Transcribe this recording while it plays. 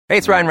Hey,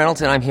 it's Ryan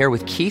Reynolds, and I'm here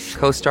with Keith,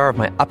 co-star of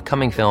my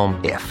upcoming film,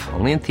 If,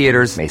 only in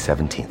theaters May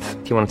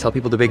 17th. Do you want to tell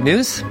people the big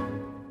news?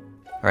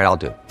 All right, I'll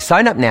do it.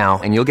 Sign up now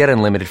and you'll get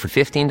unlimited for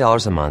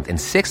 $15 a month and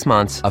 6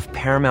 months of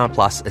Paramount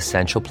Plus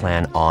Essential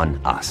Plan on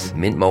us.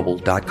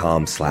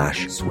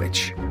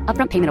 MintMobile.com/switch.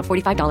 Upfront payment of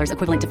 $45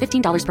 equivalent to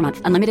 $15 per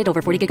month. Unlimited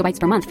over 40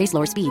 gigabytes per month. Face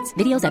lower speeds.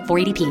 Videos at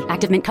 480p.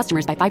 Active Mint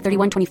customers by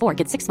 531.24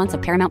 get 6 months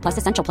of Paramount Plus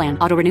Essential Plan.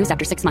 Auto renews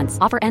after 6 months.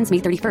 Offer ends May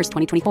 31st,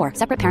 2024.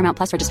 Separate Paramount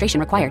Plus registration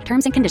required.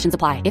 Terms and conditions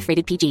apply if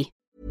rated PG.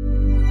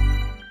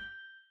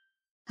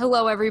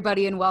 Hello,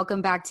 everybody, and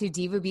welcome back to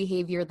Diva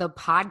Behavior, the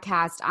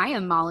podcast. I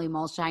am Molly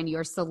Mulshine,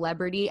 your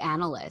celebrity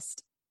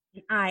analyst.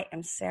 And I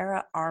am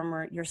Sarah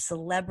Armour, your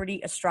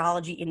celebrity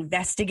astrology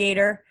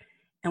investigator,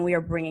 and we are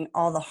bringing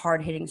all the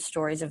hard-hitting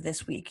stories of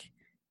this week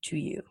to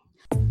you.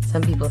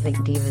 Some people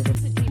think diva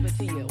is a diva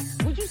to you.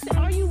 Would you say,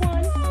 are you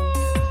one?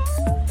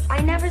 I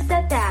never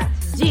said that.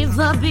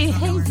 Diva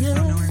behavior.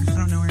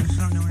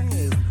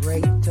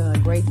 Hey,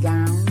 great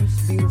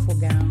gowns, beautiful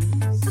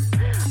gowns. Of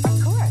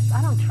course,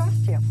 I don't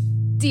trust you.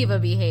 Diva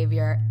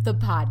Behavior, the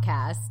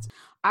podcast.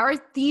 Our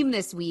theme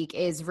this week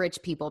is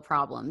rich people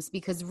problems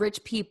because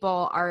rich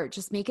people are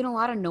just making a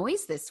lot of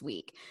noise this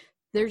week.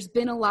 There's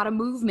been a lot of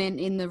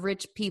movement in the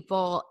rich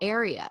people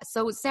area.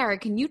 So, Sarah,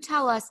 can you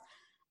tell us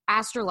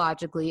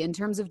astrologically, in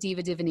terms of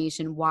diva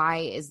divination, why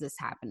is this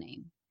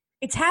happening?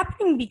 It's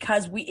happening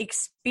because we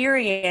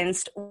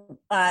experienced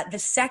the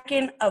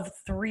second of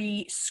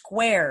 3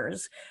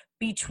 squares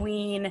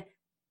between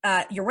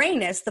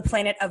Uranus, the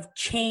planet of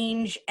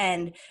change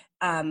and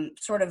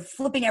sort of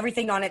flipping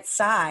everything on its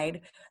side.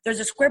 There's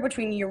a square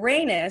between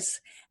Uranus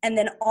and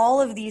then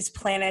all of these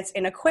planets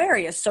in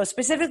Aquarius. So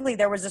specifically,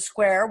 there was a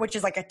square, which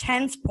is like a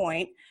tense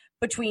point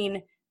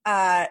between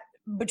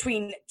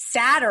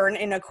Saturn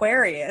in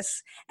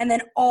Aquarius and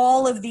then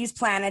all of these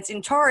planets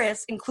in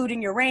Taurus,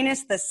 including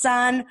Uranus, the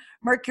Sun,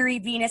 Mercury,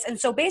 Venus. And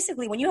so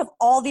basically, when you have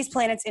all these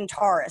planets in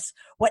Taurus,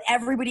 what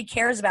everybody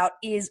cares about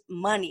is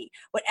money.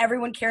 What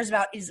everyone cares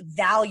about is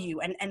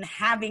value and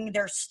having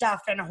their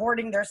stuff and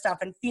hoarding their stuff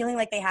and feeling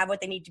like they have what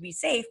they need to be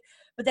safe.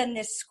 But then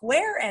this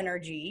square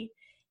energy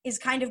is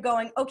kind of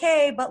going,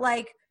 okay, but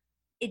like,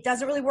 it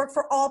doesn't really work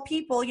for all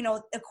people. You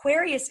know,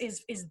 Aquarius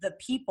is the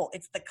people.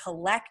 It's the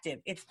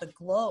collective. It's the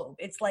globe.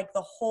 It's like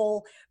the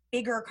whole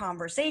bigger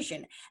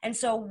conversation. And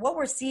so what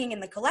we're seeing in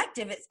the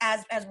collective is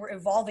as we're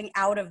evolving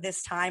out of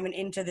this time and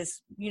into this,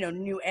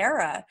 new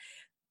era,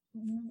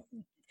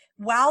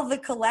 while the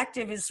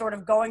collective is sort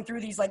of going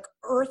through these like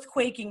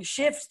earthquaking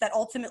shifts that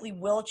ultimately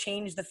will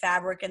change the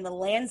fabric and the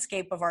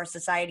landscape of our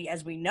society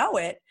as we know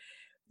it,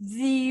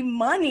 the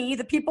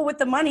people with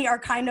the money are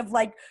kind of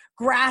like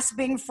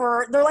grasping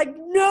they're like,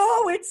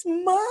 no, it's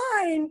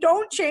mine.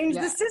 Don't change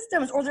the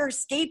systems. Or they're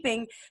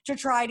escaping to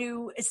try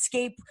to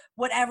escape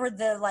whatever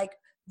the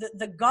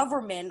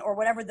government or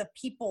whatever the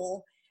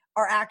people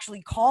are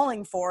actually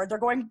calling for. They're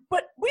going,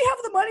 but we have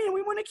the money and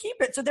we want to keep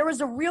it. So there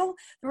was a real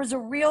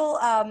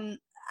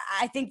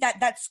I think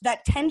that's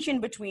that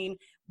tension between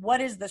what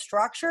is the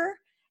structure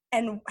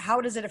and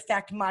how does it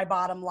affect my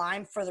bottom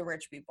line for the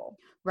rich people?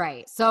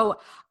 Right. So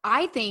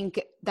I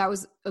think that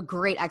was a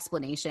great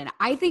explanation.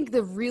 I think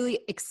the really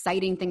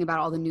exciting thing about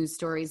all the news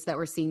stories that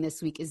we're seeing this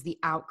week is the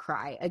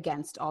outcry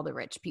against all the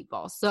rich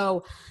people.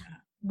 So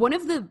one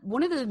of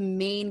the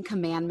main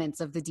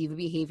commandments of the diva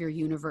behavior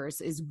universe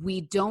is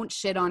we don't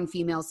shit on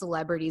female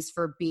celebrities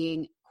for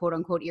being quote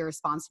unquote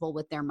irresponsible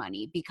with their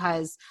money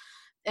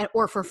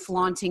or for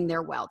flaunting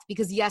their wealth.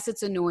 Because yes,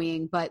 it's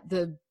annoying, but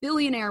the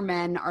billionaire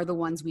men are the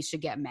ones we should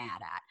get mad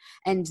at.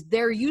 And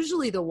they're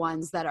usually the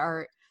ones that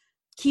are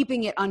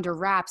keeping it under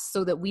wraps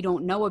so that we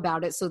don't know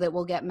about it, so that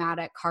we'll get mad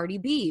at Cardi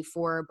B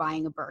for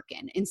buying a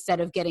Birkin instead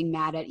of getting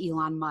mad at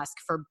Elon Musk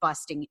for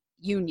busting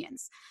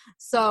unions.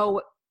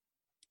 So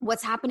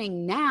what's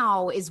happening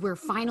now is we're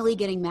finally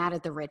getting mad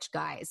at the rich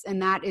guys.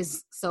 And that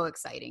is so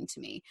exciting to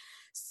me.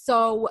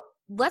 So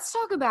let's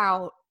talk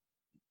about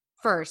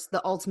first,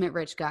 the ultimate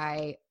rich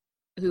guy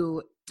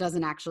who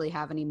doesn't actually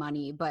have any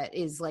money, but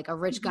is like a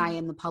rich guy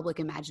in the public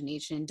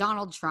imagination,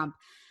 Donald Trump.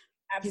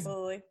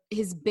 Absolutely.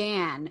 His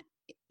ban,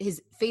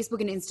 his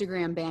Facebook and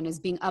Instagram ban is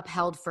being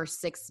upheld for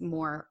 6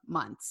 more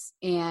months.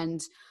 And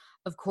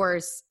of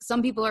course,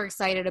 some people are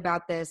excited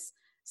about this.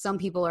 Some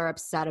people are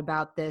upset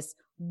about this.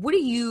 What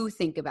do you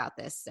think about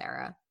this,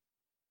 Sarah?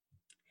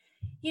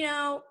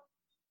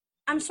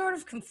 I'm sort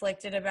of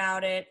conflicted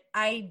about it.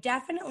 I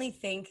definitely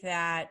think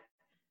that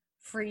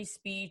free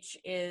speech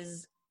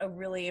is a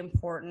really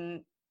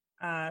important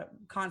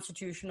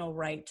constitutional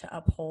right to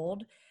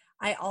uphold.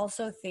 I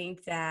also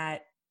think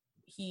that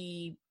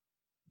in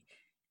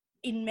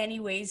many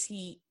ways,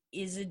 he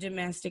is a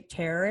domestic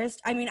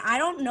terrorist. I mean, I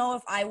don't know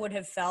if I would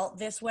have felt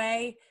this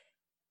way.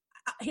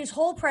 His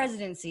whole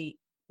presidency,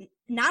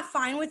 not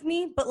fine with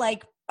me, but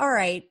like, all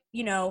right,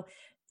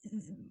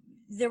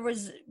 there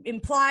was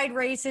implied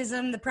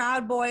racism, the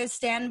Proud Boys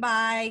stand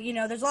by,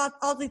 there's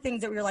all the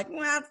things that we were like,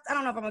 well, I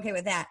don't know if I'm okay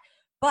with that.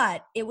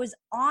 But it was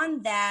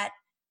on that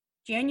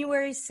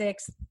January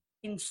 6th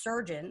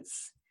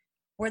insurgents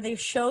where they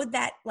showed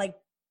that like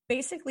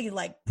basically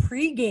like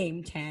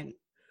pregame tent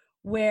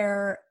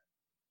where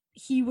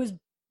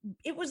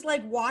it was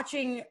like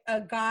watching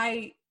a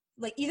guy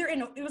like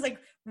it was like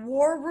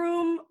War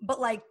Room, but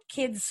like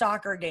kids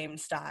soccer game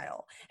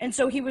style. And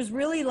so he was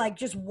really like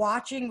just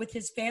watching with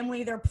his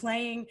family. They're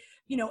playing,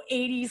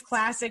 80s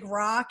classic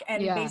rock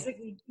and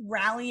basically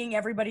rallying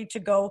everybody to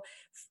go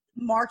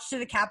march to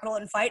the Capitol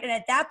and fight. And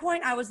at that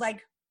point I was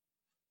like,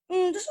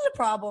 this is a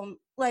problem.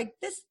 Like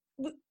this,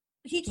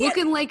 he can't.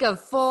 Looking like a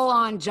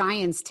full-on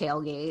Giants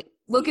tailgate.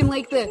 Looking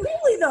like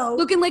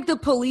the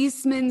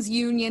policemen's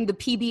union, the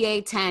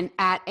PBA tent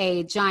at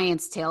a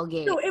Giants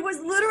tailgate. No, it was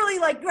literally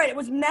like, right, it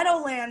was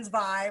Meadowlands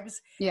vibes.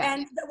 Yeah.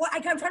 And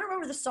I'm trying to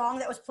remember the song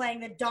that was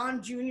playing, that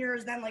Don Jr.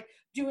 is then like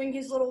doing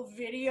his little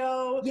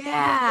video.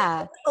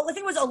 Yeah. I think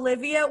it was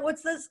Olivia.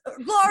 What's this?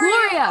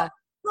 Gloria.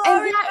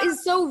 And that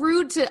is so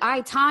rude to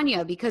I,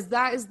 Tanya, because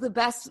that is the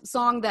best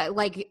song that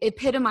like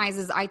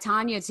epitomizes I,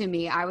 Tanya to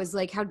me. I was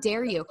like, how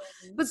dare you?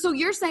 But so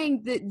you're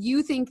saying that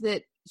you think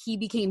that he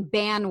became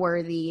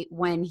ban-worthy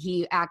when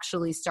he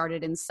actually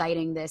started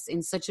inciting this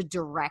in such a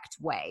direct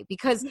way?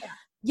 Because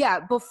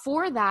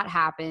before that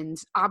happened,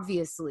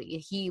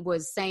 obviously he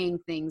was saying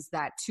things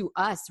that to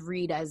us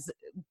read as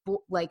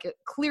like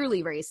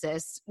clearly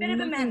racist. Bit of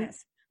a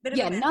menace.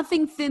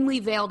 Nothing thinly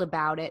veiled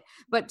about it.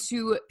 But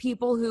to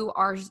people who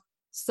are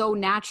so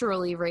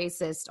naturally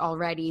racist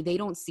already, they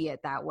don't see it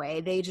that way.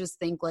 They just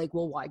think like,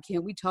 well, why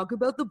can't we talk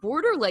about the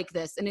border like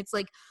this? And it's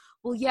like,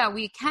 well, yeah,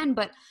 we can.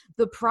 But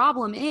the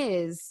problem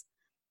is,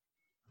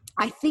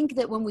 I think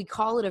that when we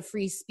call it a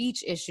free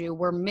speech issue,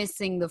 we're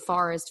missing the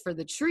forest for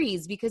the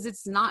trees, because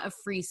it's not a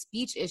free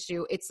speech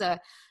issue. It's a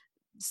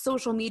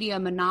social media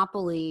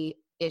monopoly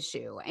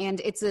issue, and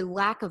it's a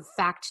lack of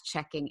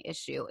fact-checking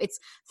issue. It's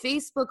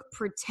Facebook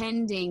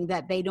pretending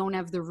that they don't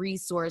have the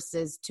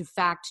resources to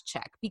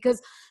fact-check.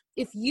 Because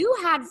if you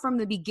had, from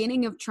the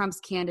beginning of Trump's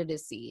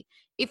candidacy,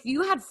 if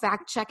you had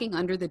fact-checking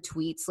under the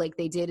tweets like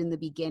they did in the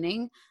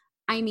beginning,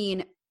 I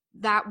mean,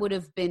 that would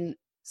have been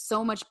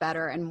so much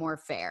better and more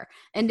fair.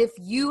 And if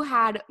you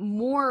had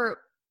more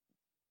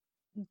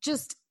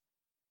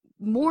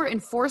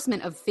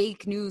enforcement of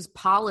fake news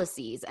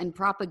policies and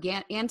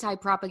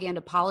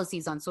anti-propaganda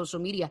policies on social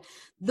media,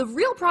 the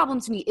real problem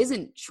to me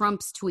isn't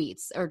Trump's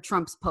tweets or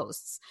Trump's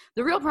posts.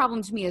 The real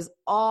problem to me is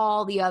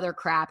all the other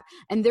crap.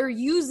 And they're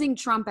using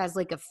Trump as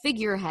like a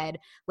figurehead,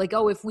 like,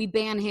 oh, if we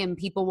ban him,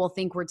 people will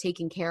think we're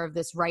taking care of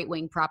this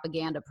right-wing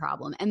propaganda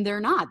problem. And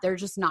they're not. They're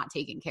just not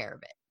taking care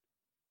of it.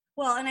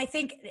 Well, and I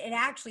think it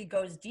actually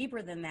goes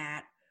deeper than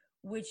that,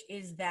 which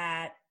is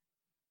that,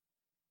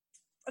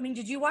 I mean,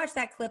 did you watch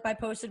that clip I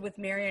posted with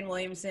Marianne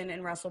Williamson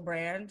and Russell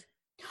Brand?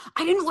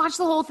 I didn't watch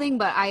the whole thing,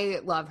 but I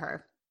love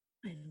her.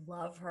 I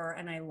love her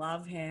and I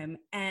love him.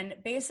 And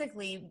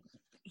basically,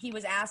 he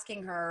was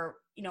asking her,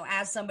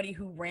 as somebody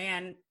who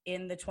ran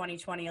in the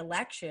 2020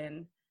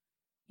 election,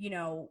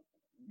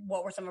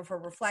 what were some of her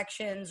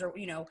reflections, or,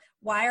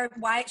 why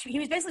he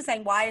was basically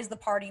saying, why is the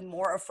party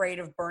more afraid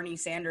of Bernie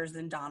Sanders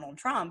than Donald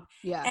Trump?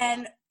 Yeah.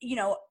 And,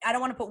 I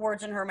don't want to put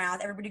words in her mouth.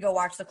 Everybody go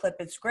watch the clip.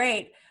 It's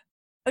great.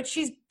 But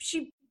she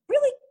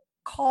really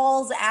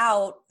calls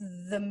out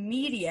the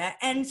media,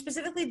 and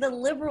specifically the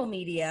liberal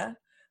media,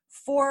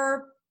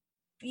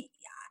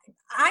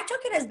 I took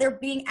it as they're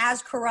being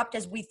as corrupt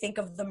as we think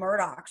of the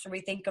Murdochs or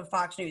we think of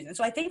Fox News. And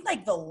so I think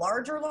like the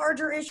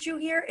larger issue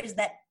here is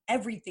that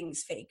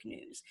everything's fake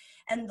news.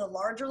 And the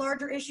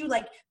larger issue,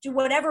 like to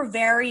whatever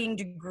varying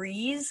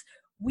degrees,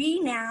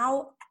 we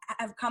now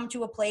have come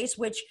to a place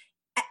which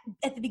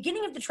at the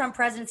beginning of the Trump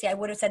presidency, I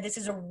would have said this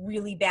is a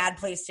really bad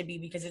place to be,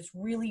 because it's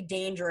really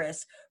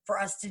dangerous for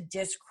us to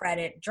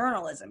discredit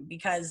journalism,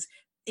 because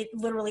it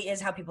literally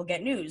is how people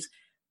get news.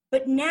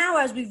 But now,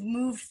 as we've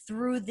moved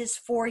through this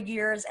 4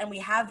 years and we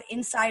have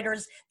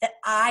insiders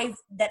I'm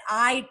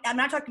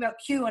not talking about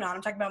QAnon,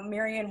 I'm talking about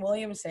Marianne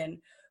Williamson,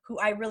 who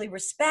I really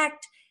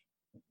respect,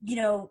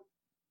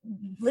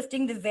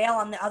 lifting the veil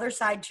on the other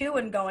side too,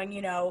 and going,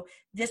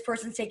 this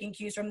person's taking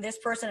cues from this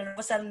person, and all of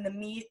a sudden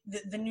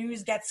the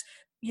news gets,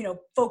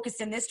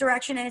 focused in this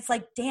direction. And it's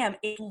like, damn,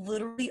 it's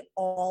literally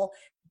all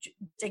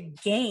a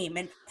game.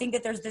 And I think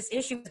that there's this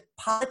issue with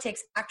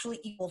politics actually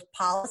equals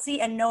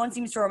policy, and no one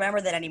seems to remember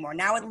that anymore.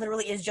 Now it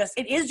literally is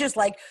just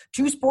like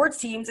two sports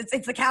teams.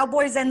 It's the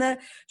Cowboys and the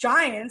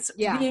Giants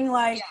being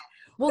like,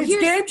 well,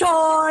 it's game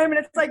time.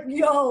 And it's like,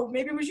 yo,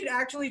 maybe we should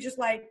actually just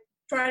like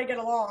try to get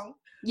along.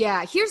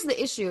 Yeah, here's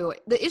the issue.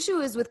 The issue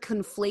is with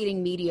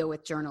conflating media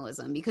with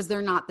journalism, because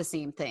they're not the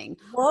same thing.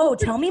 Whoa,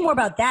 tell me more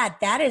about that.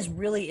 That is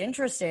really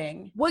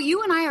interesting. What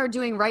you and I are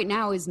doing right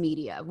now is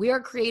media. We are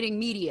creating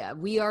media.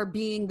 We are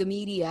being the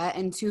media,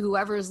 and to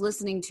whoever is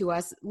listening to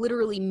us,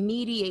 literally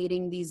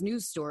mediating these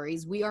news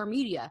stories, we are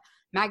media.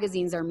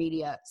 Magazines are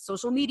media.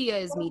 Social media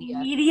is media.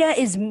 Media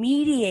is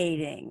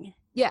mediating.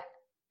 Yeah.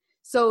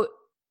 So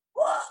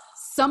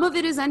some of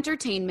it is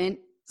entertainment.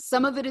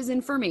 Some of it is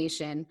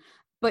information.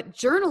 But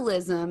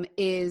journalism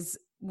is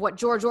what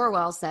George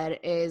Orwell said,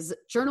 is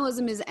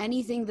journalism is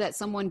anything that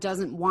someone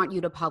doesn't want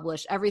you to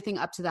publish. Everything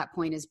up to that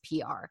point is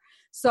PR.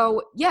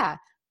 So yeah,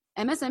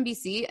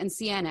 MSNBC and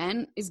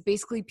CNN is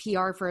basically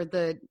PR for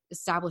the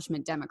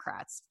establishment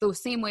Democrats, the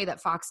same way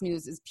that Fox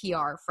News is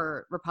PR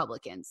for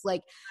Republicans.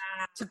 Like,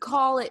 to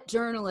call it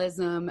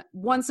journalism,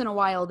 once in a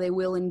while they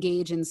will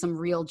engage in some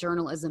real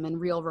journalism and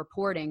real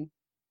reporting,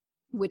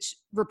 which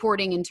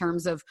reporting in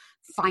terms of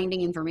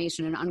finding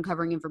information and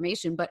uncovering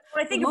information. But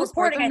when I think of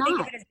reporting, I think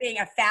of it as being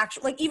a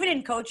factual, like even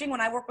in coaching, when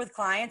I work with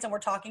clients and we're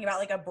talking about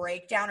like a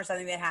breakdown or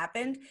something that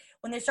happened,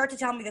 when they start to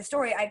tell me the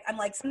story, I'm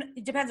like,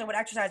 it depends on what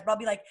exercise, but I'll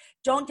be like,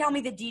 don't tell me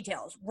the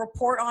details.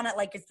 Report on it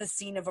like it's the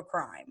scene of a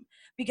crime.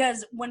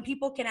 Because when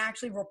people can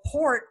actually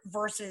report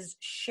versus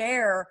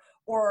share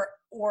or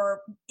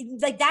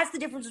like, that's the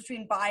difference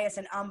between bias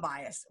and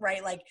unbiased,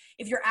 right? Like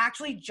if you're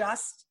actually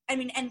just, I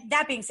mean, and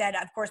that being said,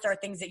 of course, there are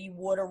things that you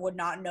would or would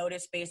not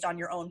notice based on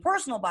your own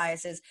personal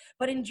biases.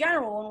 But in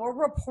general, when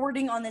we're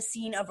reporting on the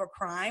scene of a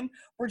crime,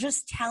 we're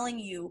just telling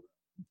you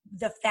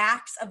the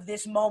facts of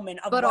this moment.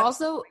 But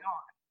also,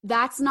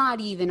 that's not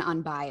even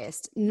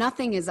unbiased.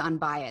 Nothing is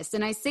unbiased.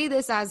 And I say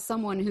this as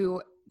someone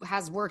who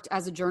has worked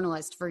as a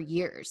journalist for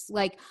years.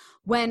 Like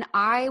when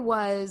I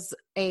was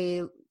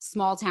a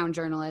small town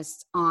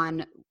journalist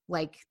on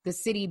like the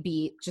city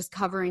beat, just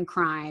covering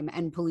crime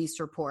and police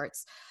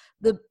reports,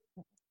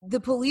 the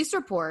police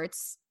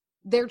reports,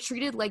 they're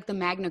treated like the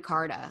Magna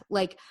Carta.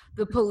 Like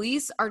the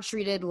police are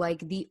treated like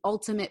the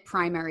ultimate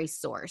primary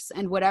source,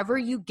 and whatever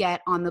you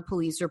get on the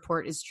police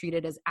report is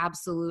treated as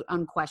absolute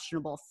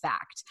unquestionable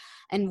fact.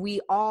 And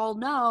we all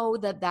know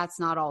that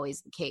that's not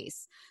always the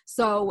case.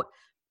 So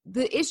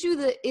the issue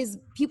that is,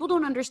 people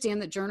don't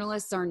understand that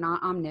journalists are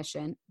not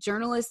omniscient.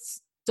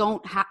 Journalists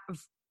don't have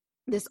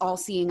this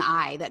all-seeing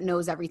eye that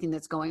knows everything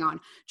that's going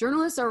on.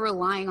 Journalists are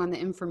relying on the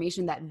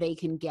information that they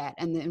can get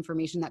and the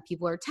information that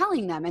people are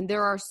telling them. And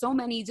there are so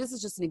many, this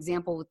is just an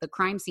example with the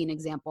crime scene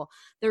example,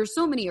 there are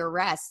so many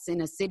arrests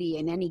in a city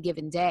in any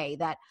given day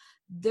that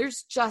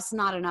there's just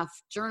not enough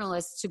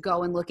journalists to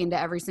go and look into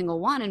every single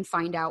one and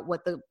find out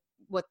what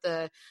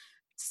the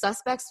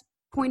suspect's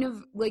point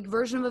of like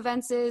version of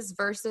events is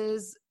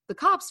versus the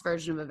cops'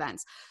 version of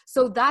events.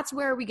 So that's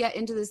where we get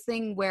into this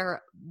thing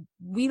where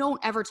we don't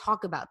ever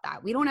talk about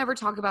that. We don't ever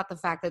talk about the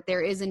fact that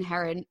there is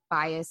inherent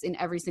bias in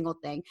every single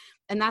thing.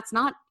 And that's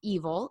not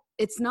evil.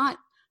 It's not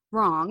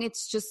wrong.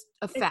 It's just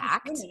a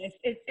fact.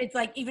 It's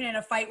like even in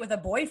a fight with a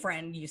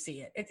boyfriend, you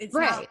see it. It's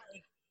right. Not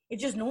like,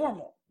 it's just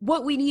normal.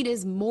 What we need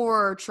is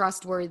more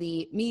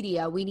trustworthy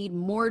media. We need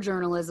more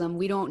journalism.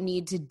 We don't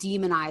need to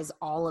demonize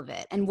all of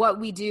it. And what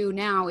we do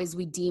now is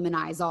we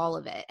demonize all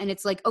of it. And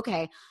it's like,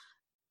 okay,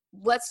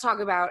 let's talk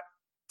about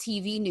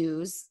TV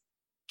news.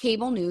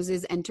 Cable news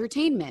is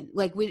entertainment.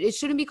 Like it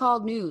shouldn't be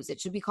called news. It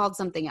should be called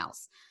something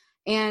else.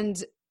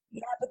 And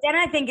yeah, but then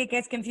I think it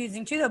gets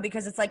confusing too, though,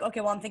 because it's like,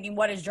 okay, well, I'm thinking,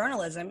 what is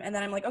journalism? And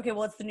then I'm like, okay,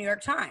 well, it's the New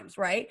York Times,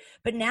 right?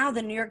 But now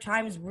the New York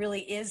Times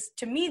really is,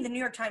 to me, the New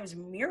York Times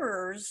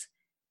mirrors.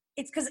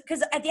 It's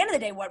because at the end of the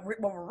day, what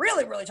we're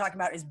really, really talking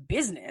about is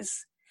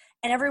business.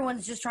 And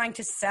everyone's just trying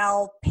to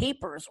sell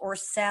papers or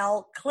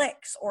sell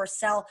clicks or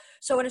sell.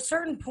 So at a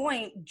certain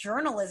point,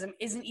 journalism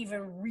isn't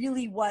even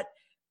really what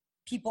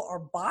people are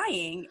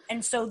buying.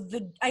 And so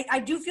I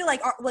do feel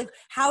like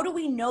how do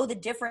we know the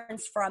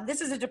difference from,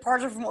 this is a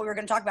departure from what we were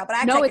going to talk about, but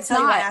actually no, I it's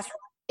not.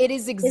 It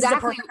is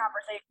exactly,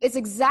 it's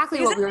exactly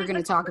because what we were going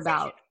to talk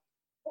about.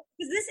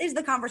 Because this is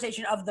the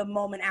conversation of the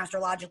moment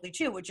astrologically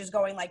too, which is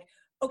going like,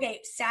 okay,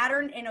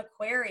 Saturn in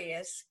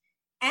Aquarius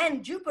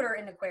and Jupiter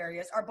in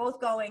Aquarius are both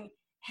going,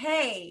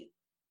 hey,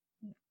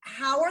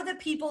 how are the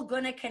people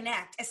going to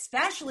connect,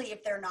 especially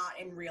if they're not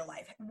in real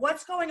life?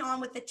 What's going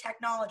on with the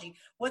technology?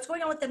 What's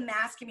going on with the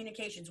mass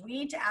communications? We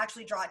need to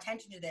actually draw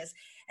attention to this.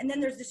 And then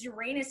there's this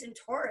Uranus in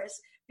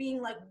Taurus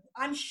being like,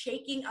 I'm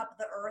shaking up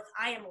the earth.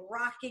 I am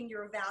rocking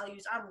your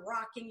values. I'm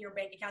rocking your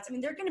bank accounts. I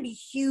mean, they're going to be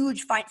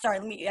huge. I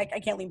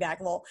can't lean back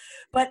a little,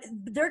 but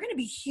they're going to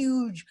be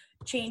huge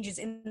changes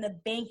in the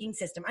banking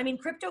system. I mean,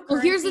 cryptocurrency.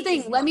 Well, here's the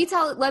thing. Let me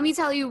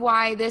tell you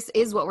why this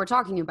is what we're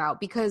talking about,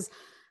 because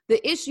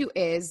the issue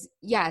is,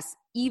 yes,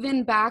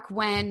 even back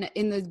when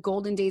in the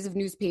golden days of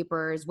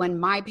newspapers, when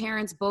my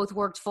parents both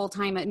worked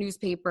full-time at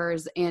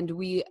newspapers and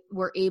we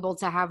were able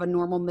to have a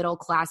normal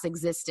middle-class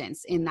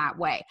existence in that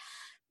way.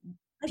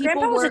 My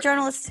grandpa was a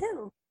journalist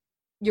too.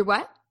 You're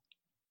what?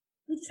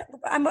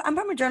 I'm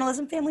from a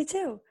journalism family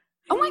too.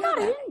 Oh my God,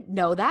 I didn't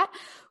know that.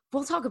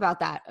 We'll talk about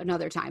that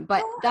another time,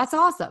 but that's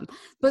awesome.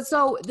 But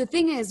so the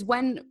thing is,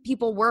 when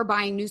people were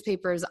buying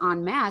newspapers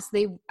en masse,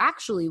 they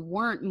actually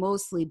weren't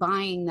mostly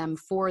buying them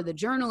for the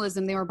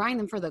journalism. They were buying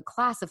them for the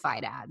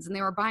classified ads, and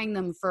they were buying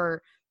them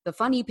for the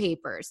funny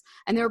papers,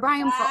 and they were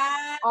buying them for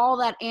all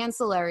that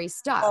ancillary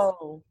stuff.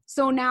 Oh.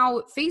 So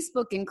now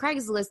Facebook and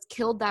Craigslist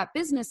killed that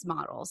business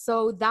model.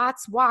 So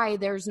that's why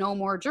there's no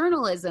more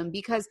journalism,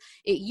 because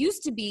it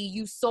used to be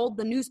you sold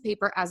the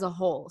newspaper as a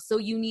whole. So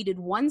you needed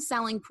one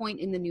selling point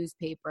in the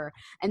newspaper,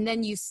 and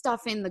then you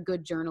stuff in the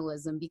good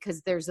journalism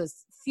because there's a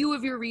few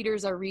of your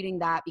readers are reading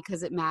that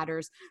because it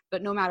matters.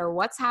 But no matter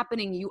what's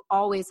happening, you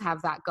always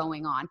have that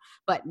going on.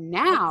 But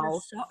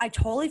now I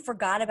totally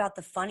forgot about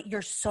the fun.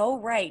 You're so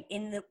right.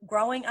 In the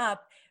growing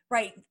up,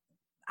 right,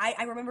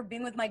 I remember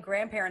being with my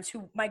grandparents,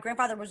 my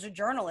grandfather was a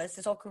journalist.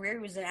 His whole career, he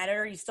was an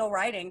editor. He's still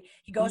writing.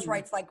 He goes,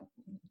 writes like,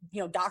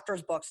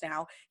 doctor's books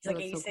now. He's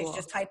like 86, so cool.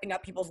 Just typing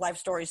up people's life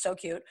stories. So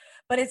cute.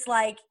 But it's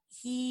like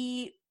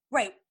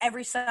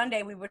every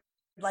Sunday we would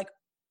like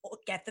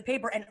get the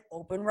paper and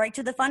open right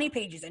to the funny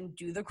pages and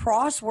do the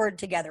crossword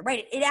together.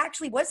 Right. It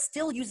actually was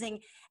still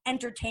using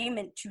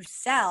entertainment to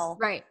sell.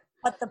 Right.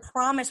 But the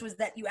promise was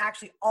that you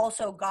actually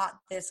also got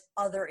this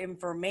other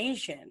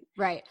information.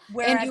 Right.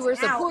 Whereas and you were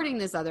supporting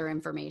this other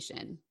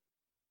information.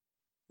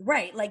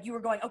 Right. Like you were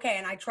going, okay,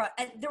 and I trust.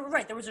 And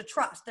there was a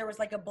trust. There was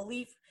like a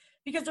belief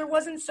because there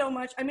wasn't so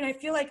much. I mean, I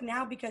feel like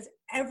now because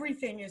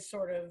everything is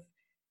sort of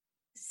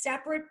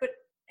separate, but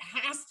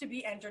has to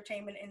be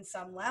entertainment in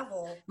some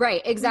level.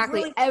 Right.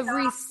 Exactly. Really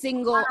every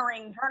single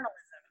journalism.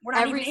 We're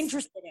not even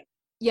interested in it.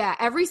 Yeah,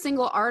 every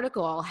single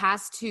article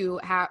has to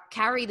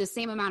carry the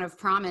same amount of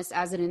promise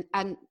as an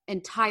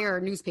entire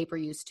newspaper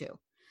used to.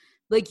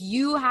 Like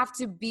you have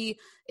to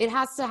it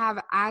has to have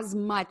as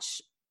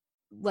much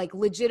like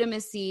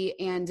legitimacy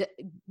and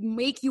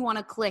make you want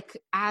to click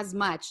as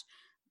much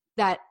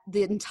that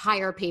the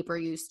entire paper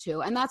used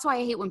to. And that's why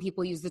I hate when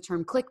people use the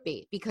term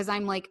clickbait, because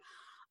I'm like,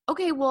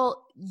 okay,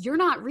 well, you're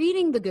not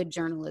reading the good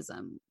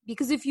journalism,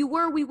 because if you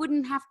were, we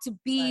wouldn't have to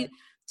be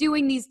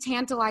doing these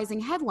tantalizing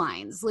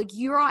headlines. Like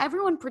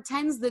everyone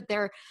pretends that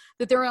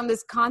they're on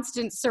this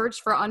constant search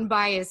for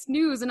unbiased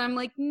news. And I'm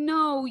like,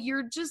 no,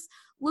 you're just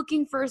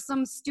looking for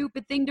some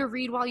stupid thing to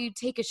read while you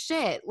take a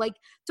shit. Like,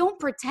 don't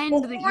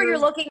pretend that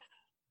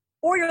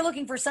you're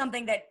looking for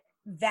something that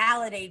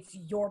validates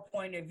your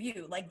point of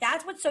view. Like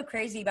that's what's so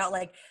crazy about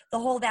like the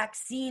whole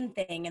vaccine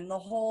thing and the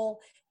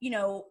whole,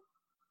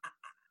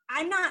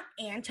 I'm not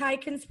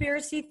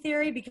anti-conspiracy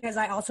theory because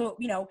I also,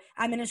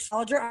 I'm an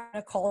astrologer, I'm a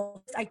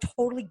occultist. I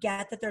totally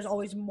get that there's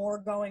always more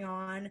going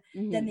on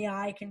than the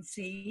eye can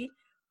see.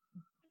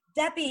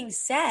 That being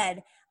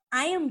said,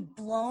 I am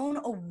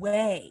blown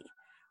away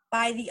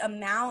by the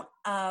amount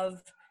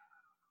of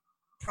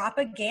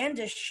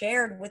propaganda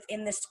shared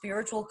within the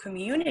spiritual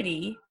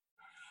community.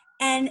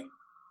 And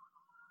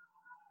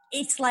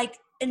it's like,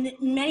 in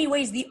many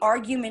ways, the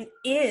argument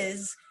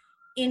is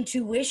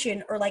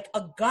intuition or like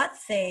a gut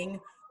thing,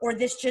 or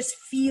this just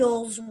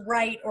feels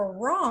right or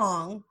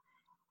wrong.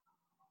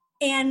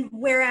 And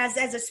whereas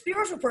as a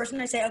spiritual person,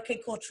 I say,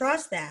 okay, cool,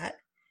 trust that.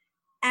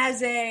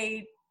 As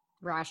a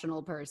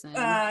rational person,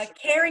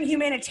 caring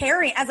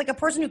humanitarian, as like a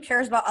person who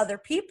cares about other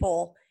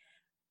people,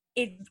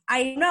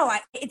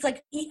 it's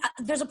like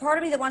there's a part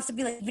of me that wants to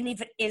be like, even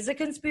if it is a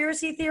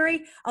conspiracy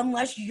theory,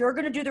 unless you're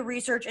going to do the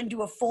research and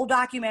do a full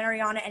documentary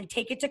on it and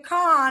take it to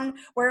Cannes,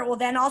 where it will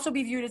then also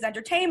be viewed as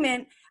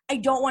entertainment, I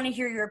don't want to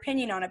hear your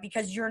opinion on it,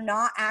 because you're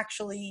not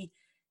actually,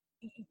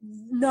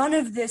 none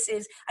of this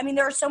is, I mean,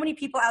 there are so many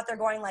people out there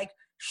going like,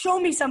 show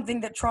me something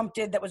that Trump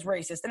did that was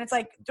racist. And it's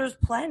like, there's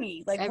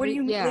plenty. Like, what do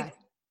you mean? Yeah. Like,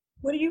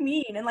 what do you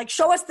mean? And like,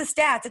 show us the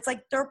stats. It's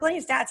like, there are plenty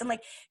of stats. And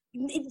like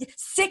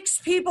 6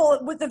 people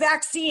with the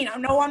vaccine. Oh,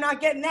 no, I'm not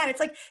getting that. It's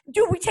like,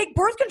 dude, we take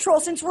birth control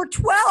since we're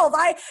 12.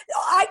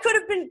 I could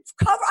have been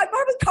covered. I'm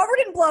probably covered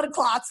in blood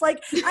clots.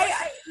 Like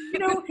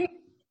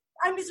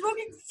I'm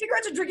smoking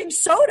cigarettes and drinking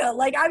soda.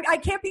 Like I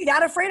can't be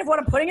that afraid of what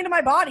I'm putting into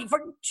my body.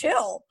 Fucking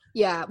chill.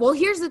 Yeah. Well,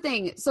 here's the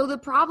thing. So the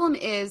problem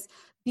is,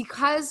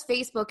 because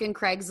Facebook and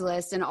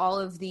Craigslist and all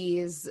of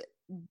these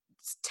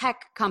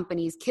tech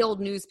companies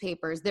killed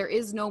newspapers, there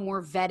is no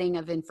more vetting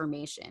of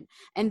information.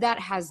 And that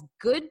has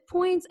good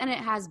points and it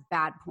has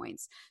bad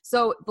points.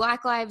 So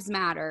Black Lives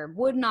Matter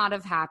would not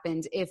have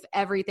happened if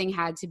everything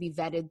had to be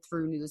vetted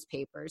through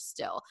newspapers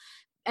still.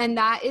 And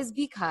that is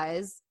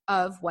because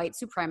of white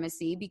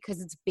supremacy,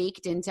 because it's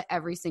baked into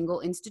every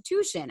single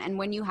institution. And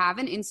when you have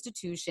an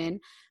institution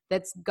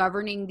that's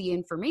governing the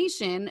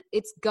information,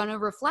 it's going to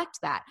reflect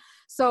that.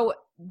 So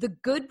the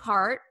good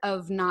part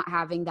of not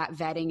having that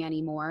vetting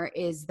anymore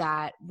is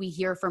that we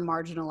hear from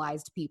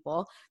marginalized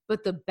people.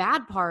 But the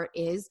bad part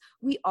is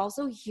we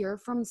also hear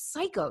from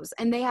psychos,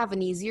 and they have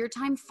an easier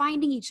time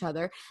finding each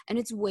other. And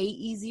it's way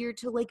easier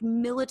to like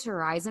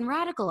militarize and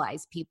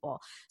radicalize people.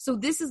 So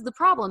this is the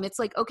problem. It's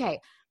like, okay,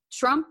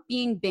 Trump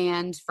being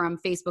banned from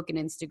Facebook and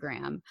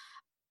Instagram,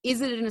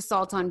 is it an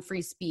assault on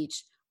free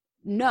speech?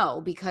 No,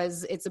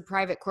 because it's a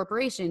private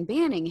corporation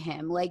banning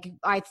him. Like,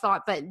 I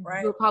thought that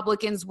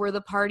Republicans were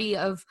the party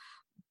of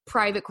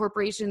private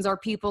corporations are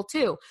people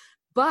too.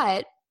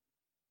 But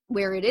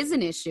where it is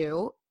an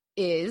issue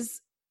is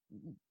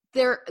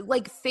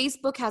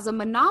Facebook has a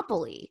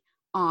monopoly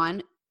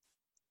on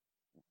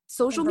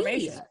social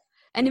media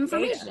and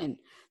information. Data.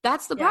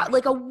 That's the problem,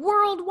 like a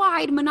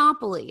worldwide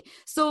monopoly.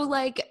 So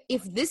like,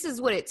 if this is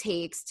what it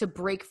takes to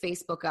break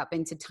Facebook up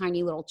into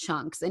tiny little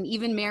chunks, and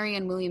even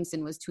Marianne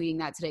Williamson was tweeting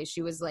that today,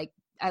 she was like,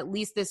 at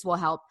least this will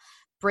help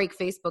break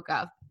Facebook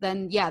up,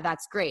 then yeah,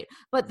 that's great.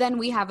 But then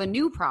we have a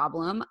new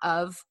problem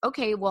of,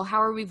 okay, well,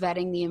 how are we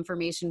vetting the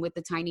information with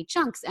the tiny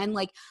chunks? And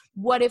like,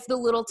 what if the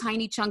little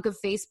tiny chunk of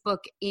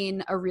Facebook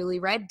in a really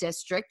red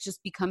district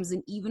just becomes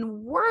an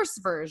even worse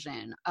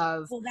version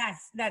of... Well,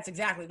 that's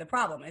exactly the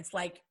problem. It's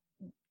like,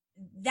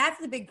 that's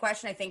the big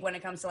question, I think, when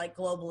it comes to like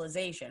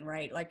globalization,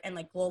 right? Like, and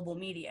like global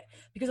media,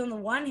 because on the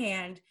one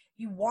hand,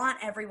 you want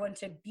everyone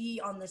to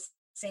be on the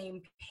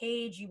same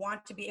page. You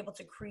want to be able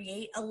to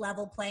create a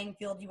level playing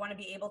field. You want to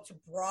be able to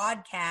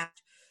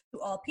broadcast to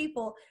all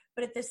people.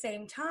 But at the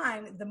same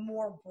time, the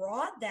more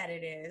broad that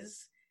it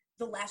is,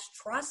 the less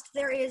trust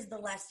there is, the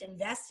less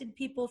invested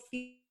people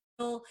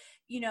feel,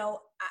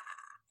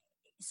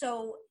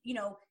 so,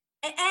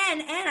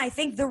 and I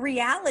think the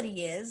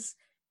reality is,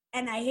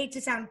 and I hate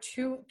to sound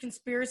too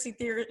conspiracy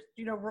theory,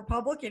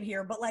 Republican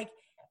here, but like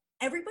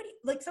everybody,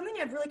 like something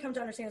I've really come to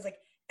understand is like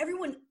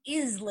everyone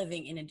is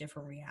living in a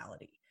different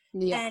reality.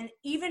 Yeah. And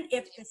even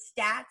if the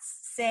stats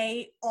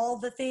say all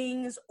the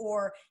things,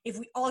 or if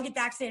we all get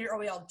vaccinated or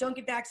we all don't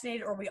get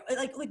vaccinated, or we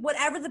like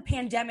whatever the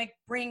pandemic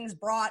has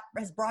brought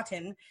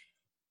in,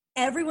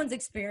 everyone's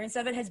experience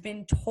of it has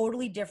been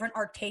totally different.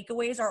 Our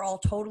takeaways are all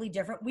totally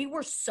different. We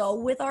were so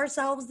with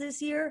ourselves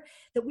this year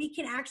that we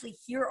can actually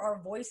hear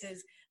our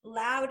voices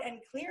loud and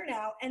clear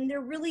now. And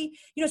they're really,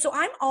 so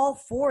I'm all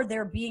for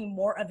there being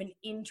more of an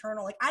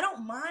internal, like I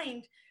don't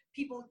mind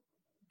people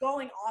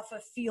going off a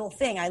feel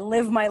thing. I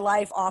live my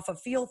life off a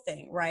feel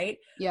thing, right?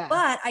 Yeah.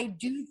 But I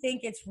do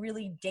think it's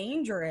really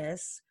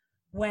dangerous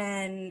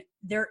when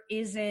there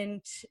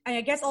isn't, and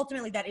I guess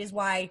ultimately that is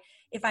why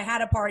if I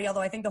had a party, although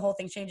I think the whole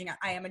thing's changing,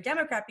 I am a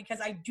Democrat, because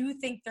I do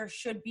think there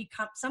should be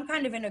some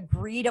kind of an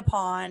agreed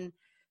upon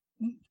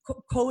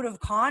code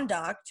of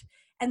conduct.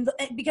 And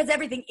because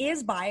everything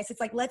is biased, it's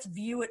like, let's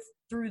view it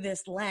through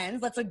this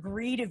lens. Let's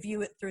agree to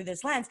view it through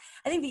this lens.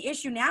 I think the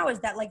issue now is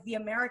that like the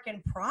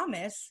American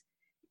promise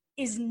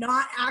is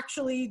not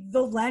actually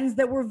the lens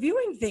that we're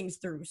viewing things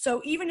through.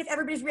 So even if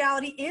everybody's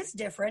reality is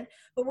different,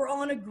 but we're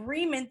all in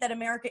agreement that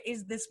America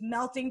is this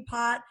melting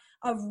pot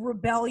of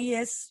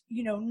rebellious,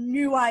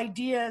 new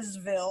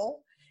ideasville,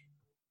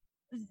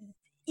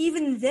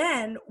 even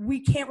then we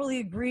can't really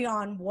agree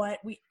on what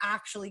we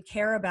actually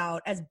care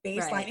about as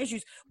baseline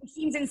issues, which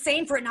seems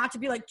insane for it not to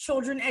be like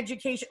children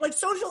education. Like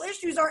social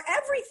issues are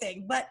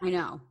everything, but I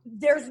know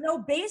there's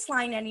no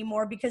baseline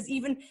anymore, because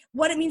even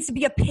what it means to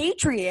be a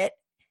patriot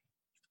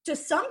to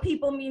some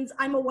people means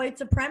I'm a white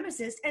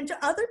supremacist, and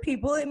to other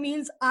people it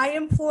means I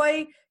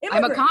employ immigrants.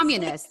 I'm a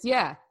communist,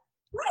 yeah.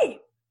 Right.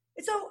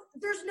 So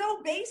there's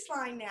no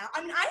baseline now.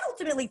 I mean, I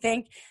ultimately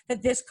think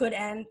that this could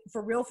end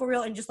for real,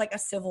 in just like a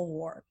civil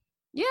war.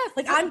 Yeah.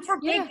 Like I'm for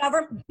big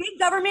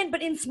government,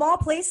 but in small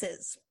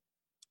places.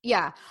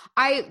 Yeah.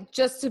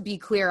 Just to be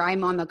clear,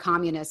 I'm on the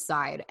communist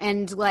side,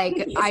 and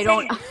like, I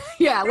don't,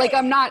 like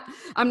I'm not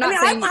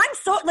saying. I'm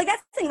so like,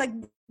 that's the thing. Like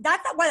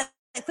that's not why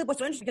that clip was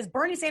so interesting, because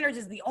Bernie Sanders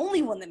is the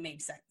only one that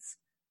makes sense.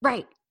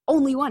 Right.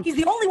 Only one. He's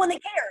the only one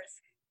that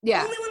cares.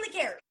 Yeah. The only one that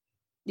cares.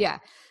 Yeah.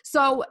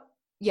 So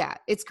yeah,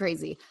 it's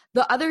crazy.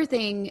 The other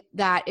thing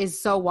that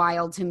is so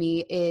wild to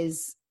me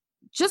is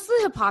just the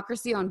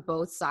hypocrisy on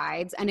both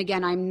sides. And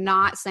again, I'm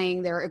not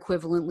saying they're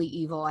equivalently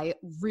evil. I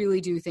really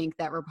do think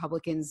that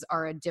Republicans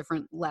are a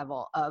different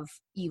level of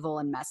evil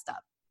and messed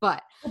up.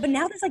 But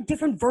now there's like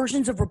different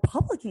versions of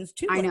Republicans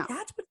too. I know.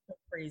 That's what's so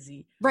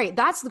crazy. Right.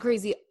 That's the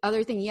crazy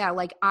other thing. Yeah.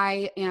 Like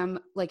I am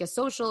like a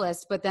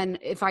socialist, but then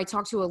if I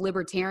talk to a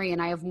libertarian,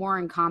 I have more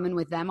in common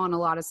with them on a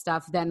lot of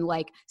stuff than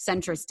like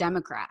centrist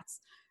Democrats.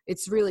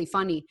 It's really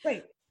funny.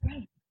 Right.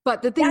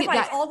 But the thing that's why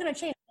it's all going to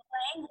change.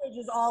 The language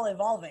is all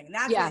evolving. And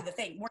that's really the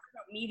thing. We're talking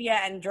about media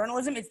and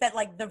journalism. It's that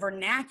like the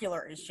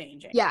vernacular is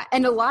changing. Yeah.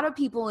 And a lot of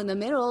people in the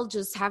middle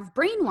just have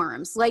brain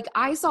worms. Like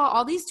I saw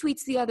all these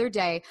tweets the other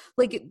day,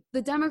 like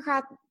the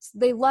Democrats,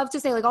 they love to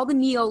say like all the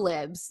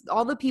neo-libs,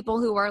 all the people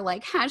who are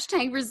like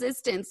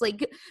 #resistance,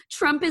 like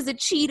Trump is a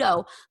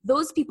Cheeto.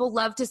 Those people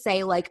love to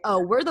say like, oh,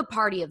 we're the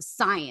party of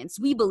science.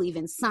 We believe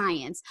in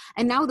science.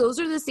 And now those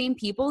are the same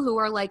people who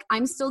are like,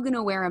 I'm still going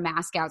to wear a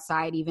mask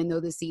outside, even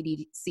though the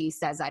CDC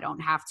says I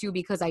don't have to,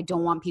 because I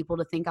don't want people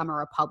to think I'm a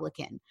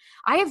Republican.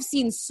 I have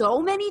seen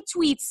so many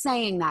tweets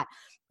saying that.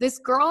 This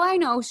girl I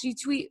know,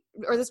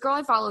 this girl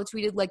I follow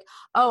tweeted like,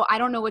 oh, I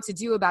don't know what to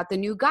do about the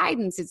new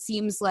guidance. It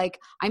seems like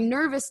I'm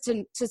nervous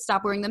to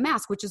stop wearing the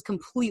mask, which is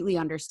completely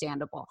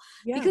understandable.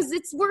 Yeah. Because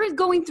we're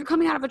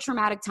coming out of a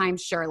traumatic time,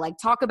 sure. Like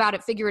talk about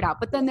it, figure it out.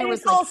 But then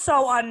it's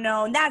also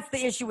unknown. That's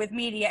the issue with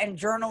media and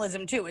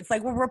journalism too. It's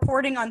like we're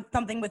reporting on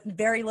something with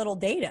very little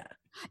data.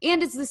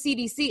 And it's the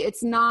CDC.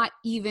 It's not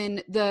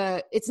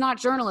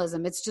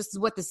journalism. It's just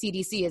what the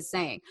CDC is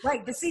saying.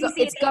 Right. The CDC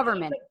it's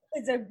government.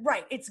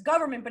 It's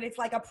government, but it's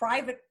like a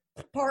private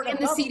part of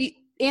government.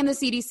 And the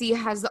CDC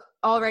has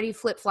already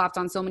flip-flopped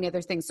on so many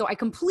other things. So I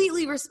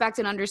completely respect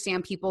and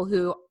understand people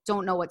who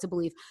don't know what to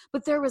believe.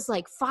 But there was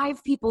like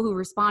 5 people who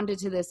responded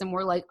to this and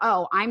were like,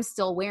 oh, I'm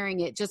still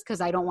wearing it just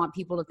because I don't want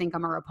people to think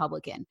I'm a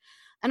Republican.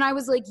 And I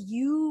was like,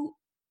 you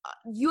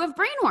have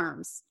brain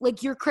worms.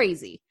 Like you're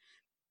crazy.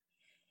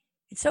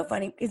 It's so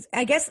funny.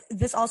 I guess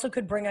this also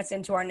could bring us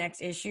into our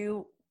next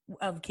issue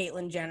of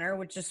Caitlyn Jenner,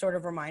 which just sort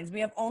of reminds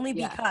me of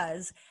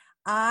because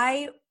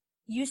I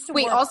used to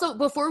also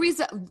before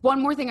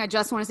one more thing I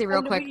just want to say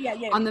real quick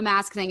on the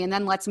mask thing, and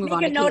then let's move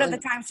on to Make a note of the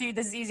time so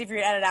this is easy for you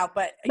to edit out,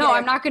 but no,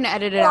 I'm not going to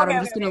edit it out.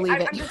 I'm just going to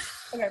leave it.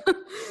 Okay.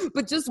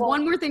 But just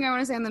one more thing I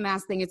want to say on the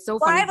mask thing. It's so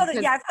Well,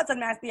 funny. I've thoughts on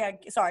mask. Yeah,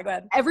 sorry, go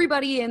ahead.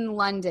 Everybody in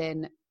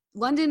London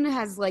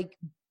has like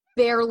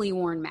barely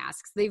worn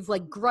masks. They've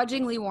like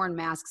grudgingly worn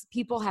masks.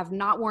 People have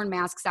not worn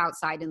masks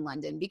outside in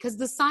London because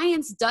the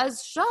science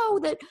does show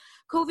that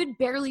COVID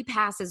barely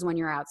passes when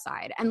you're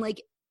outside. And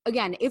like,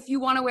 again, if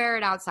you want to wear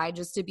it outside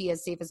just to be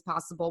as safe as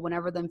possible,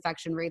 whenever the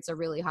infection rates are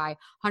really high,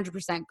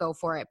 100% go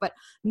for it. But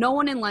no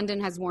one in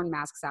London has worn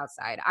masks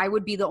outside. I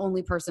would be the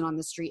only person on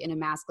the street in a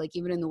mask, like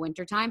even in the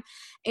wintertime.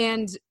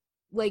 And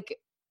like,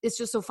 it's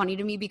just so funny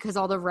to me because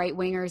all the right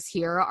wingers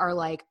here are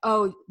like,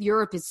 oh,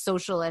 Europe is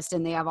socialist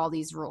and they have all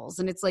these rules.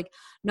 And it's like,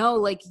 no,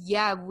 like,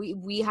 yeah,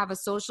 we have a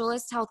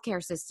socialist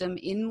healthcare system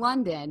in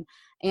London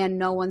and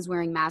no one's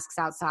wearing masks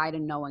outside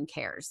and no one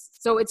cares.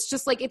 So it's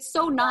just like, it's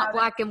so not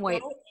black and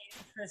white. So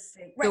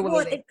interesting. Right.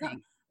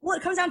 Well,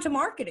 it comes down to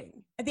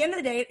marketing. At the end of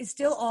the day, it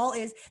still all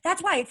is.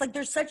 That's why it's like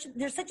there's such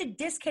a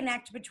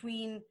disconnect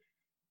between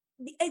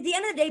at the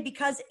end of the day,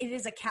 because it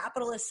is a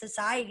capitalist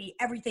society,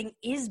 everything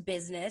is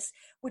business,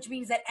 which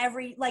means that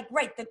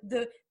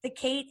the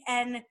Kate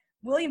and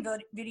William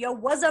video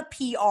was a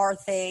PR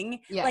thing.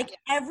 Yeah. Like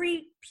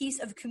every piece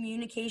of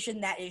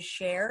communication that is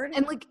shared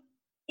and like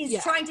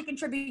is trying to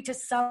contribute to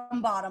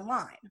some bottom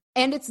line.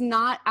 And it's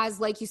not as,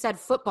 like you said,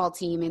 football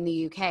team in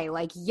the UK.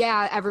 Like,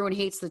 yeah, everyone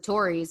hates the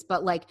Tories,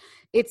 but like,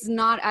 it's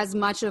not as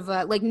much of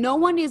a, like, no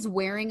one is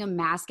wearing a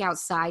mask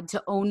outside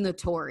to own the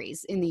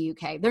Tories in the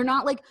UK. They're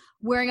not like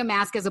wearing a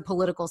mask as a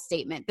political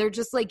statement. They're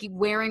just like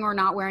wearing or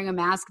not wearing a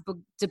mask, but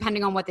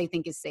depending on what they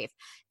think is safe,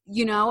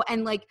 you know?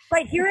 And like,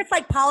 right here, it's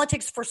like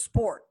politics for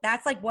sport.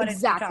 That's like what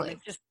exactly. It's become.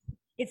 It's just,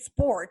 it's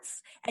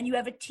sports and you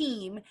have a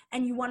team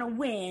and you want to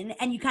win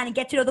and you kind of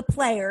get to know the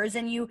players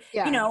and you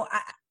know,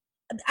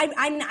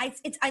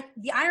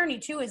 the irony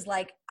too is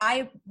like,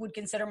 I would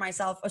consider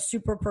myself a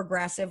super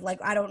progressive.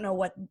 Like, I don't know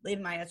what,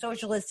 am I a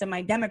socialist? Am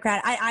I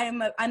Democrat? I'm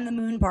the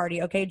Moon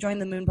Party. Okay. Join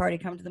the Moon Party.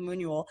 Come to the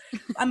Moonual.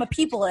 I'm a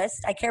peopleist.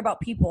 I care about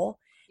people.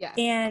 Yeah.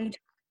 And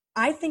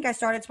I think I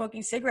started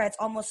smoking cigarettes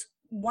almost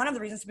one of the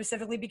reasons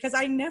specifically because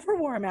I never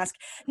wore a mask.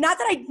 Not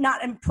that I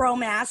not am pro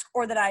mask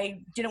or that I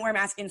didn't wear a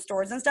mask in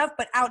stores and stuff,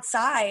 but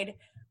outside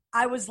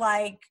I was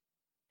like,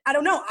 I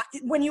don't know.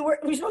 When you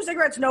smoke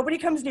cigarettes, nobody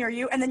comes near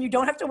you, and then you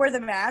don't have to wear the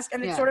mask,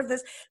 and it's sort of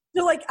this.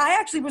 So, like, I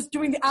actually was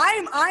doing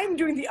I'm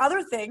doing the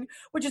other thing,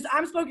 which is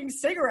I'm smoking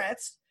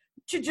cigarettes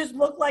to just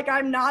look like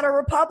I'm not a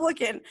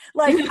Republican.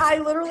 Like, I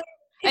literally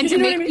and to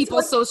make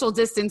people social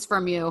distance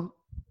from you.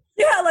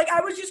 Yeah, like I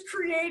was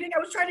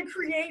trying to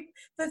create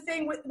the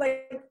thing with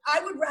like,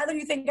 I would rather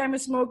you think I'm a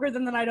smoker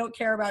than that I don't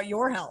care about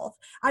your health.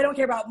 I don't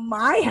care about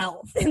my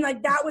health. And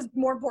like, that was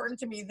more important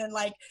to me than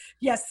like,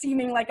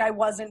 seeming like I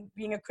wasn't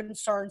being a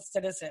concerned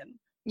citizen.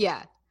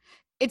 Yeah.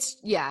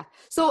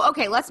 So,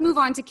 okay, let's move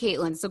on to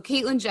Caitlyn. So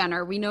Caitlyn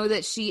Jenner, we know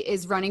that she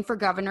is running for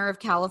governor of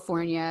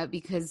California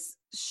because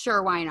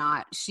sure, why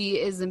not? She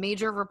is a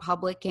major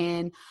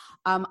Republican.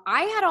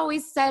 I had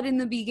always said in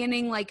the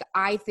beginning, like,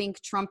 I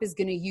think Trump is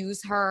going to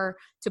use her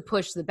to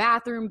push the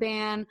bathroom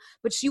ban,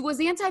 but she was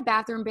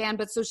anti-bathroom ban.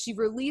 But so she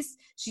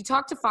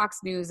talked to Fox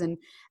News and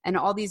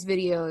all these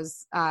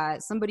videos,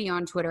 somebody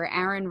on Twitter,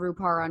 Aaron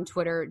Rupar on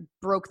Twitter,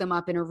 broke them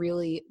up in a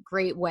really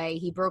great way.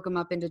 He broke them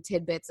up into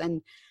tidbits,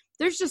 and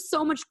there's just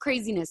so much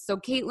craziness. So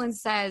Caitlyn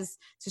says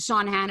to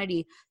Sean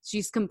Hannity,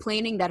 she's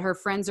complaining that her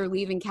friends are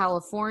leaving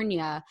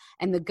California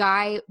and the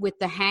guy with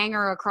the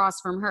hangar across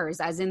from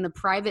hers, as in the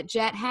private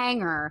jet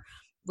hangar,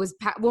 was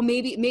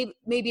maybe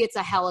it's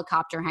a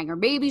helicopter hangar.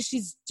 Maybe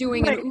she's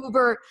doing an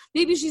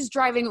Uber.Maybe she's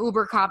driving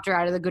Ubercopter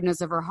out of the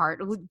goodness of her heart.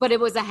 But it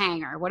was a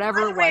hangar, whatever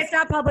it was. It's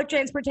not public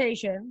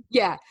transportation.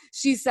 Yeah.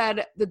 She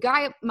said, the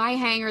guy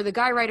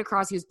right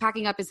across, he was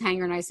packing up his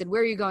hangar. And I said,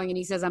 where are you going? And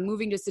he says, I'm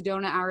moving to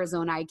Sedona,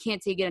 Arizona. I can't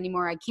take it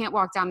anymore. I can't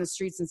walk down the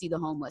streets and see the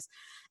homeless.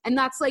 And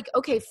that's like,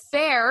 okay,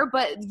 fair,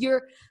 but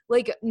you're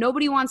like,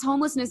 nobody wants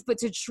homelessness, but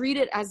to treat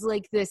it as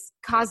like this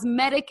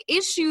cosmetic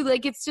issue,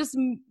 like it's just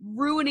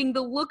ruining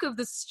the look of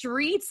the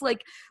streets.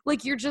 Like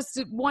you're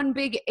just one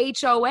big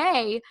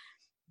HOA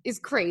is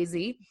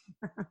crazy.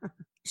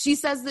 She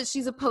says that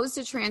she's opposed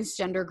to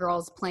transgender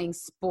girls playing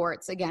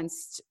sports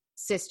against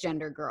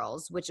cisgender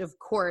girls, which of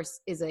course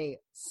is a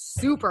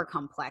super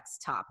complex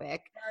topic.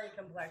 Very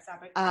complex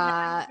topic.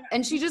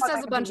 And she just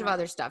says a bunch of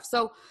other stuff.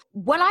 So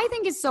what I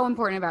think is so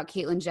important about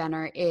Caitlyn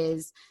Jenner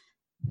is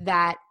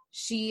that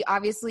she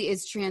obviously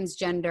is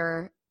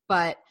transgender,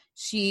 but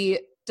she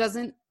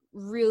doesn't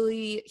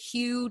really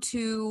hew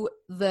to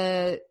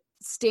the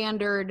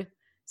standard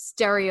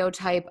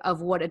stereotype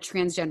of what a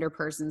transgender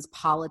person's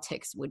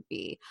politics would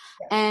be.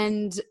 Yes.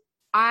 And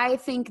I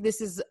think this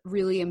is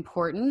really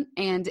important,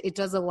 and it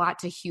does a lot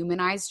to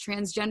humanize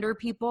transgender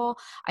people.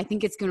 I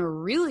think it's going to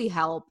really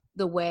help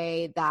the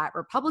way that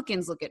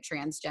Republicans look at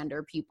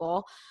transgender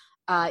people,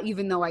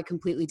 even though I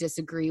completely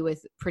disagree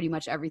with pretty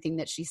much everything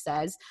that she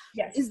says.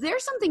 Yes. Is there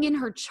something in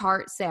her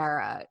chart,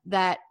 Sarah,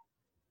 that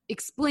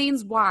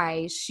explains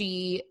why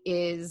she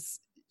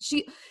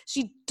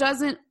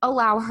doesn't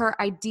allow her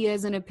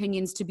ideas and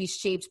opinions to be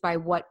shaped by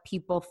what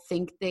people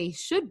think they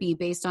should be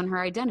based on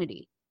her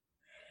identity?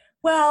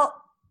 Well,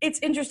 it's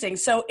interesting.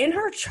 So in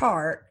her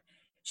chart,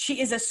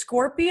 she is a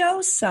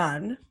Scorpio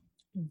sun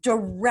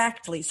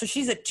directly. So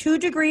she's a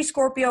 2-degree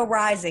Scorpio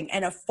rising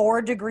and a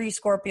 4-degree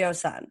Scorpio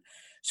sun.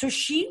 So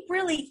she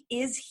really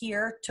is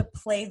here to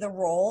play the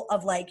role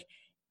of like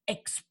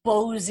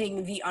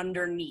exposing the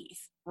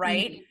underneath,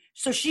 right? Mm-hmm.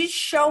 So she's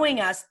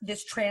showing us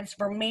this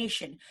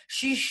transformation.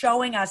 She's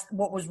showing us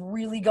what was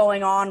really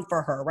going on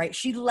for her, right?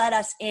 She let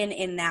us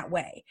in that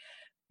way.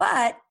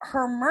 But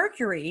her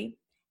Mercury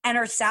and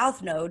her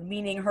South Node,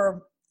 meaning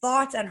her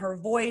thoughts and her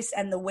voice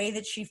and the way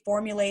that she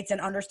formulates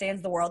and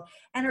understands the world,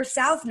 and her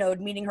South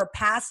Node, meaning her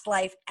past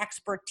life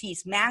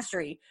expertise,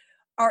 mastery,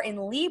 are in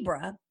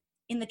Libra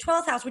in the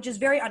 12th house, which is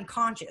very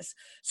unconscious.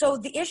 So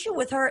the issue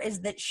with her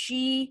is that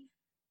she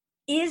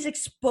is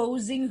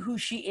exposing who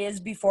she is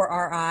before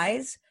our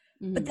eyes.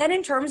 Mm-hmm. But then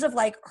in terms of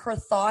like her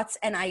thoughts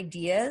and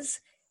ideas,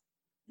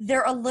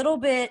 they're a little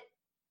bit,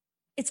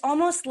 it's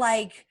almost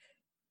like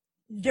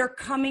they're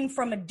coming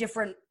from a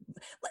different,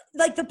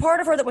 like the part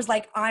of her that was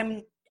like,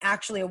 I'm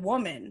actually a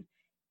woman.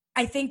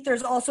 I think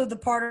there's also the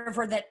part of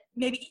her that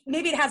maybe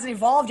it hasn't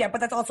evolved yet,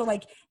 but that's also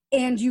like,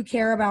 and you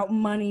care about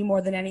money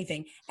more than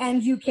anything.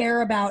 And you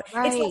care about,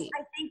 right. It's like,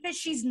 I think that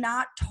she's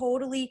not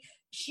totally,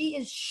 she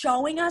is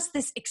showing us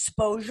this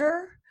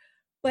exposure,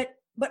 but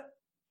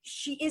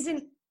she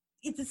isn't,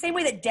 it's the same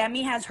way that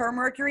Demi has her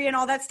Mercury and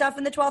all that stuff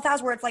in the 12th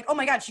house where it's like, oh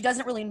my God, she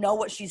doesn't really know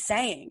what she's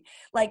saying.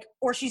 Like,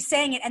 or she's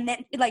saying it and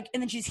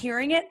then she's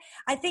hearing it.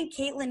 I think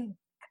Caitlyn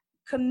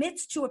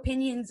commits to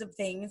opinions of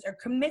things or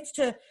commits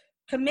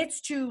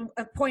to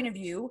a point of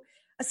view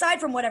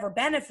aside from whatever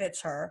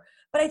benefits her.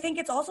 But I think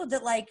it's also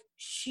that like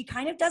she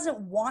kind of doesn't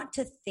want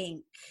to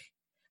think.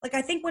 Like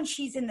I think when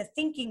she's in the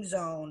thinking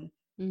zone,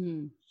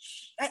 mm-hmm.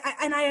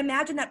 I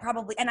imagine that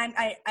probably, and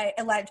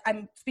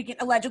I'm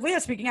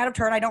speaking out of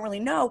turn. I don't really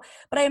know,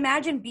 but I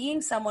imagine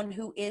being someone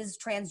who is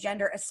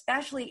transgender,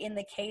 especially in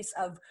the case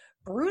of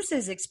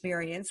Bruce's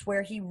experience,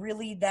 where he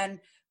really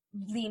then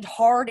leaned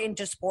hard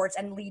into sports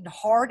and leaned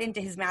hard into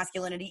his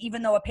masculinity,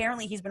 even though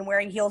apparently he's been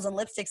wearing heels and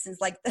lipstick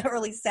since like the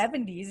early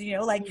 70s, you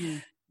know, like, mm-hmm.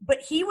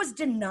 But he was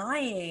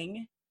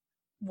denying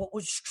what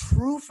was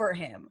true for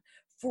him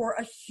for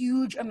a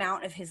huge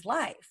amount of his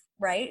life,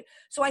 right?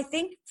 So I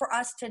think for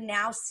us to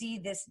now see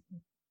this,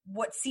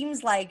 what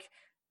seems like,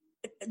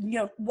 you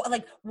know,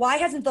 like why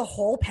hasn't the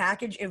whole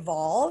package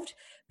evolved?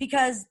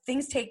 Because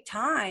things take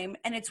time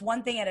and it's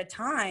one thing at a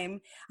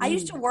time. I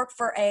used to work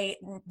for a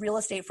real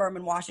estate firm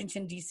in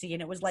Washington, D.C.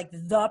 and it was like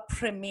the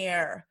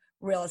premier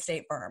real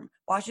estate firm,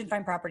 Washington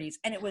Fine Properties.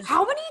 And it was—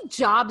 How many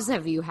jobs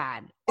have you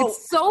had?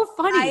 It's so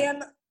funny.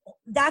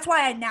 That's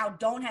why I now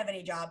don't have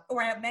any job,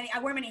 or I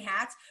wear many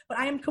hats, but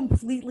I am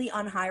completely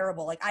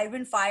unhireable. Like I've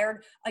been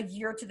fired a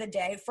year to the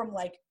day from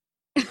like,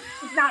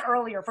 not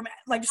earlier, from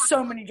like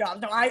so many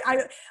jobs. No,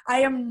 I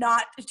am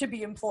not to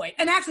be employed.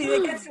 And actually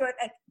it gets to it.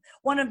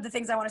 One of the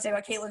things I want to say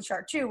about Caitlyn's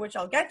chart too, which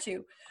I'll get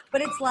to,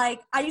 but it's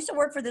like, I used to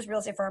work for this real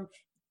estate firm.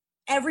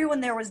 Everyone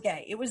there was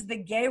gay. It was the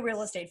gay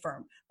real estate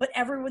firm, but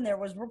everyone there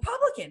was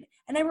Republican.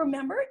 And I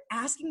remember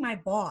asking my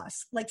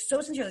boss, like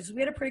so sincerely, so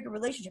we had a pretty good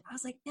relationship. I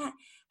was like, Nat,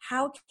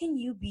 how can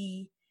you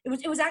be—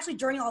 it was actually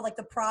during all like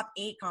the Prop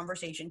 8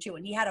 conversation too.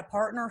 And he had a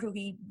partner who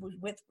he was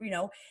with, you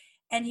know,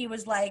 and he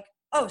was like,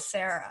 oh,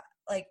 Sarah,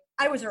 like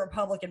I was a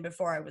Republican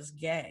before I was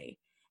gay.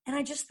 And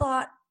I just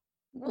thought,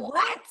 what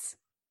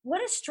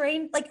a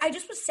strange, like I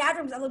just was sad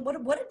for him. I was like,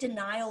 what a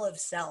denial of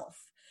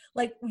self.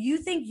 Like you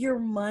think your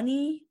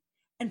money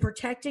and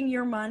protecting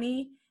your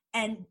money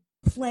and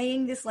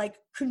playing this like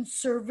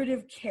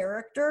conservative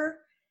character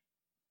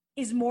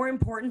is more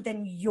important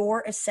than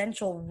your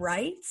essential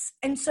rights.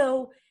 And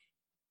so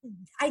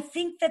I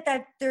think that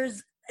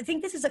I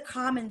think this is a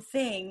common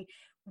thing,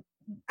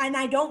 and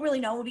I don't really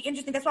know. It would be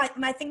interesting. That's why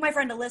I think my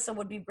friend Alyssa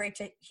would be great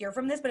to hear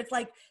from this, but it's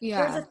like,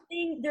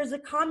 there's a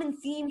common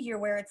theme here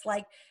where it's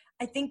like,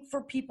 I think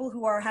for people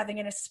who are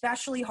having an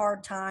especially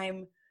hard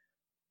time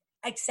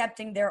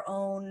accepting their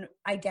own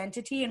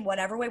identity in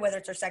whatever way, whether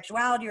it's their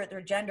sexuality or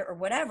their gender or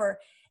whatever,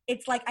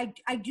 it's like,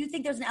 I do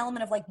think there's an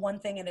element of like one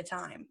thing at a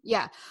time.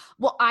 Yeah.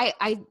 Well,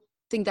 I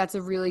think that's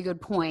a really good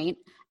point.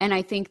 And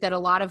I think that a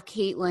lot of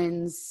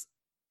Caitlyn's,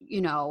 you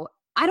know,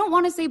 I don't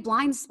want to say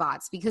blind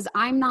spots because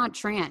I'm not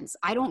trans.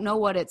 I don't know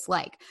what it's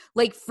like.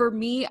 Like for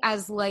me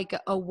as like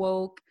a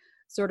woke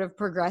sort of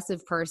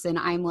progressive person,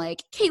 I'm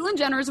like, Caitlyn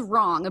Jenner's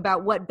wrong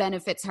about what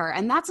benefits her.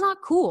 And that's not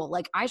cool.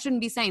 Like I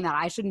shouldn't be saying that.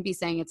 I shouldn't be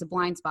saying it's a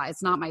blind spot.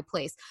 It's not my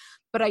place.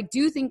 But I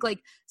do think like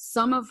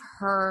some of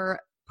her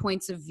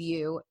points of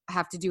view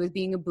have to do with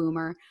being a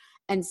boomer.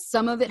 And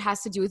some of it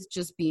has to do with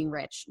just being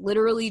rich,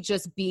 literally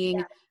just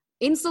being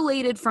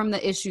insulated from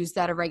the issues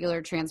that a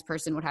regular trans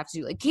person would have to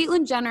do. Like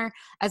Caitlyn Jenner,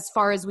 as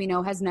far as we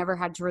know, has never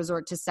had to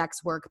resort to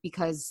sex work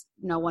because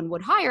no one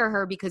would hire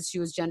her because she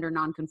was gender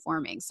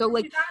nonconforming. So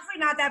like, she's honestly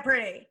not that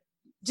pretty.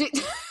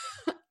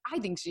 I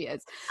think she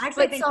is.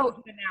 Actually, I think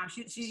so, now.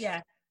 She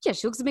Yeah,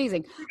 she looks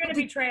amazing. If you're going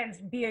to be trans,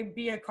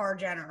 be a car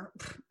Jenner.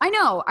 I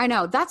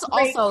know. That's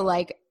great. Also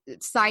like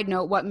side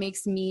note, what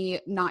makes me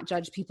not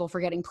judge people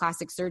for getting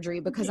plastic surgery,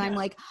 because I'm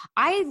like,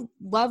 I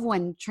love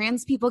when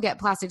trans people get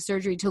plastic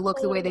surgery to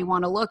look the way they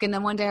want to look. And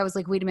then one day I was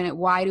like, wait a minute,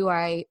 why do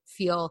I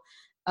feel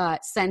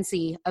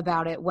sensy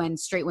about it when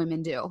straight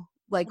women do?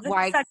 Like,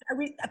 why?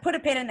 I put a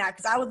pin in that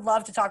because I would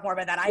love to talk more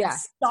about that. I have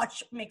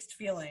such mixed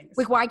feelings.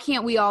 Like, why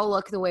can't we all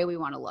look the way we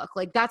want to look?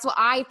 Like, that's what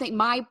I think.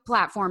 My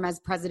platform as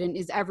president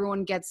is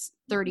everyone gets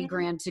 30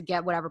 grand to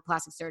get whatever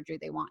plastic surgery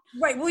they want.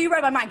 Right. Well, you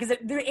read my mind, because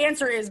the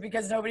answer is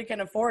because nobody can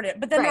afford it.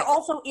 But then there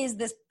also is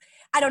this,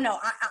 I don't know.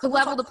 To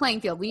level the playing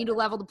field. We need to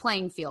level the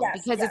playing field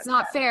because it's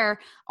not fair.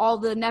 All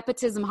the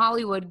nepotism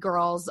Hollywood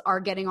girls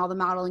are getting all the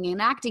modeling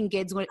and acting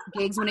gigs when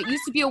it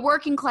used to be a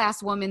working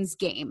class woman's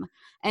game.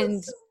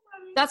 And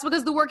that's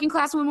because the working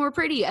class women were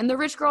pretty and the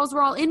rich girls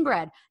were all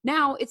inbred.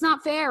 Now it's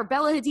not fair.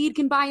 Bella Hadid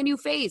can buy a new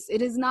face.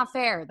 It is not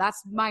fair.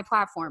 That's my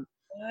platform.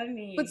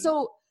 But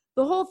so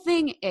the whole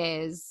thing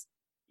is,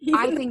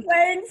 I think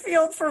playing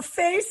field for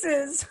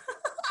faces.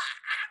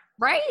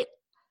 Right?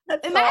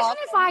 Imagine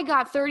if I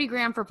got 30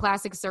 grand for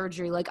plastic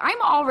surgery. Like,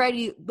 I'm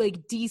already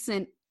like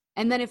decent.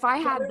 And then if I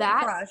had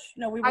that,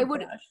 I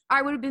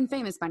would have been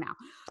famous by now.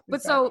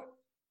 But so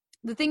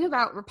the thing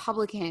about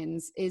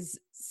Republicans is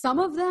some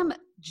of them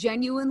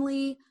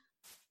genuinely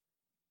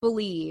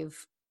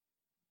believe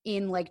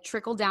in like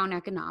trickle down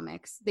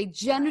economics. They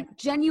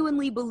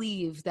genuinely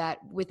believe that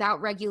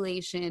without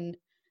regulation,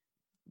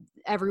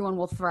 everyone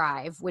will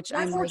thrive, which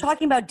we're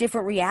talking about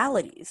different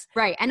realities.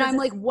 Right. And I'm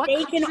like, what?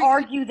 They can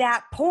argue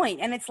that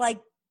point. And it's like,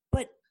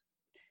 but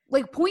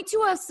like, point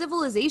to a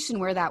civilization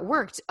where that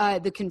worked.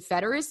 The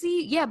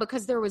Confederacy. Yeah.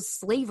 Because there was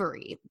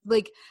slavery.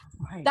 Like,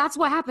 that's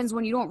what happens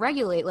when you don't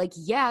regulate. Like,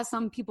 yeah,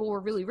 some people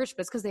were really rich,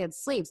 but it's because they had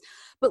slaves.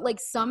 But like,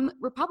 some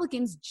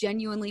Republicans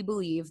genuinely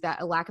believe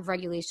that a lack of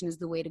regulation is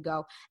the way to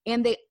go.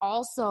 And they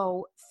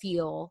also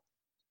feel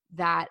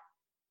that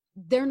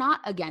they're not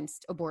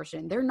against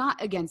abortion. They're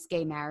not against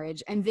gay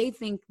marriage. And they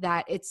think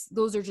that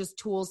those are just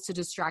tools to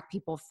distract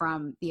people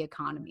from the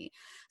economy.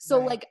 So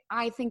like,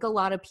 I think a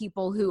lot of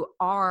people who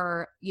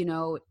are,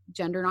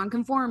 gender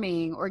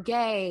nonconforming or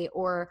gay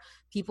or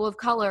people of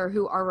color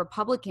who are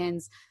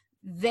Republicans,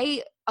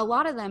 a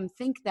lot of them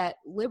think that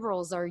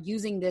liberals are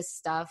using this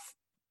stuff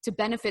to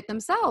benefit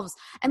themselves.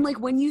 And like,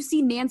 when you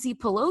see Nancy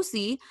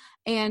Pelosi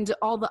and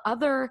all the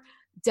other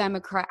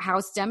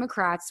House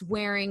Democrats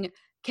wearing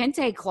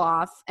kente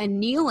cloth and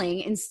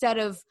kneeling instead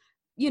of,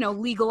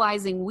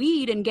 legalizing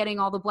weed and getting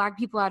all the black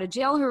people out of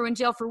jail who are in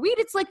jail for weed,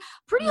 it's like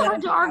pretty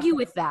hard to argue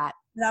with that.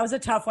 That was a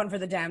tough one for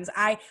the Dems.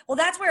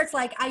 That's where it's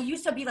like, I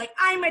used to be like,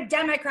 I'm a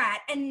Democrat.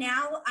 And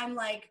now I'm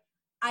like,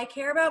 I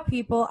care about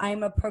people.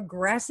 I'm a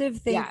progressive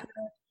thinker.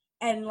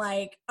 Yeah. And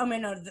like,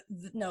 the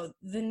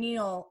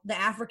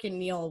African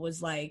kneel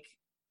was like.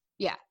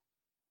 Yeah.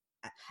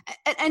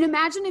 And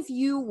imagine if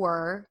you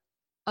were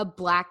a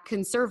black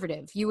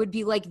conservative, you would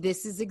be like,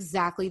 this is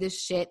exactly the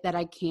shit that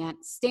I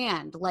can't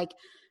stand. Like,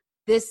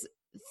 this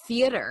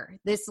theater,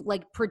 this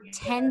like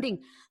pretending,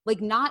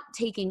 like not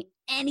taking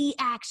any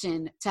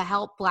action to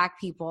help black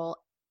people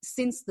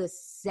since the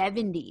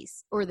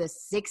 70s or the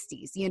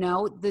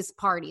 60s, this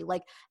party,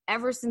 like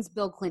ever since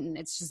Bill Clinton,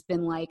 it's just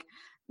been like,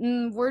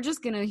 we're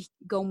just going to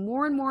go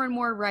more and more and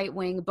more right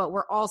wing, but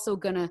we're also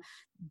going to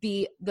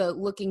be the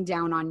looking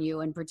down on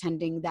you and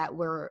pretending that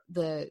we're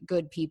the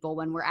good people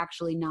when we're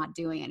actually not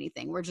doing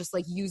anything. We're just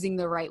like using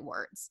the right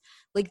words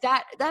like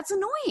that. That's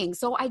annoying.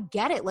 So I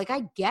get it. Like,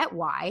 I get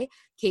why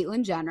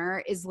Caitlyn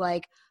Jenner is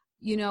like,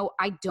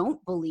 I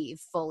don't believe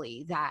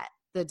fully that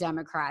the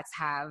Democrats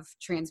have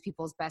trans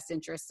people's best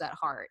interests at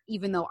heart,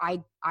 even though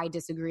I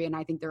disagree. And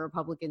I think the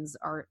Republicans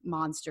are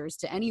monsters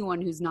to anyone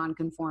who's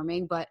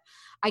non-conforming, but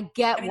I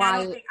get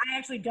why. I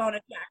actually don't.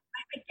 Yeah,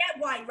 I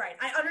get why. Right.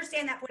 I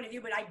understand that point of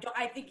view, but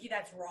I think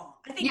that's wrong.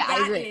 I think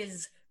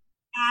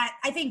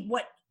I think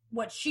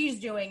what she's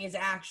doing is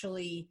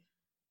actually,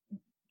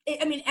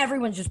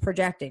 everyone's just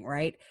projecting,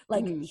 right?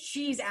 Like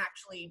she's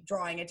actually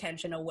drawing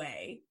attention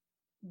away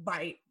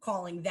by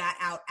calling that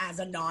out as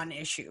a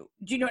non-issue.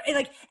 Do you know,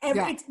 like, it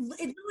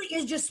really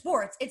is just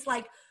sports. It's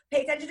like,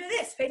 pay attention to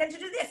this, pay attention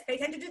to this, pay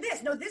attention to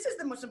this. No, this is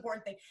the most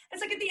important thing. And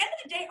it's like, at the end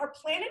of the day, our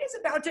planet is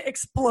about to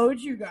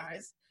explode, you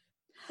guys.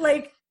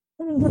 Like,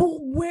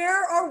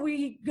 where are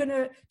we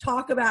gonna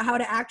talk about how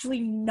to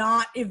actually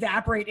not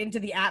evaporate into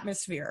the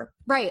atmosphere?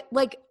 Right.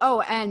 Like, oh,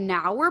 and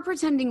now we're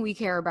pretending we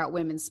care about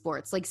women's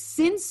sports. Like,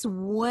 since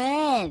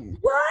when?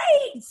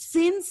 Right.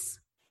 Since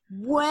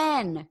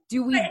when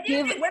do we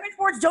give women's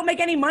sports don't make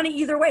any money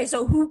either way,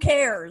 so who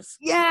cares?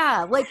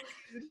 Yeah, like,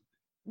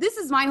 this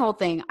is my whole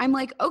thing. I'm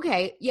like,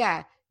 okay,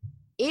 yeah,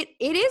 it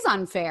is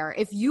unfair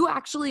if you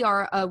actually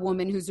are a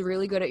woman who's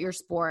really good at your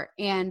sport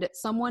and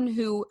someone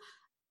who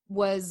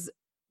was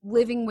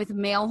living with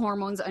male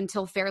hormones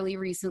until fairly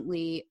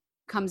recently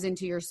comes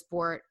into your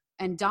sport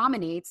and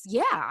dominates.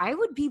 Yeah, I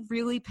would be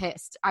really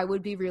pissed. I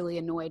would be really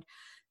annoyed.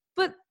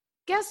 But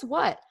guess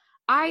what?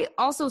 I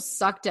also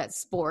sucked at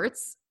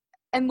sports.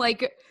 And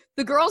like,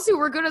 the girls who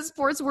were good at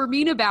sports were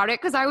mean about it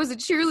because I was a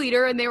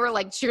cheerleader and they were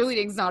like,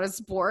 cheerleading's not a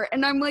sport.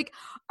 And I'm like,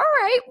 all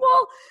right,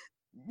 well,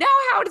 now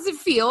how does it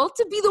feel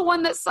to be the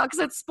one that sucks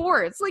at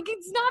sports? Like,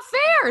 it's not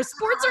fair.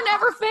 Sports are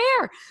never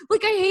fair.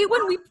 Like, I hate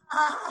when we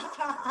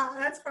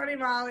That's funny,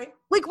 Molly.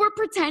 like, we're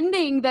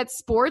pretending that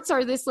sports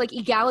are this like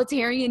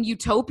egalitarian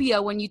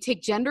utopia when you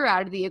take gender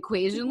out of the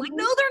equation. Like,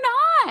 no, they're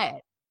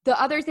not. The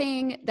other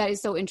thing that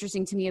is so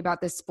interesting to me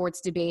about this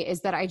sports debate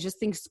is that I just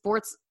think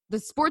the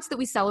sports that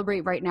we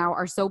celebrate right now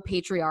are so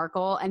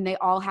patriarchal, and they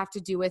all have to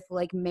do with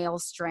like male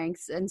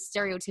strengths and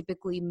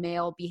stereotypically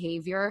male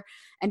behavior.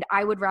 And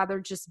I would rather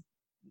just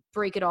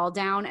break it all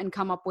down and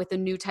come up with a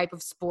new type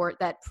of sport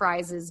that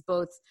prizes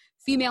both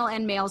female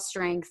and male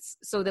strengths,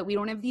 so that we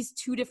don't have these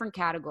two different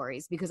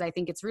categories, because I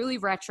think it's really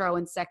retro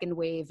and second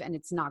wave, and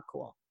it's not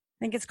cool.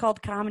 I think it's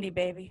called comedy,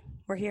 baby.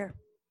 We're here.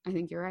 I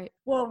think you're right.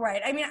 Well,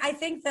 right. I mean, I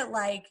think that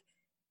like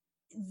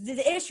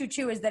the issue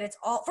too is that it's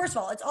all, first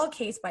of all, it's all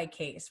case by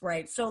case,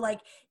 right? So like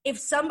if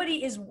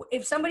somebody is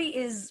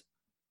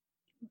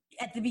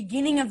at the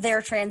beginning of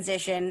their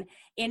transition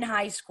in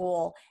high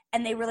school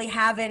and they really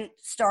haven't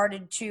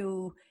started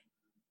to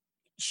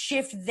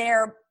shift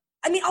their,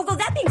 I mean, although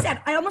that being said,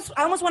 I almost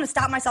want to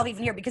stop myself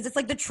even here, because it's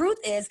like the truth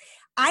is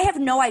I have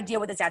no idea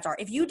what the stats are.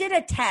 If you did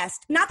a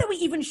test, not that we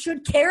even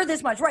should care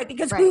this much, right?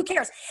 Because who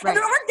cares? Right. And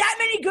there aren't that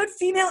many good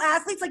female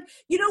athletes. Like,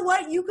 you know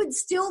what? You could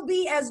still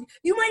be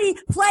you might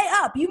play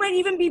up. You might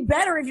even be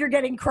better if you're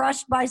getting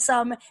crushed by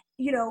some,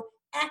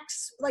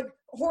 like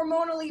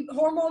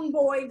hormone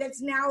boy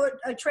that's now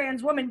a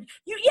trans woman.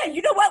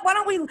 You know what? Why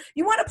don't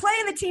you want to play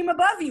in the team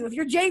above you? If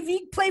you're JV,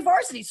 play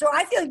varsity. So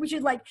I feel like we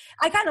should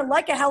I kind of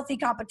like a healthy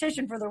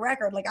competition, for the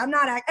record. Like, I'm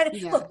not,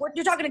 look,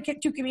 you're talking to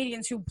two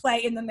comedians who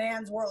play in the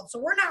man's world. So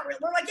we're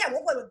like, yeah,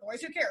 we'll play with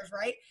boys. Who cares?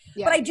 Right.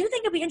 Yeah. But I do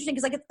think it'd be interesting,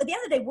 because like at the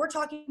end of the day, we're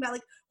talking about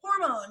like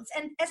hormones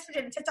and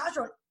estrogen and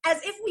testosterone as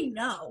if we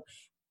know.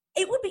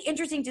 It would be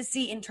interesting to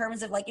see in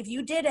terms of like, if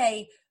you did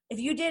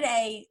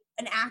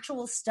an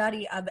actual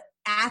study of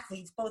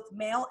athletes, both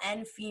male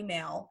and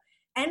female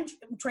and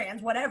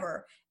trans,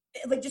 whatever,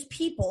 like just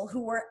people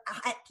who were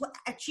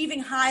achieving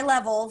high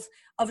levels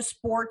of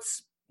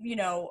sports,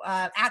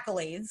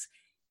 accolades,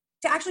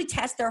 to actually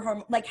test their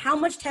hormone, like how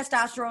much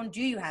testosterone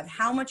do you have?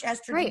 How much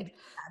estrogen? Right. Do you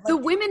have? The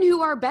women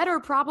who are better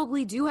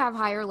probably do have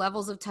higher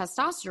levels of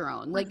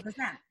testosterone. Like 100%.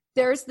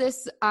 There's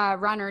this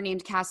runner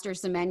named Caster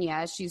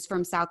Semenya. She's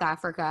from South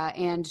Africa,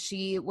 and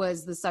she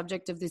was the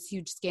subject of this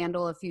huge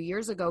scandal a few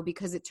years ago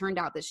because it turned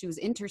out that she was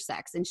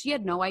intersex, and she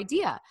had no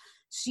idea.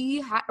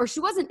 She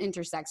wasn't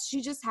intersex.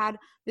 She just had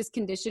this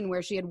condition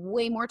where she had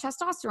way more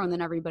testosterone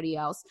than everybody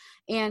else.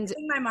 And I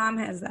think my mom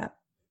has that.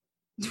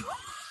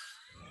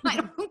 I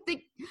don't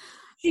think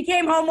she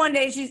came home one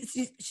day.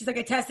 She's like,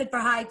 I tested for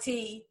high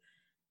T.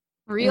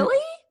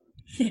 Really?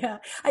 Yeah.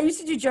 I used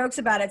to do jokes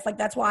about it. It's like,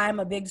 that's why I'm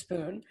a big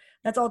spoon.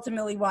 That's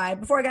ultimately why.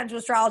 Before I got into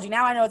astrology,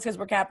 now I know it's because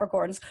we're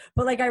Capricorns.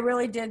 But like, I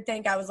really did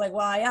think, I was like,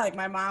 well, yeah, like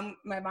my mom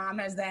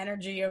has the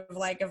energy of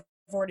like a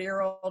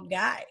 40-year-old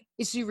guy.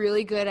 Is she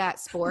really good at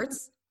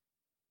sports?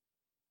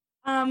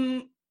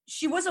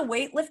 She was a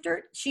weightlifter.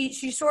 She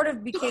sort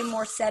of became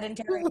more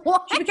sedentary.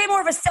 She became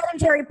more of a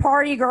sedentary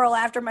party girl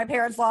after my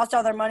parents lost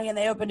all their money and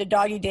they opened a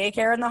doggy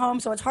daycare in the home.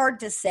 So it's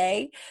hard to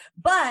say.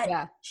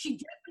 But she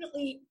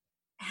definitely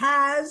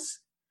has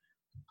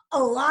a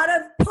lot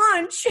of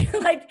punch.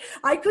 Like,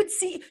 I could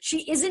see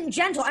she isn't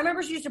gentle. I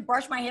remember she used to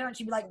brush my hair and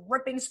she'd be like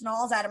ripping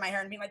snalls out of my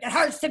hair and being like, it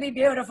hurts to be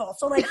beautiful.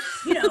 So like,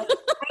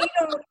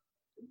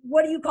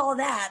 what do you call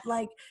that?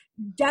 Like,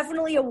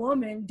 definitely a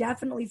woman,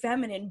 definitely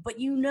feminine. But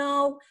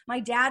my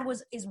dad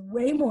is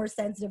way more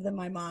sensitive than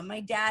my mom.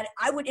 My dad,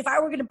 if I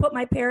were going to put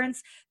my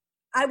parents,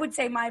 I would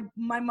say my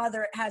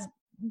mother has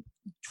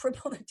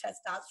triple the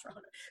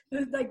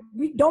testosterone. Like,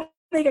 we don't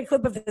make a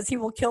clip of this. He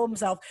will kill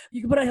himself.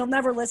 He'll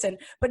never listen.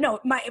 But no,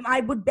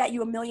 I would bet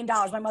you $1 million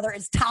my mother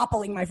is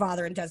toppling my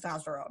father in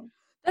testosterone.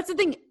 That's the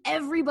thing.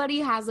 Everybody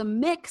has a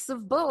mix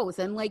of both.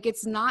 And like,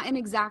 it's not an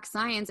exact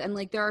science. And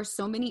like, there are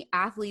so many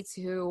athletes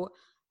who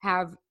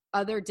have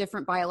other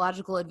different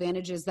biological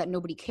advantages that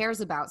nobody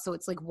cares about. So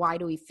it's like, why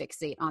do we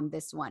fixate on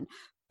this one?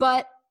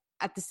 But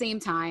at the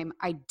same time,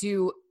 I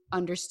do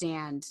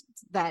understand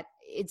that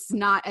it's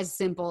not as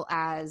simple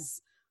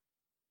as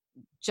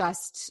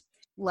just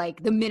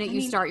like the minute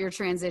you start your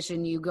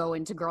transition, you go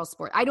into girl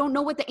sport. I don't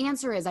know what the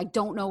answer is. I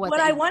don't know what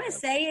I want to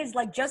say is,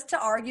 like, just to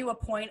argue a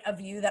point of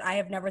view that I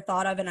have never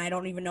thought of, and I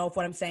don't even know if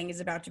what I'm saying is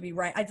about to be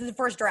right. It's the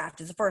first draft.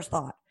 It's the first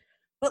thought.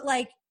 But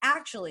like,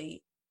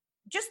 actually,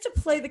 just to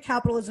play the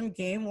capitalism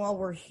game while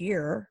we're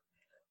here,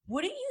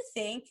 wouldn't you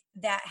think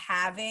that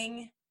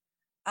having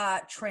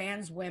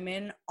trans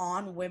women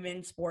on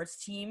women's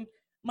sports team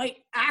might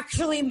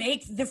actually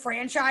make the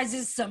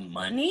franchises some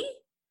money?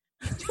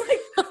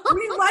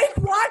 We like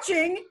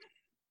watching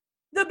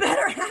the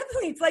better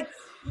athletes. Like,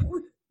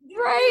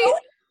 right.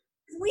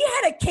 If we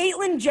had a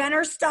Caitlyn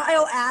Jenner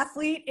style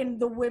athlete in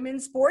the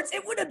women's sports,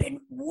 it would have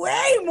been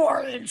way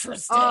more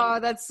interesting. Oh,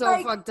 that's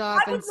so fucked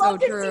up and so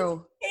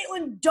true.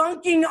 Caitlyn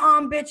dunking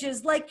on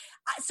bitches. Like,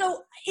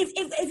 so if at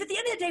the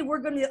end of the day we're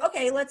going to,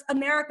 okay, let's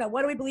America.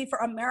 What do we believe for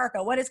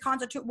America? What is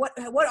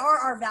what are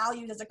our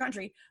values as a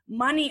country?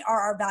 Money are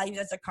our values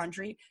as a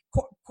country.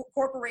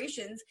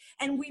 corporations,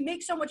 and we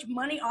make so much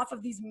money off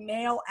of these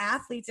male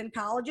athletes in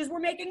colleges. We're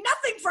making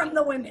nothing from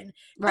the women.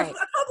 Right. A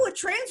couple of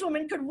trans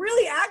women could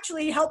really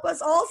actually help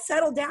us all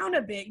settle down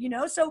a bit,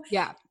 So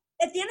yeah.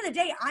 At the end of the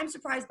day, I'm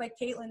surprised by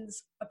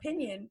Caitlyn's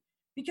opinion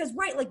because,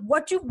 right, like,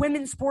 what do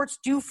women's sports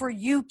do for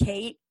you,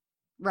 Kate?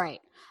 Right.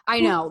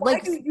 I know. Why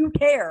do you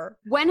care?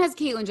 When has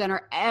Caitlyn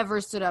Jenner ever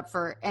stood up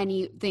for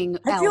anything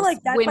I feel else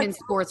like that's women's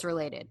sports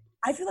related?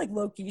 I feel like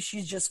low-key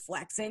she's just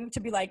flexing to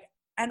be like,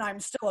 and I'm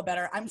still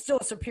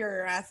a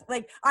superior athlete.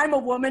 Like, I'm a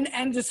woman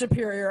and a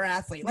superior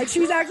athlete. Like,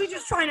 she's actually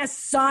just trying to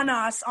sun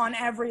us on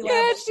every level.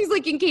 Yeah, she's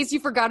like, in case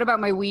you forgot about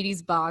my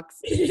Wheaties box.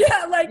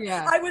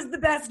 I was the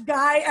best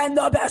guy and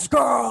the best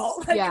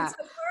girl. Like, yeah.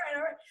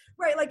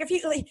 Right, like if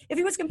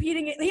he was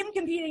competing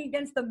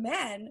against the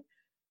men,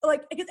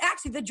 like, because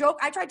actually the joke,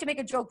 I tried to make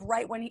a joke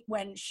right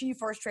when she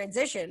first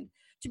transitioned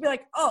to be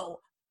like, oh,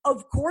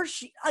 of course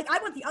she, like, I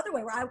went the other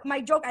way where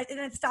my joke, and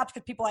it stops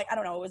because people, like, I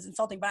don't know, it was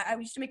insulting, but I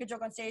used to make a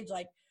joke on stage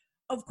like,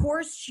 of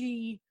course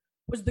she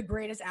was the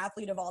greatest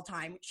athlete of all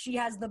time. She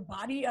has the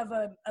body of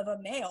a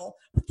male,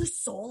 but the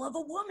soul of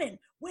a woman.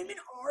 Women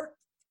are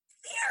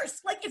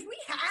fierce. Like, if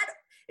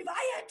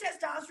I had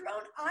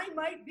testosterone, I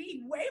might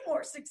be way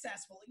more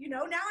successful.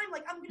 Now I'm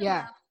like, I'm gonna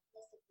laugh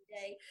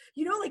day.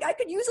 Like, I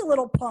could use a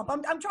little pump.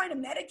 I'm trying to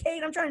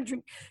medicate. I'm trying to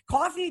drink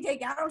coffee,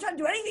 take out. I'm trying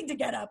to do anything to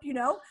get up,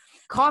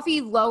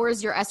 Coffee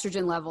lowers your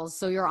estrogen levels,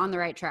 so you're on the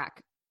right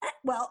track.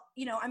 Well,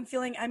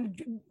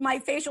 my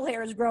facial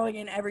hair is growing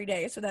in every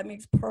day, so that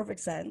makes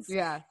perfect sense.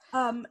 Yeah.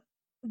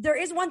 There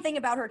is one thing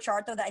about her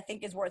chart, though, that I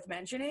think is worth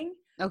mentioning.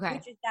 Okay.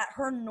 Which is that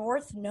her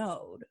North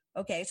Node,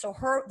 okay, so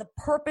the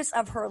purpose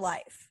of her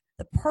life,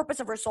 the purpose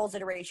of her soul's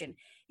iteration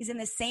is in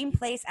the same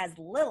place as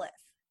Lilith,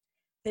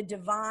 the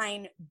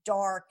divine,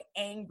 dark,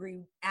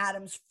 angry,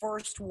 Adam's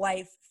first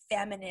wife,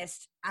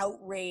 feminist,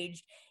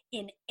 outraged,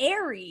 in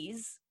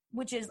Aries,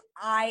 which is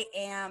I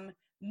am,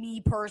 me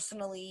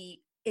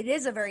personally. It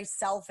is a very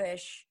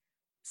selfish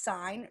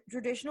sign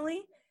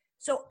traditionally.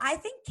 So I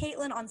think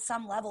Caitlyn on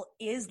some level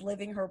is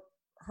living her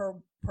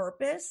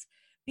purpose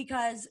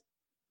because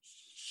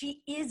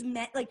she is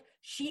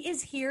she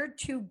is here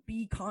to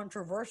be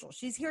controversial.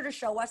 She's here to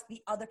show us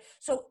the other.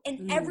 So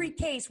in every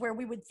case where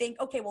we would think,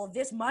 okay, well,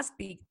 this must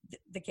be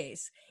the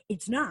case,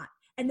 it's not.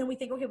 And then we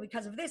think, okay,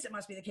 because of this, it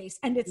must be the case,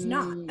 and it's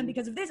not. And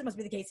because of this, it must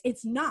be the case,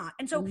 it's not.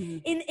 And so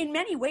in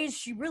many ways,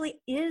 she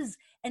really is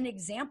an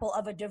example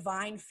of a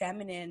divine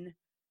feminine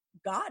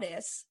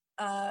goddess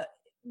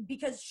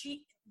because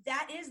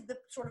that is the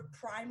sort of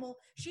primal,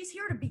 she's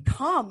here to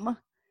become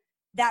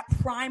that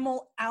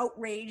primal,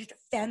 outraged,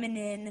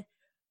 feminine,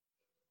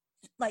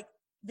 like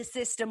the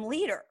system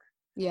leader.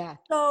 Yeah.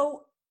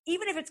 So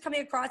even if it's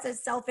coming across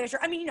as selfish, or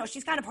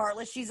she's kind of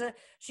heartless. She's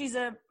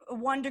a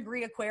 1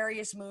 degree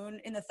Aquarius moon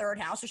in the 3rd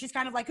house, so she's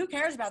kind of like, who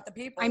cares about the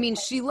people?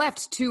 She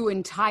left 2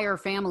 entire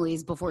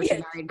families before she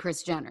married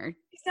Kris Jenner.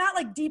 She's not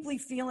like deeply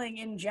feeling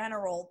in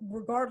general,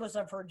 regardless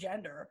of her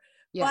gender.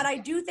 Yeah. But I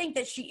do think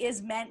that she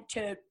is meant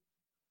to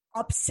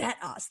upset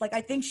us. Like,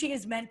 I think she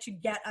is meant to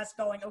get us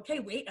going, okay,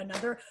 wait,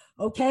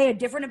 a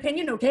different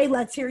opinion. Okay,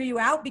 let's hear you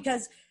out,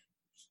 because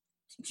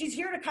she's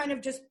here to kind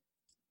of just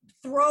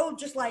throw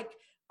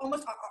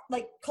almost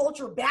like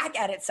culture back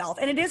at itself.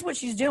 And it is what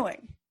she's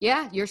doing.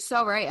 Yeah, you're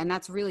so right. And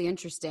that's really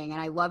interesting. And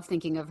I love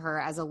thinking of her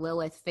as a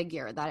Lilith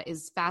figure. That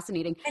is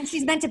fascinating. And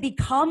she's meant to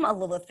become a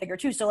Lilith figure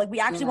too. So we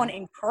actually want to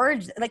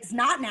encourage, it's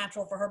not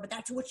natural for her, but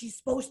that's what she's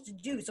supposed to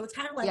do. So it's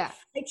kind of like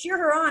cheer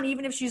her on,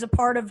 even if she's a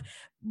part of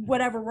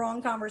whatever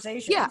wrong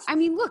conversations. Yeah.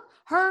 Look,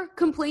 her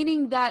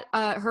complaining that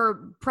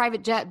her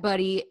private jet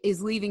buddy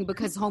is leaving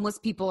because homeless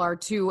people are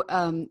too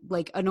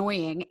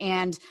annoying,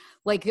 and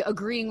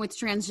agreeing with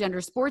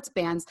transgender sports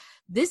bans.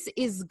 This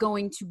is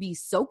going to be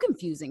so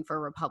confusing for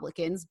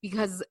Republicans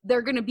because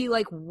they're going to be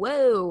like,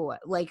 whoa,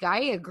 I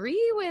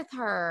agree with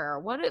her.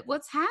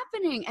 What's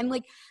happening? And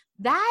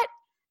that,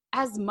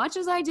 as much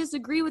as I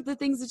disagree with the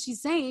things that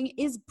she's saying,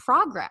 is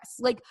progress.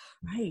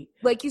 Right.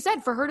 Like you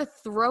said, for her to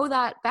throw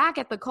that back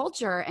at the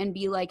culture and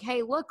be like,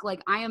 hey, look,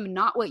 I am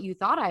not what you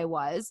thought I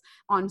was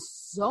on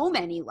so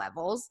many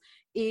levels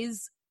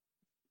is,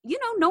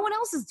 no one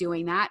else is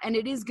doing that. And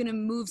it is going to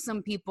move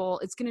some people.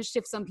 It's going to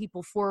shift some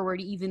people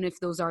forward, even if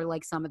those are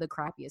some of the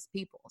crappiest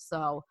people.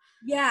 So,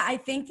 yeah, I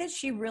think that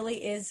she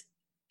really is.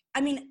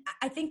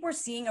 I think we're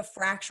seeing a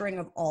fracturing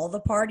of all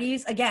the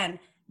parties. Again,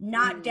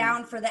 not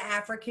down for the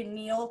African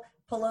Neil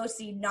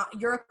Pelosi.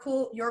 You're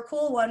a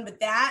cool one,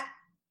 but that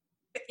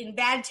in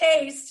bad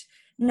taste,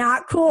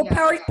 not cool.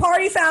 Yeah.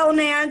 Party foul,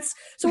 Nance.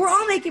 So we're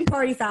all making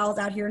party fouls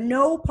out here.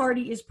 No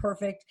party is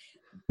perfect,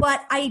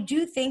 but I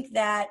do think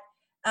that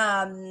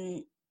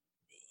Caitlyn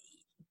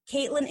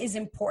is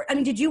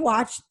important. Did you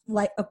watch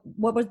what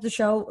was the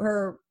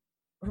show?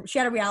 She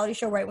had a reality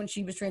show right when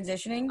she was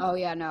transitioning. Oh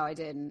yeah, no, I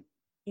didn't.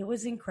 It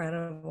was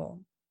incredible.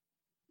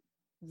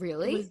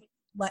 Really?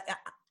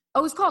 It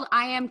was called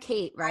I Am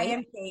Kate, right? I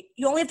Am Kate.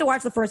 You only have to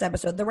watch the first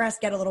episode. The rest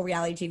get a little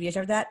reality TV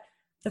after that.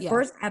 The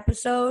first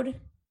episode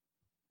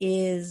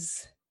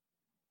is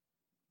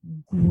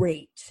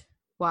great.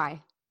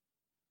 Why?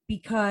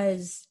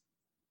 Because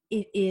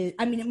it is,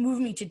 I mean, it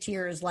moved me to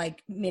tears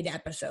like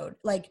mid-episode.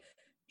 Like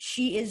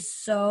she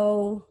is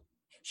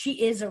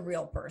a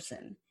real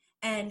person,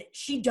 and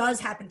she does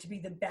happen to be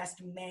the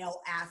best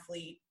male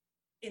athlete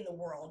in the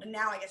world, and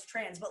now I guess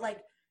trans, but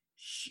like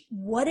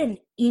what an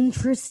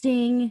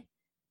interesting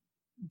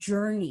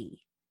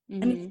journey.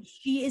 I mean,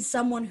 she is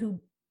someone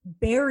who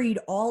buried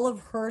all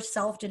of her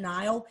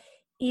self-denial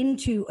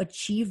into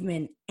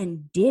achievement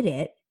and did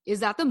it. Is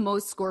that the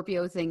most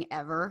Scorpio thing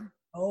ever?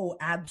 Oh,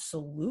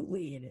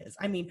 absolutely it is.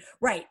 I mean,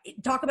 right.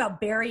 Talk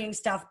about burying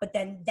stuff, but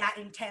then that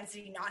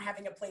intensity, not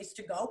having a place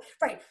to go.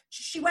 Right.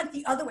 She went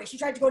the other way. She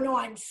tried to go, no,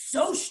 I'm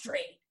so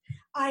straight.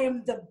 I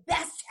am the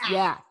best at it.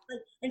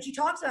 Like, and she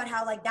talks about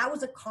how like that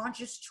was a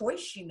conscious choice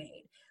she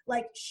made.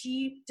 Like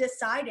she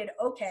decided,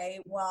 okay,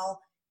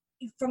 well,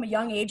 from a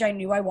young age, I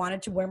knew I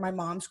wanted to wear my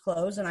mom's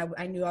clothes, and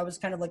I knew I was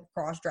kind of like a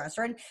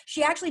cross-dresser. And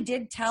she actually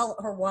did tell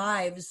her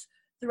wives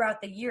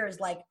throughout the years,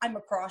 like, I'm a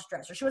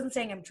cross-dresser. She wasn't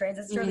saying I'm trans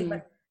necessarily,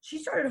 but she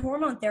started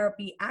hormone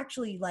therapy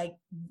actually like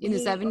in the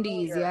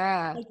 70s,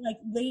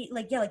 late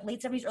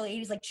 70s, early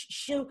 80s. Like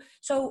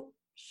so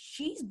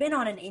she's been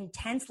on an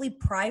intensely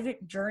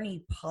private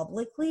journey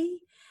publicly.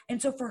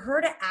 And so for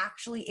her to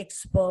actually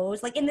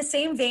expose, like in the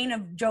same vein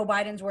of Joe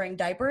Biden's wearing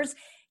diapers,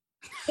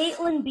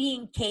 Caitlyn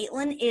being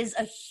Caitlyn is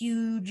a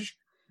huge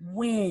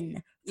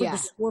win for the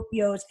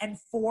Scorpios, and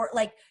for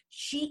like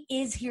she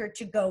is here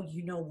to go,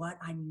 you know what,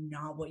 I'm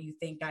not what you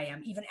think I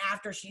am. Even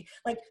after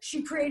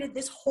she created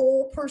this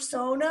whole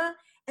persona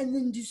and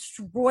then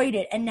destroyed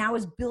it, and now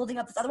is building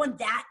up this other one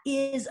that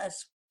is a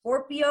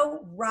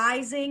Scorpio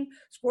rising,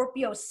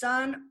 Scorpio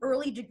sun,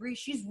 early degree.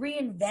 She's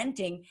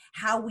reinventing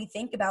how we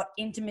think about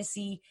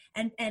intimacy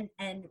and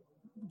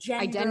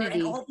gender identity.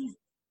 And all these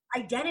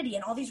identity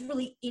and all these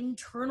really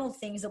internal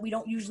things that we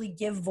don't usually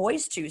give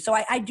voice to. So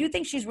I do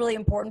think she's really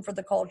important for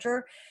the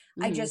culture.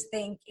 I just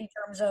think in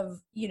terms of,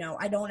 you know,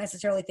 I don't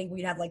necessarily think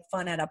we'd have like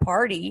fun at a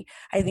party.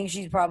 I think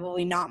she's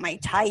probably not my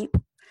type.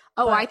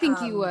 Oh, but, I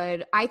think you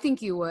would. I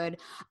think you would.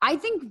 I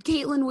think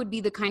Caitlyn would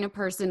be the kind of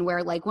person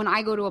where, like, when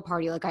I go to a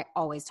party, like, I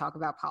always talk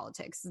about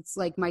politics. It's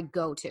like my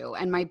go-to.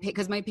 And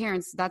because my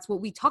parents, that's what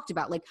we talked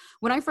about. Like,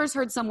 when I first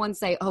heard someone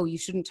say, oh, you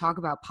shouldn't talk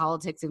about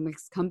politics in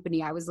mixed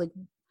company, I was like,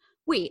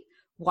 wait,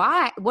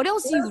 why? What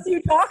else do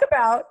you talk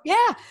about?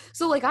 Yeah.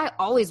 So, like, I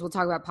always will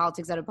talk about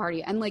politics at a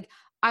party. And, like,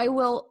 I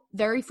will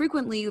very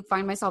frequently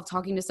find myself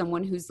talking to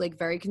someone who's like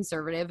very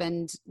conservative,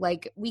 and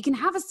like we can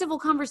have a civil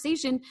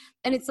conversation,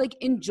 and it's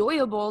like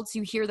enjoyable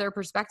to hear their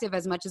perspective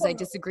as much as I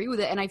disagree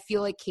with it. And I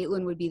feel like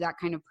Caitlyn would be that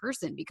kind of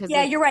person because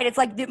like, you're right. It's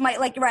like you're right.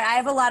 I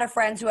have a lot of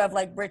friends who have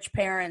like rich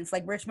parents,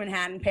 like rich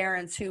Manhattan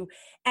parents, who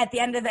at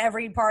the end of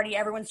every party,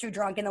 everyone's too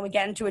drunk, and then we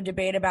get into a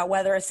debate about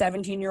whether a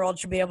 17-year-old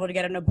should be able to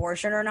get an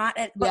abortion or not.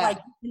 But like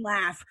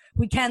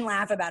we can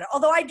laugh about it.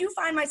 Although I do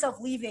find myself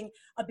leaving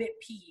a bit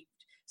peeved.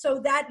 So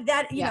that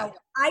you know,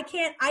 I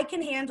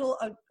can handle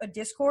a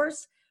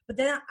discourse, but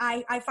then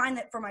I find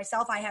that for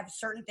myself, I have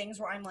certain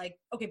things where I'm like,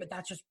 okay, but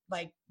that's just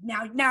like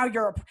now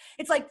you're.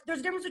 It's like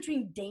there's a difference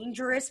between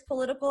dangerous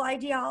political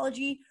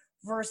ideology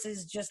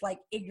versus just like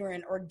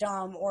ignorant or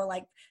dumb or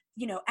like,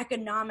 you know,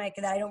 economic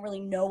that I don't really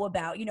know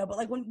about, you know. But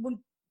like when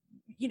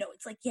you know,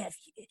 it's like, yeah, if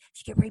you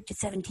get raped at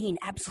 17,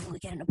 absolutely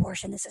get an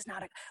abortion. This is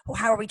not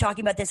how are we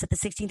talking about this at the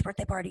 16th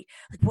birthday party?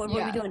 Like, what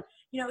are we doing?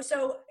 You know,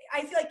 so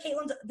I feel like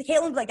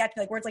Caitlyn's like that,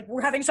 like where it's like,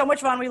 we're having so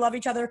much fun, we love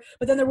each other,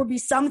 but then there would be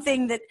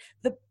something that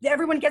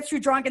everyone gets too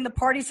drunk and the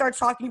party starts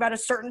talking about a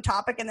certain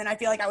topic. And then I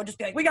feel like I would just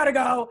be like, we gotta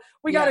go.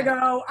 I'm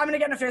going to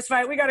get in a fist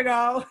fight. We gotta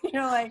go. You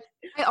know, like.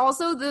 I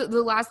also, the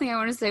last thing I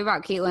want to say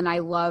about Caitlyn, I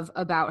love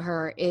about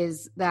her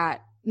is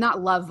that,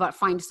 not love, but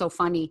find so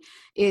funny,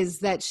 is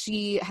that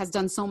she has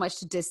done so much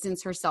to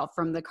distance herself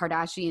from the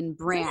Kardashian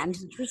brand,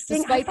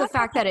 despite the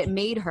fact that it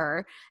made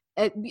her.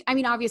 I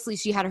mean, obviously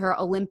she had her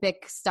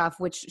Olympic stuff,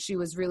 which she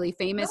was really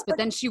famous, but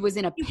then she was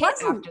in a pit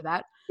after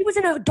that. She was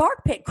in a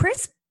dark pit.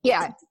 Chris she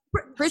was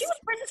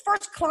Chris's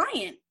first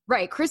client.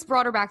 Right. Chris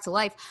brought her back to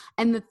life.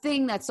 And the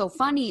thing that's so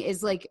funny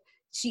is like,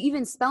 she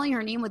even spelling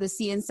her name with a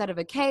C instead of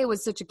a K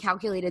was such a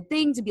calculated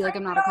thing to be like,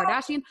 I'm not a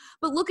Kardashian.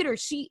 But look at her.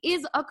 She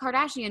is a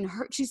Kardashian.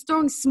 She's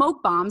throwing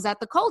smoke bombs at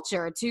the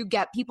culture to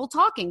get people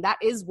talking. That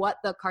is what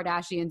the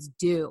Kardashians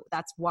do.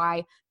 That's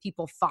why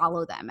people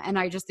follow them. And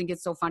I just think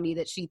it's so funny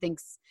that she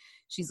thinks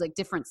she's like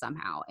different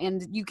somehow.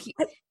 And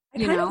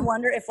I kind of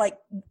wonder if like,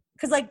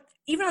 because like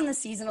even on the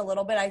season a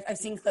little bit, I've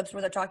seen clips where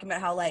they're talking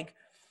about how like,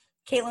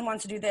 Caitlyn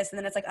wants to do this, and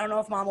then it's like, I don't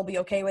know if mom will be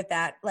okay with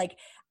that. Like,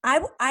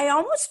 I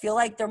almost feel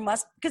like there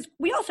must, because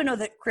we also know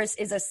that Chris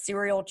is a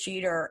serial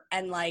cheater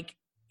and like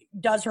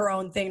does her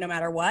own thing no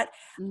matter what.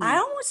 Mm-hmm. I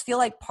almost feel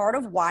like part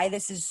of why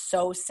this is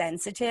so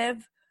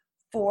sensitive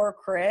for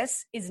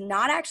Chris is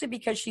not actually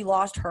because she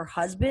lost her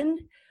husband,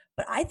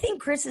 but I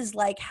think Chris is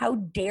like, how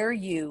dare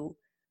you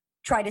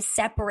try to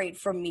separate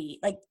from me.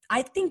 Like,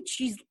 I think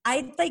she's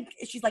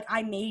like,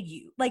 I made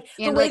you. Like,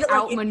 and the way like that,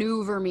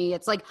 outmaneuver me.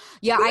 It's like,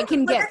 yeah, I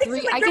can like, get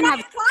 3. Like, I you're can not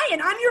have my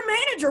client. I'm your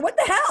manager. What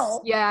the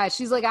hell? Yeah,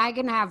 she's like, I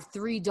can have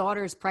 3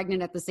 daughters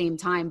pregnant at the same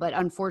time, but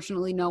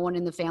unfortunately no one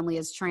in the family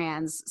is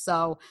trans.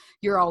 So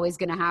you're always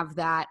going to have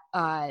that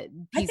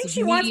piece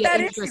of media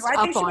interest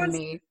up on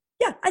me.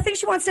 Yeah, I think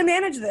she wants to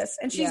manage this,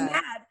 and she's Yeah.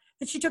 mad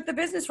that she took the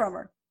business from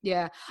her.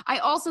 Yeah. I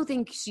also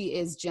think she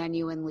is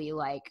genuinely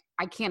like,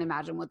 I can't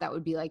imagine what that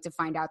would be like to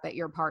find out that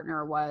your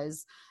partner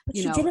was, But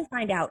you she know. didn't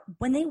find out.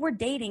 When they were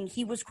dating,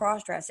 he was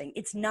cross-dressing.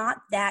 It's not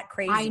that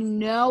crazy. I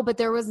know, but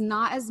there was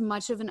not as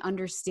much of an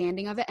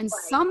understanding of it. And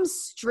some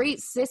straight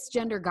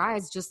cisgender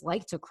guys just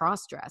like to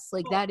cross-dress.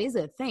 Like, that is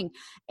a thing.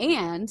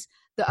 And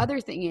the other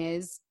thing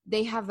is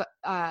they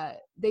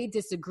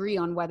disagree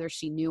on whether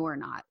she knew or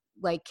not.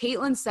 Like,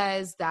 Caitlyn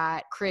says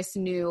that Chris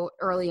knew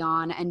early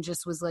on and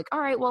just was like, all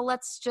right, well,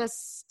 let's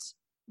just,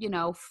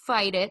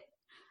 fight it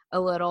a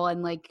little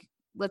and like,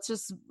 let's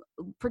just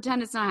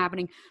pretend it's not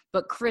happening.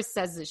 But Chris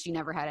says that she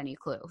never had any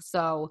clue.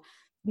 So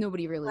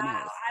nobody really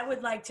knows. I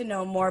would like to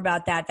know more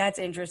about that. That's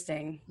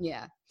interesting.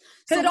 Yeah.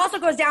 Because it also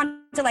goes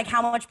down to like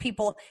how much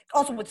people,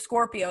 also with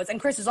Scorpios, and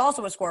Chris is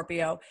also a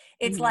Scorpio,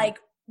 it's like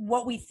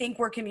what we think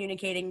we're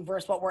communicating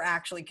versus what we're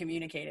actually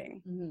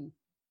communicating. Mm-hmm.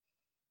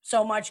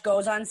 So much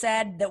goes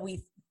unsaid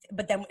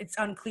but then it's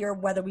unclear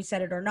whether we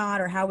said it or not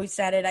or how we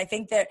said it. I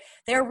think that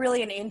they're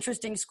really an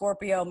interesting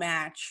Scorpio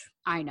match.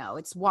 I know.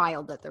 It's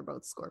wild that they're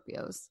both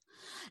Scorpios.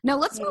 Now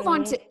let's move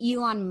on to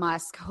Elon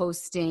Musk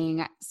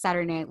hosting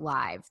Saturday Night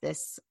Live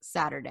this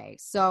Saturday.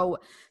 So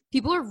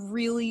people are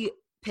really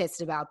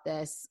pissed about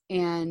this,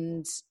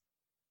 and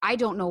I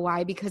don't know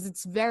why, because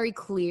it's very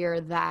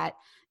clear that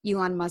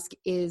Elon Musk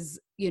is,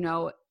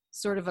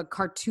 sort of a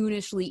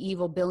cartoonishly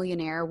evil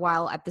billionaire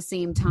while at the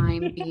same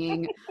time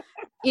being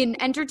in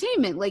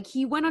entertainment. Like,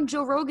 he went on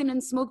Joe Rogan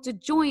and smoked a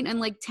joint and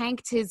like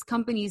tanked his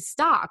company's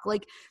stock.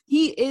 Like,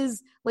 he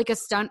is like a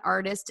stunt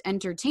artist,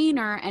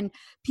 entertainer, and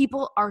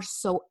people are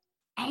so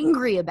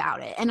angry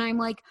about it. And I'm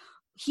like,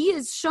 he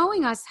is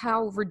showing us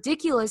how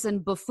ridiculous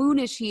and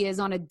buffoonish he is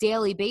on a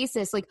daily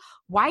basis. Like,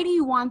 why do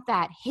you want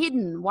that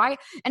hidden? Why?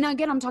 And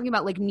again, I'm talking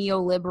about like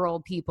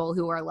neoliberal people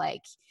who are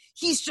like,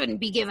 he shouldn't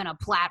be given a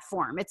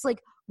platform. It's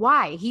like,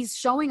 why? He's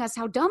showing us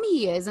how dumb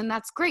he is, and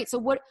that's great. So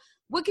what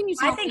can you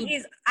tell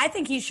me? I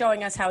think he's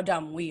showing us how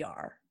dumb we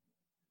are.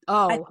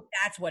 Oh, I think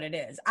that's what it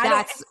is.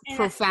 That's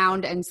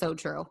profound and so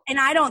true.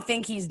 And I don't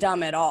think he's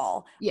dumb at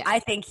all. Yeah. I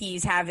think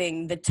he's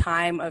having the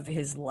time of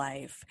his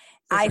life.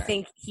 I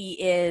think he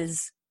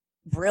is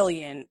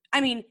brilliant.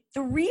 I mean,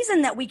 the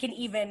reason that we can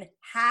even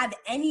have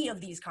any of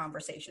these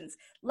conversations,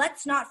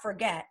 let's not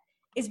forget,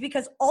 is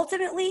because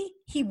ultimately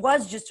he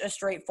was just a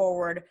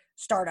straightforward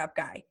startup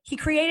guy. He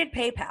created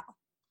PayPal.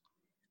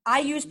 I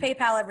use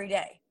PayPal every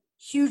day.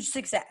 Huge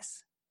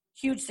success.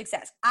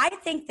 I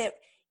think that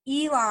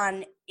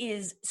Elon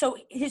is, so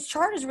his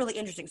chart is really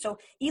interesting. So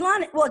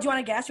Elon, well, do you want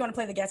to guess? You want to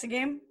play the guessing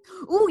game?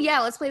 Oh yeah,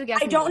 let's play the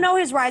guessing game. I don't know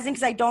his rising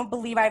because I don't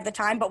believe I have the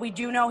time, but we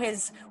do know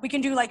we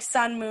can do like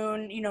sun,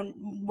 moon,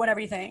 whatever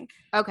you think.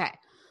 Okay.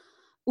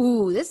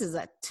 Ooh, this is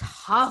a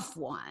tough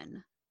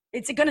one.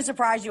 It's going to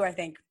surprise you, I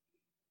think.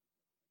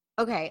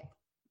 Okay.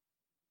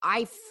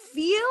 I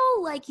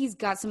feel like he's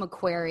got some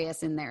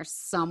Aquarius in there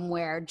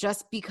somewhere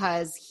just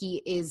because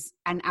he is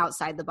an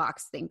outside the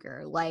box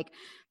thinker. Like,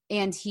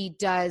 and he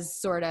does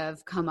sort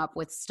of come up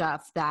with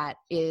stuff that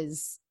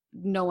is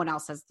no one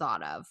else has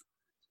thought of.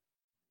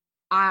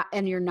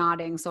 And you're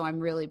nodding, so I'm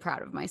really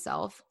proud of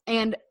myself.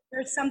 And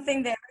there's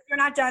something there. You're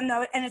not done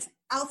though. And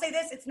I'll say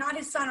this, it's not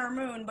his sun or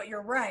moon, but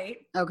you're right.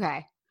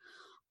 Okay.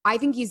 I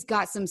think he's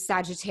got some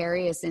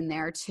Sagittarius in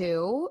there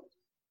too,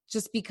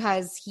 just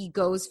because he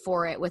goes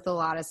for it with a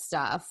lot of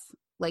stuff.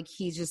 Like,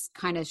 he just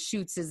kind of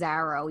shoots his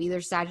arrow,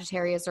 either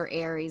Sagittarius or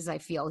Aries, I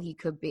feel he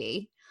could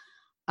be.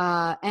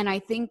 And I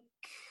think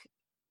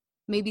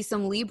maybe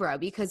some Libra,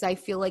 because I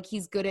feel like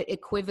he's good at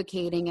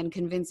equivocating and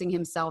convincing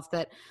himself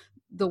that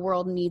the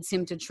world needs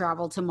him to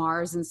travel to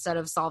Mars instead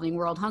of solving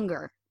world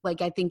hunger.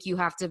 Like, I think you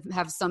have to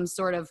have some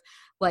sort of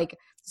like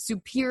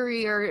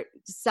superior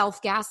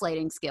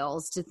self-gaslighting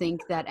skills to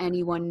think that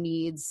anyone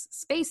needs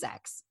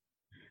SpaceX.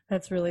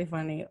 That's really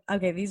funny.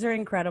 Okay, these are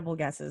incredible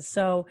guesses.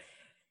 So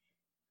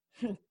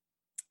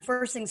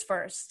first things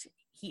first,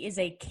 he is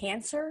a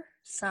Cancer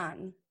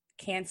Sun,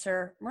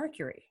 Cancer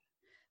Mercury.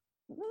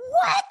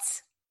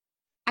 What?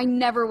 I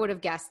never would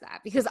have guessed that,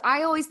 because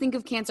I always think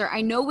of Cancer.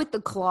 I know with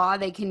the claw,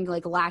 they can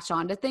like latch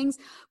onto things,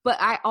 but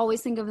I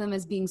always think of them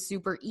as being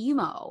super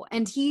emo,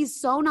 and he's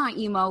so not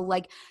emo.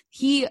 Like,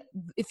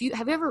 have you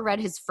ever read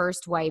his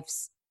first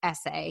wife's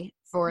essay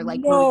for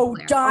like, no,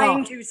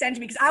 dying to send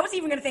to me, because I was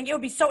even going to think it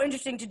would be so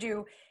interesting to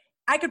do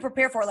I could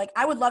prepare for it. Like,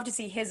 I would love to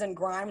see his and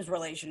Grimes'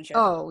 relationship.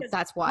 Oh,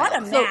 that's wild. What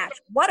a match.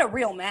 What a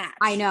real match.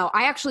 I know.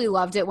 I actually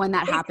loved it when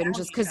that happened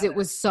just because it other.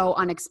 was so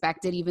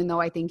unexpected, even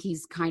though I think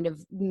he's kind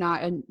of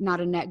not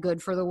a net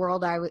good for the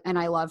world. And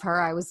I love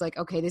her. I was like,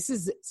 okay, this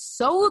is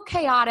so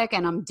chaotic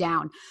and I'm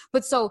down.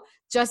 But so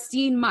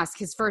Justine Musk,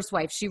 his first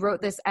wife, she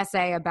wrote this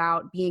essay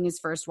about being his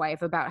first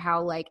wife, about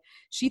how like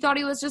she thought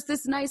he was just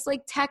this nice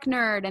like tech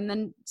nerd. And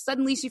then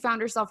suddenly she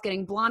found herself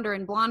getting blonder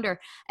and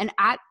blonder. And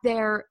at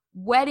their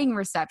wedding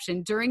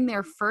reception, during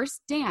their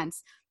first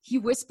dance, he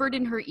whispered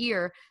in her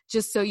ear,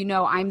 just so you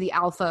know, I'm the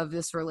alpha of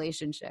this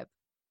relationship.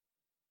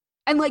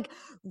 And like,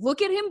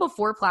 look at him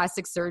before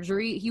plastic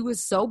surgery. He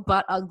was so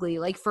butt ugly.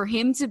 Like, for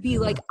him to be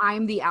like,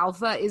 I'm the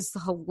alpha is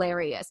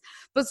hilarious.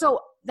 But so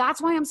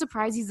that's why I'm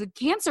surprised he's a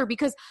Cancer,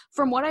 because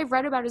from what I've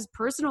read about his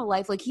personal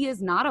life, like, he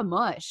is not a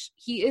mush.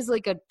 He is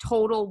like a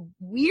total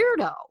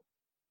weirdo.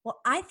 Well,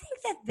 I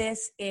think that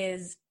this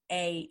is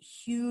a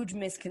huge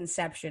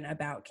misconception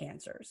about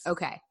Cancers.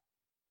 Okay.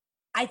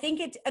 I think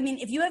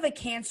if you have a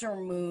Cancer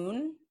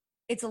moon,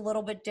 it's a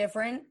little bit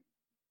different.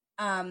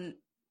 And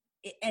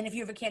if you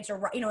have a Cancer,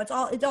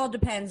 it all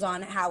depends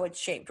on how it's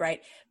shaped,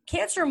 right?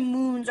 Cancer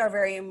moons are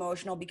very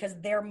emotional because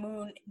their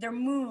moon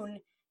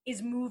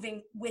is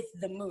moving with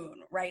the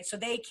moon, right? So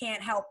they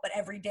can't help but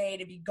every day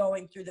to be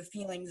going through the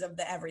feelings of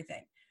the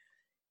everything.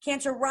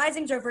 Cancer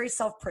risings are very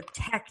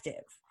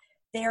self-protective.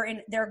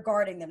 They're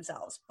guarding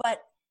themselves.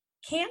 But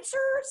Cancer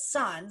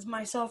suns,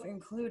 myself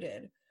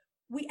included,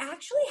 we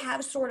actually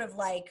have sort of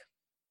like,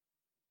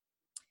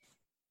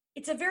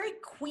 it's a very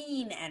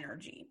queen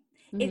energy.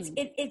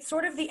 It's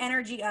sort of the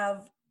energy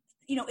of,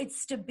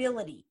 it's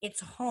stability,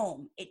 it's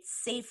home, it's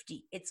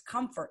safety, it's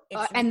comfort.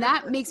 And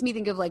that makes me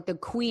think of like the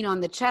queen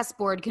on the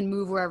chessboard can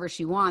move wherever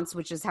she wants,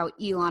 which is how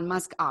Elon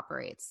Musk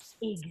operates.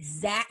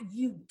 Exactly.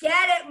 You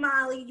get it,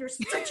 Molly. You're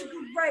such a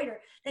good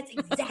writer. That's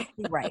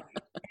exactly right.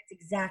 That's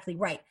exactly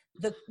right.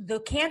 The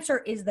Cancer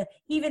is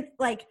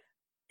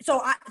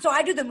So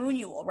I do the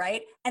Moonual,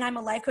 right? And I'm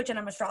a life coach and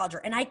I'm an astrologer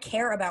and I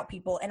care about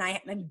people and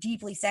I am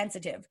deeply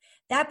sensitive.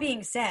 That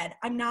being said,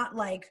 I'm not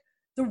like,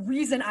 the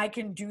reason I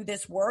can do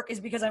this work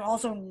is because I'm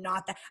also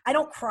not that. I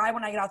don't cry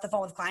when I get off the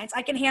phone with clients.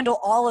 I can handle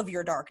all of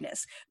your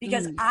darkness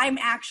because I'm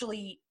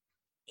actually,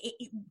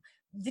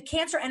 the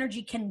Cancer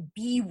energy can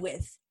be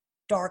with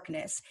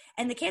darkness.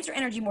 And the Cancer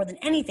energy, more than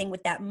anything,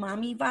 with that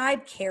mommy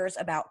vibe, cares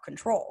about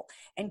control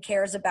and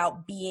cares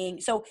about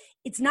being. So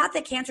it's not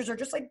that Cancers are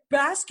just like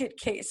basket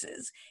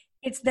cases.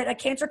 It's that a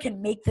Cancer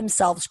can make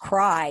themselves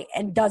cry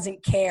and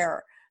doesn't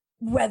care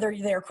whether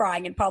they're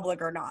crying in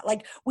public or not.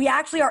 Like, we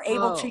actually are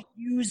able to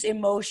use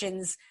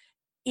emotions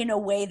in a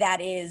way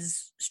that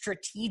is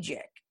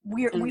strategic.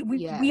 We are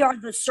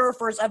the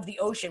surfers of the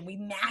ocean. We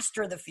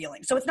master the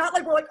feeling. So it's not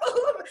like we're like,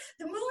 oh,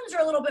 the moons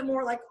are a little bit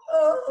more like,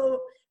 oh.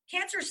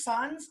 Cancer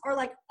suns are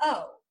like,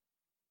 oh,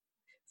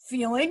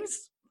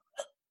 feelings,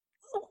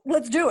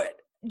 let's do it.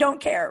 Don't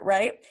care,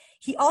 right?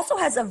 He also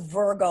has a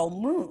Virgo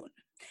moon.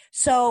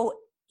 So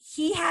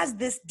he has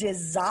this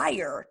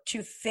desire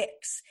to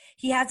fix.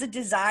 He has a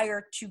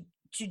desire to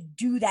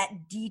do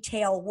that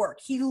detail work.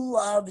 He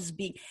loves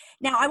being.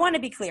 Now, I want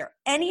to be clear.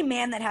 Any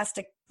man that has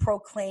to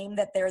proclaim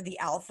that they're the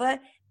alpha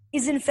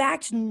is in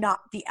fact not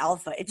the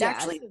alpha. It's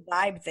actually a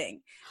vibe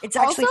thing. It's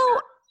actually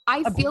also,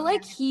 I feel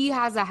like he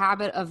has a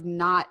habit of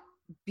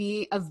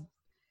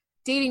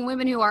dating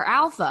women who are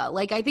alpha.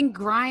 Like, I think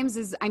Grimes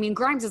is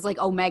like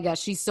omega.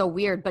 She's so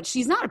weird, but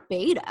she's not a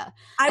beta.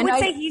 I would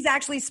say he's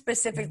actually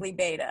specifically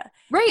beta.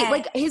 Right. And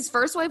like, his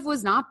first wife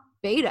was not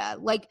beta.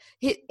 Like,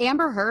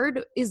 Amber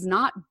Heard is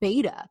not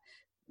beta.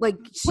 Like,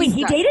 wait,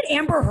 he dated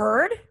Amber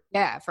Heard?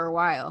 Yeah, for a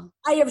while.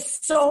 I have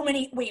so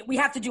many. Wait, we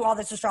have to do all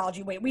this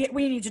astrology. Wait, we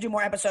need to do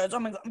more episodes.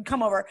 I'm going to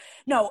come over.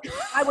 No,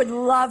 I would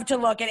love to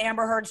look at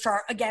Amber Heard's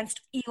chart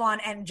against Elon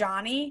and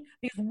Johnny,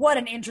 because what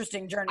an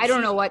interesting journey. I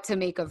don't know what to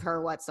make of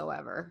her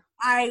whatsoever.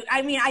 I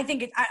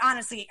think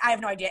honestly, I have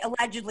no idea.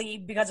 Allegedly,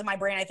 because of my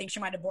brain, I think she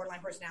might have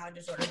borderline personality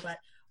disorder, but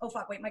oh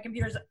fuck, wait, my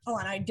computer's,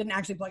 hold on, I didn't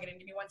actually plug it in.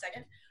 Give me 1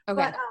 second.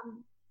 Okay.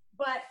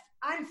 But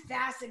I'm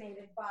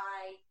fascinated by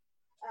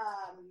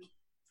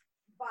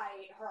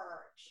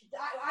her.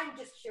 I'm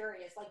just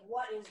curious, like,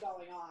 what is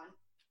going on?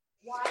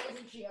 Why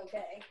isn't she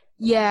okay?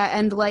 Yeah,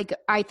 and like,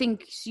 I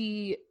think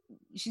she's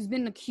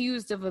been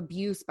accused of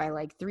abuse by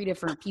like 3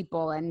 different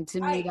people, and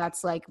to me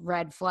that's like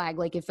red flag.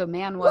 Like, if a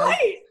man was,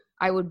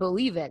 I would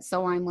believe it.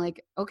 So I'm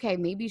like, okay,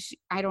 maybe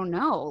I don't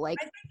know. Like,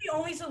 I think the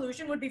only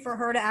solution would be for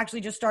her to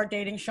actually just start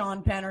dating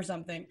Sean Penn or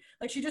something.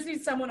 Like, she just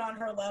needs someone on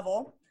her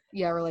level.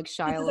 Yeah, or like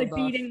Shia LaBeouf. Like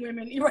beating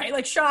women, right?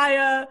 Like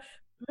Shia.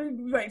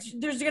 Right,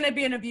 there's going to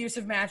be an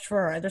abusive match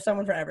for her. There's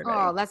someone for everybody.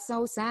 Oh, that's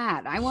so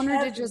sad. I want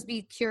her to just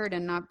be cured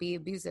and not be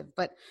abusive.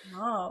 But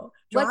no,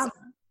 okay.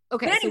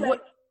 But anyway,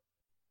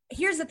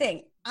 here's the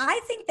thing. I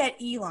think that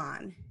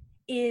Elon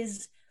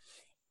he's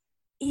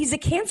a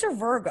Cancer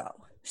Virgo.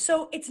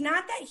 So it's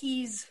not that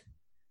he's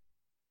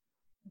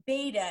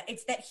beta.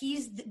 It's that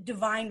he's the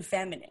divine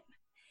feminine.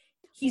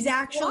 He's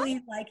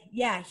actually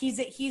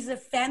he's a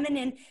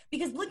feminine,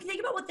 because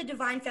think about what the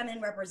divine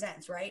feminine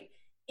represents, right?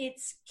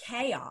 It's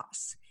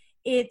chaos.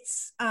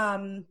 It's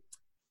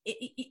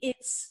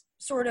it's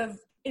sort of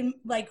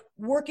like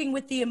working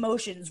with the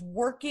emotions,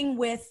 working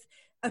with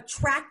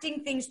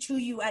attracting things to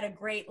you at a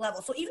great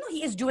level. So even though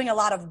he is doing a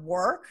lot of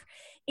work,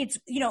 it's,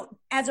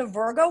 as a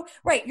Virgo,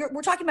 right,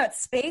 we're talking about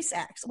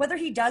SpaceX. Whether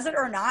he does it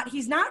or not,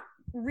 he's not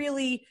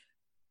really,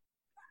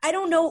 I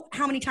don't know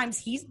how many times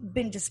he's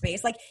been to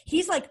space. Like,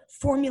 he's like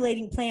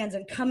formulating plans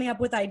and coming up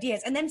with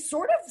ideas and then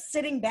sort of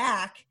sitting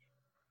back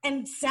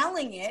and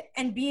selling it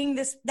and being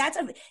this,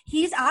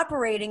 he's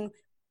operating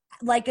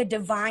like a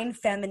divine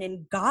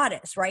feminine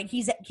goddess, right?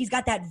 He's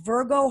got that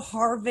Virgo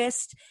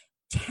harvest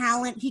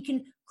talent. He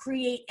can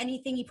create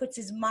anything he puts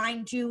his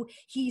mind to.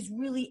 He's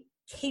really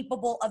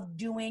capable of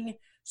doing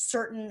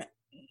certain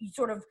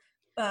sort of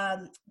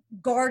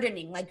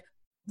gardening, like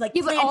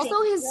yeah, but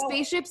also his growing.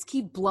 spaceships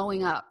keep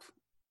blowing up.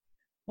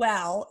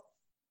 Well,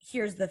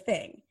 here's the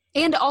thing.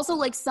 And also,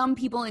 like, some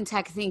people in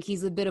tech think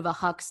he's a bit of a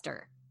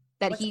huckster,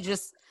 that he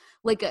just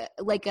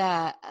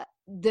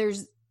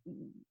there's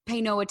pay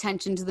no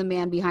attention to the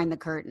man behind the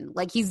curtain.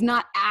 Like, he's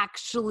not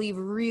actually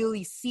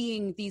really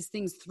seeing these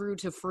things through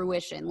to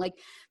fruition. Like,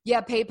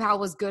 yeah, PayPal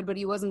was good, but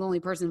he wasn't the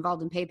only person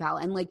involved in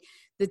PayPal. And like,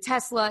 the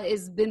Tesla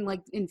has been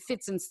like in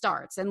fits and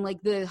starts, and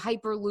like the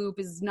Hyperloop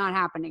is not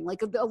happening.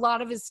 Like, a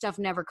lot of his stuff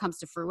never comes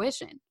to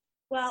fruition.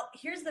 Well,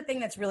 here's the thing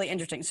that's really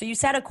interesting. So you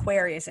said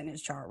Aquarius in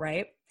his chart,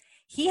 right?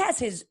 He has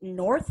his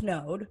North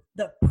Node,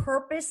 the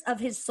purpose of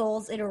his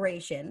soul's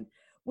iteration,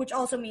 which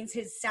also means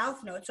his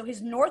South Node. So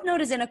his North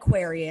Node is in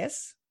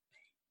Aquarius.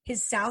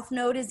 His South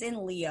Node is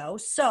in Leo.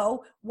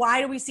 So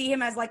why do we see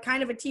him as like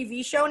kind of a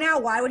TV show now?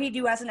 Why would he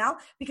do SNL?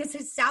 Because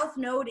his South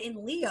Node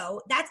in Leo,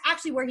 that's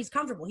actually where he's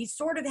comfortable. He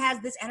sort of has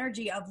this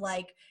energy of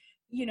like,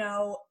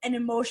 an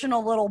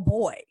emotional little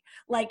boy.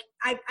 Like,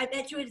 I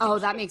bet you.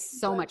 That makes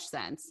so much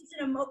sense.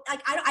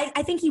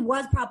 I think he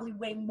was probably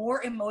way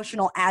more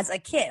emotional as a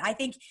kid. I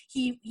think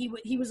he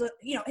was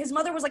his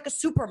mother was like a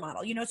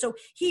supermodel, so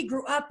he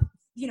grew up,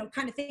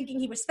 kind of thinking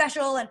he was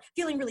special and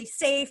feeling really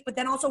safe, but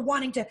then also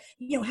wanting to,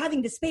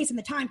 having the space and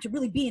the time to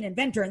really be an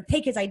inventor and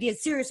take his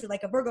ideas seriously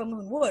like a Virgo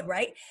moon would,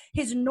 right?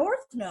 His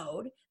North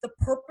Node, the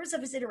purpose of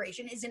his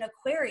iteration, is in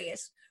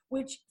Aquarius,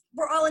 which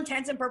for all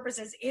intents and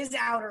purposes is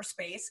outer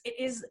space. It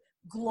is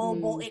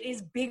global. It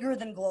is bigger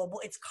than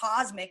global. It's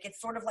cosmic. It's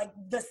sort of like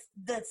the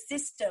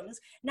systems,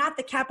 not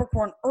the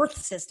Capricorn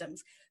Earth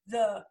systems,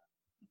 the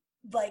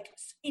like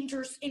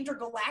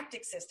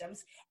intergalactic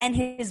systems. And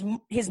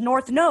his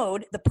North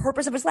Node, the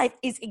purpose of his life,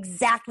 is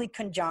exactly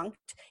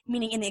conjunct,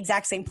 meaning in the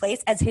exact same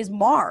place as his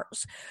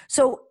Mars.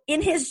 So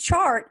in his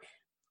chart,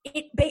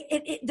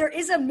 there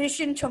is a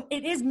mission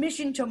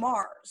to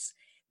Mars.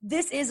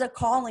 This is a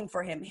calling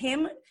for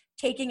him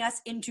taking us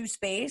into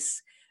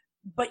space,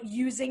 but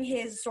using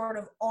his sort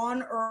of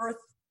on Earth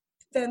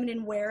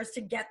feminine wares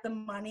to get the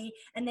money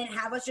and then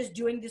have us just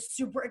doing this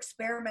super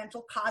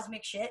experimental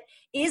cosmic shit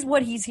is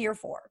what he's here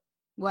for.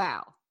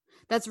 Wow.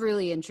 That's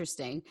really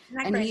interesting.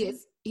 And crazy?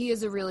 he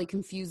is a really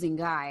confusing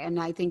guy. And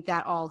I think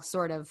that all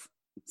sort of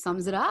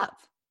sums it up.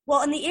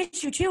 Well, and the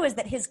issue too is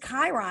that his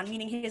Chiron,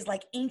 meaning his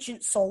like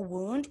ancient soul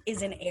wound,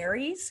 is in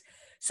Aries.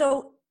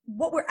 So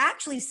what we're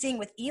actually seeing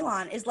with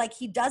Elon is like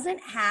he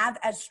doesn't have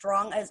as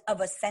strong of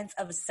a sense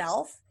of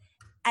self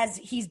as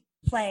he's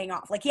playing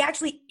off. Like, he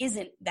actually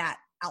isn't that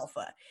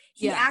alpha.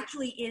 He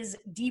actually is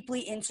deeply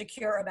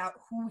insecure about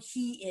who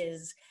he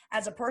is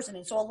as a person.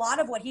 And so a lot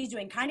of what he's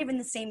doing, kind of in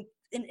the same,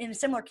 in a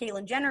similar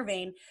Caitlyn Jenner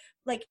vein,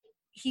 like,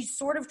 he's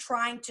sort of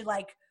trying to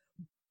like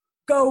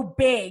go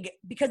big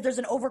because there's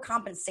an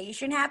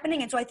overcompensation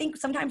happening. And so I think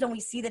sometimes when we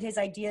see that his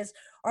ideas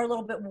are a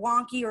little bit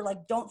wonky or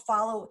like don't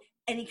follow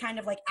any kind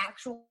of like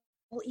actual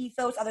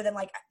ethos other than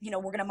like, we're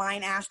going to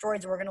mine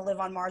asteroids, we're going to live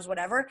on Mars,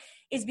 whatever,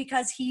 is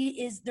because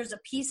there's a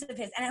piece of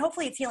his, and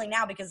hopefully it's healing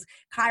now because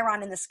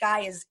Chiron in the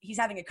sky he's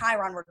having a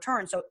Chiron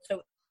return. So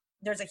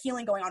there's a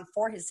healing going on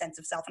for his sense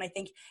of self. And I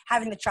think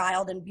having the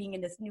child and being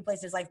in this new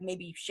place in his life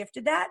maybe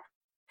shifted that.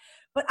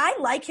 But I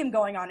like him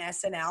going on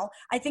SNL.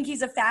 I think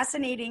he's a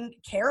fascinating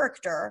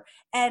character.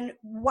 And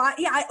why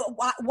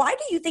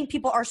do you think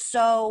people are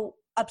so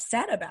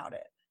upset about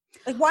it?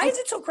 Like, why is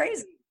it so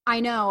crazy?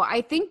 I know.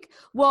 I think,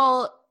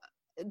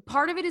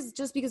 part of it is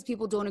just because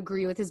people don't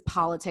agree with his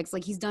politics.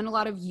 Like, he's done a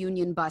lot of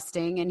union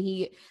busting and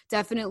he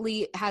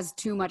definitely has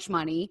too much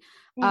money.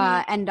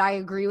 And I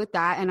agree with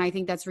that. And I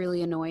think that's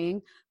really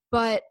annoying.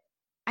 But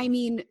I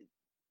mean,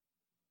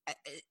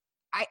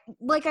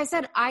 like I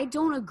said, I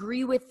don't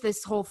agree with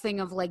this whole thing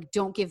of like,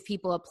 don't give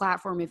people a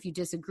platform if you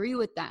disagree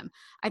with them.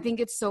 I think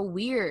it's so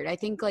weird. I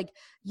think like,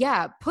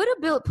 put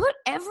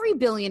every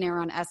billionaire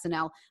on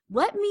SNL.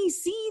 Let me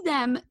see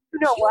them. You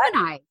know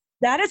what?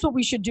 That is what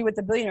we should do with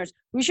the billionaires.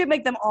 We should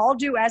make them all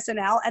do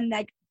SNL, and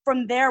like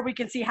from there we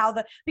can see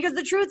because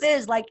the truth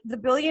is, like, the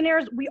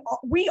billionaires,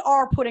 we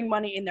are putting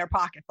money in their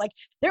pockets. Like,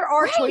 there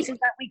are choices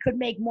that we could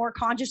make more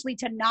consciously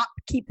to not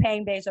keep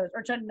paying Bezos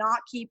or to not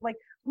keep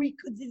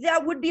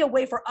that would be a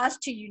way for us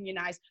to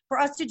unionize, for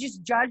us to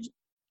just judge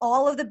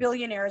all of the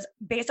billionaires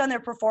based on their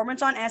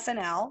performance on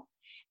SNL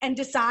and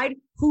decide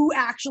who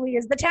actually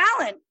is the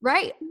talent.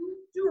 Right.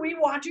 do we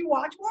want to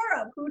watch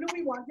more of? Who do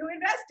we want to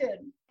invest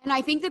in? And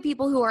I think the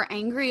people who are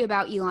angry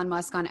about Elon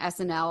Musk on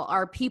SNL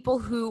are people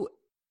who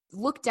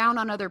look down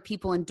on other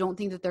people and don't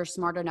think that they're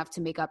smart enough to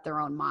make up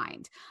their own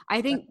mind.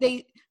 I think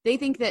they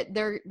think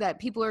that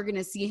people are going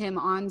to see him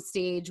on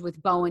stage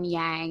with Bo and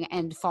Yang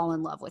and fall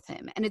in love with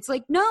him. And it's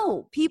like,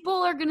 no, people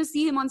are going to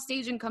see him on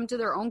stage and come to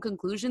their own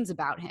conclusions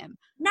about him.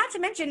 Not to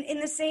mention in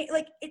the same,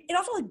 like, it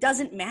also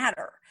doesn't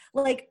matter.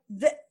 Like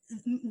the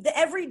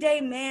everyday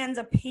man's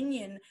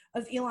opinion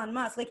of Elon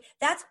Musk, like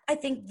that's, I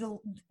think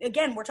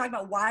again, we're talking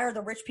about why are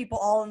the rich people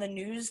all in the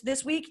news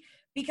this week?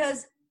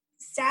 Because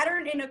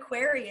Saturn in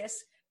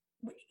Aquarius,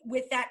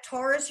 with that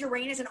Taurus,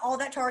 Uranus, and all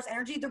that Taurus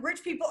energy, the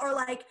rich people are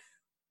like,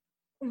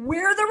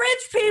 we're the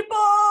rich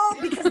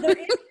people, because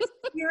they're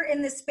here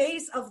in the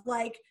space of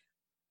like,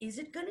 is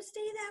it going to stay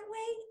that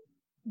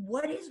way?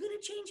 What is going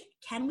to change?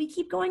 Can we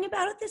keep going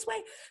about it this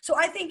way? So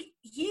I think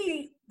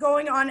he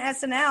going on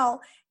SNL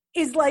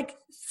is like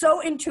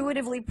so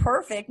intuitively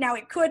perfect. Now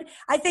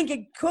I think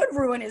it could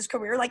ruin his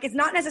career. Like it's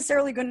not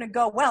necessarily going to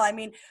go well. I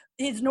mean,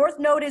 his North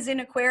Node is in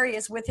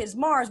Aquarius with his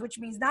Mars, which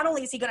means not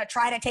only is he going to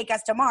try to take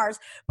us to Mars,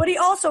 but he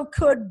also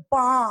could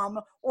bomb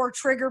or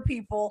trigger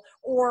people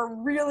or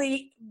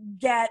really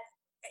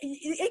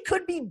it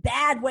could be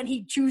bad when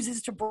he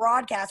chooses to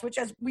broadcast, which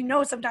as we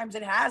know, sometimes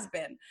it has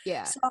been.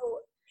 Yeah. So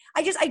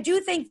I do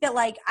think that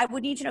like I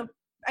need to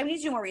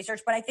do more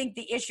research, but I think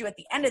the issue at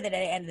the end of the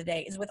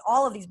day is with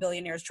all of these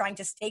billionaires trying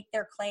to stake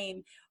their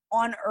claim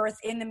on Earth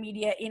in the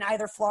media in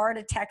either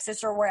Florida,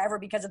 Texas, or wherever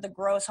because of the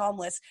gross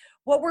homeless.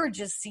 What we're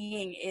just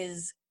seeing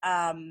is,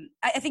 I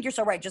think you're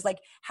so right, just like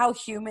how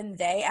human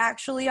they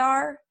actually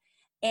are.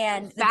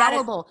 And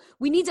fallible.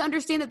 We need to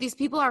understand that these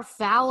people are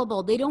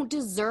fallible. They don't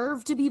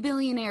deserve to be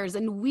billionaires.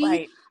 And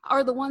we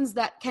are the ones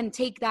that can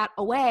take that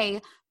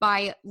away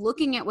by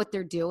looking at what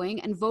they're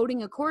doing and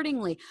voting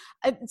accordingly.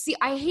 See,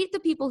 I hate the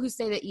people who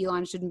say that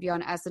Elon shouldn't be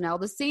on SNL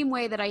the same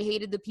way that I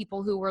hated the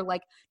people who were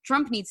like,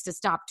 Trump needs to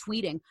stop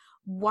tweeting.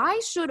 Why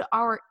should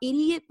our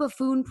idiot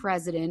buffoon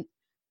president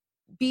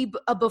be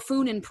a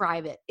buffoon in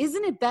private?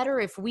 Isn't it better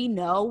if we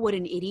know what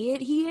an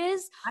idiot he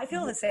is? I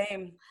feel the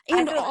same.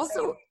 And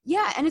also,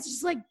 yeah, and it's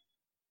just like,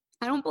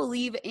 I don't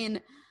believe in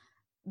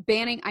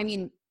banning. I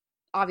mean,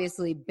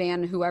 obviously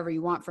ban whoever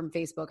you want from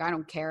Facebook. I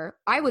don't care.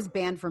 I was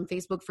banned from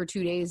Facebook for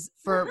 2 days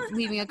for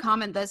leaving a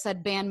comment that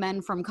said ban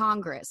men from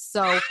Congress.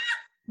 So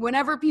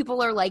whenever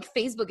people are like,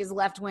 Facebook is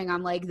left wing,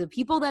 I'm like, the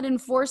people that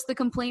enforce the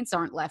complaints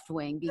aren't left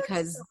wing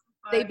because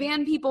they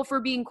ban people for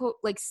being quote,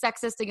 like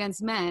sexist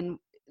against men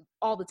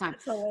all the time.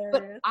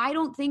 But I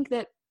don't think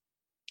that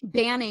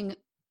banning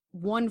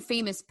one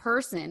famous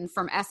person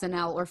from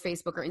SNL or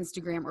Facebook or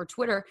Instagram or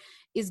Twitter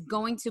is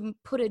going to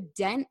put a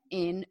dent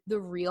in the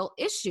real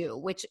issue,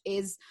 which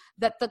is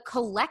that the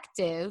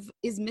collective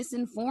is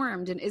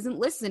misinformed and isn't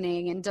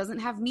listening and doesn't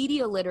have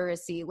media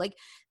literacy. Like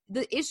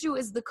the issue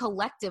is the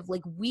collective.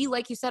 Like we,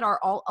 like you said, are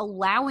all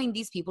allowing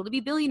these people to be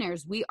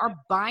billionaires. We are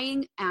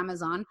buying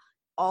Amazon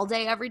all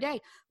day, every day.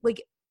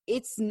 Like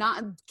it's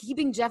not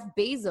keeping Jeff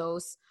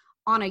Bezos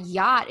on a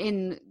yacht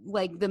in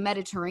like the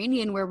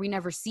Mediterranean where we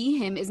never see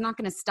him is not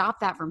going to stop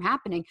that from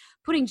happening.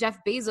 Putting Jeff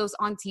Bezos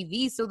on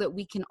TV so that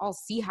we can all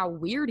see how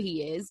weird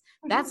he is,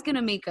 that's going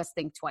to make us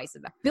think twice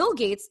about it. Bill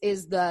Gates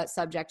is the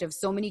subject of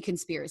so many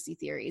conspiracy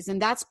theories,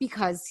 and that's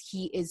because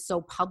he is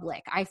so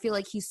public. I feel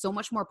like he's so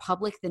much more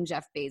public than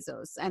Jeff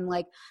Bezos. And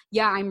like,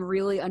 yeah, I'm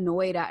really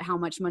annoyed at how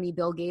much money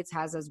Bill Gates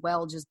has as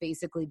well, just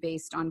basically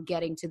based on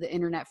getting to the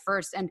internet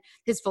first. And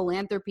his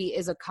philanthropy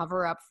is a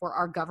cover up for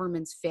our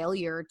government's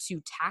failure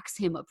to tax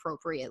him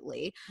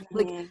appropriately.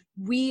 Like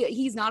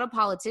he's not a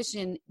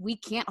politician. We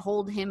can't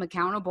hold him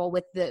accountable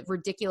with the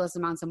ridiculous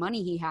amounts of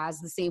money he has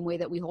the same way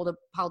that we hold a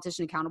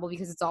politician accountable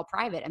because it's all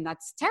private, and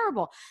that's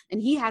terrible.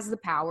 And he has the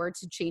power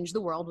to change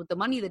the world with the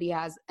money that he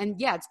has. And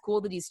yeah, it's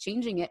cool that he's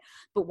changing it,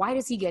 but why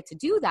does he get to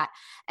do that?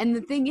 And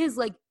the thing is,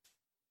 like,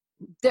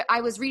 I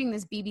was reading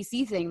this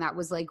BBC thing that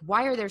was like,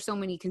 why are there so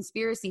many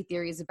conspiracy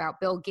theories about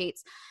Bill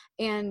Gates?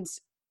 And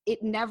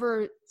it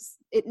never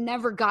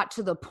got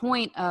to the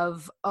point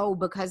of, oh,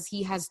 because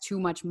he has too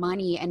much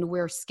money and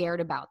we're scared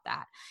about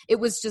that. It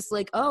was just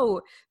like,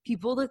 oh,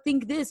 people that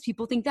think this,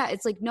 people think that.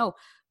 It's like, no,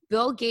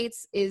 Bill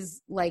Gates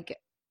is like,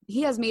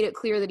 he has made it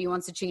clear that he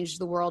wants to change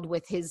the world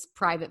with his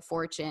private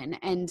fortune.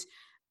 And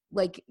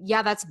like,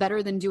 yeah, that's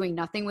better than doing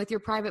nothing with your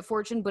private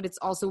fortune, but it's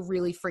also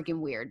really freaking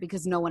weird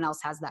because no one else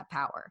has that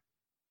power.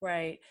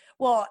 Right.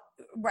 Well,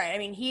 right. I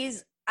mean,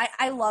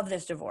 I love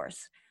this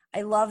divorce.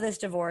 I love this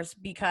divorce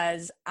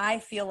because I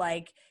feel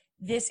like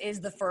this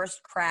is the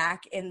first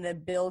crack in the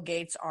Bill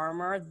Gates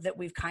armor that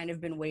we've kind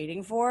of been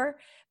waiting for.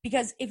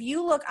 Because if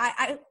you look,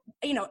 I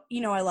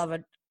love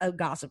a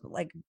gossip,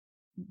 like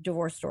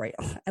divorce story.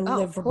 I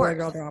live for boy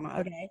girl drama.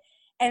 Okay.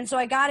 And so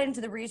I got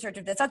into the research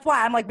of this. That's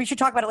why I'm like, we should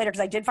talk about it later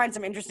because I did find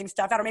some interesting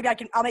stuff out. Or maybe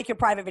I'll make you a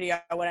private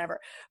video or whatever.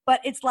 But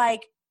it's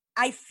like,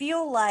 I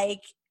feel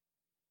like,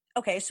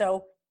 okay,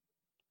 so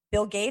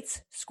Bill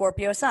Gates,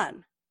 Scorpio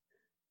sun.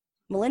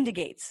 Melinda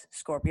Gates,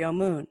 Scorpio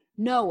moon.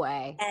 No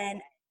way. And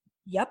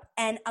yep.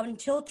 And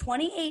until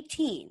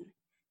 2018,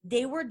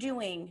 they were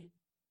doing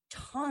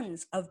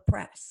tons of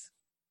press.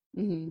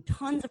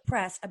 Tons of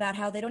press about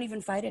how they don't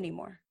even fight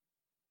anymore.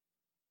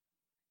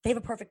 They have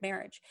a perfect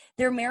marriage.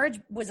 Their marriage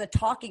was a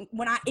talking,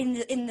 in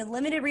the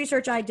limited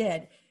research I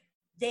did,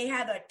 they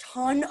have a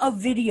ton of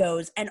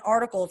videos and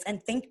articles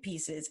and think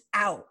pieces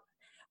out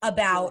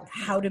about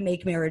how to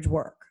make marriage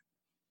work.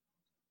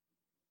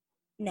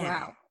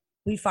 Now,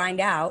 we find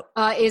out.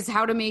 Is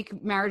how to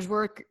make marriage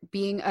work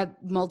being a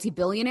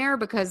multi-billionaire?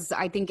 Because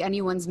I think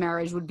anyone's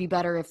marriage would be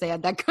better if they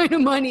had that kind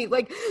of money.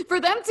 Like, for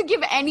them to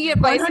give any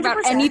advice 100%. About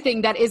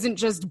anything that isn't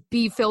just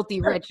be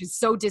filthy rich is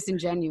so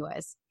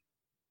disingenuous.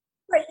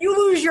 Right, you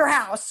lose your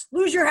house,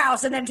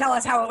 and then tell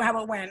us how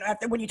it went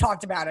when you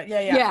talked about it.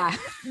 Yeah.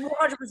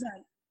 100%.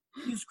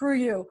 You screw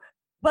you.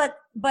 But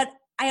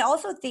I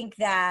also think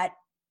that,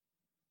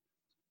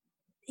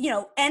 you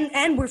know,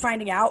 and we're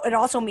finding out it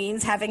also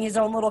means having his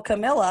own little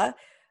Camilla,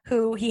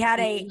 who he had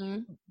a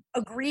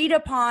agreed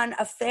upon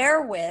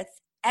affair with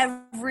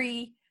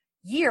every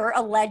year,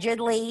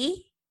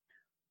 allegedly,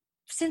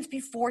 since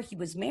before he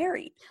was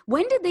married.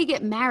 When did they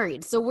get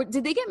married? So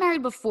did they get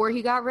married before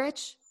he got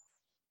rich?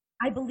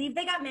 I believe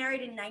they got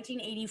married in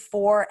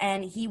 1984,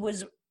 and he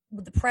was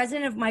the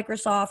president of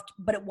Microsoft,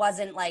 but it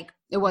wasn't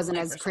Microsoft.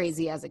 As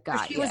crazy as it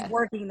got. She was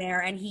working there,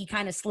 and he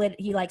kind of slid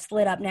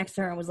up next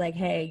to her and was like,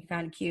 "Hey,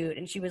 kind of cute."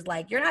 And she was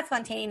like, "You're not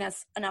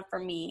spontaneous enough for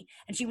me."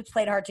 And she was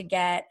played hard to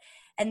get.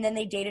 And then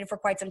they dated for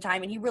quite some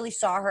time, and he really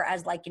saw her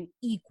as like an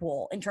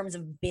equal in terms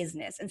of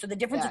business. And so the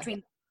difference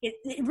between it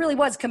really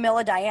was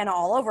Camilla Diana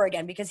all over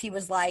again, because he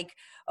was like,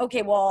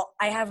 "Okay, well,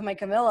 I have my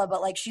Camilla,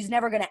 but like she's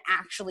never going to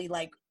actually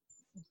like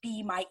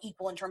be my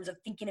equal in terms of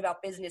thinking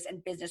about business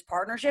and business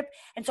partnership."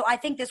 And so I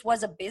think this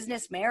was a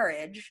business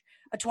marriage,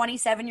 a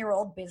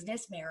 27-year-old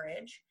business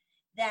marriage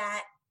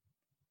that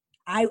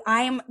I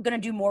am going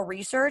to do more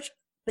research,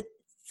 but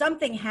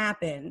something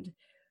happened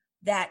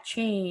that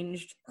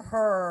changed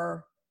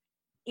her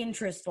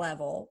interest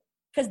level.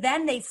 Because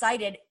then they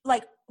cited,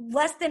 like,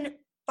 less than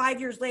 5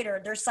 years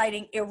later, they're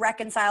citing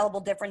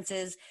irreconcilable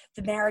differences.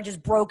 The marriage is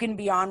broken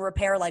beyond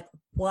repair. Like,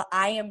 well,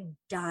 I am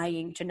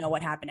dying to know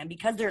what happened. And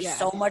because there's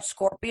so much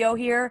Scorpio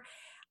here,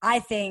 I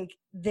think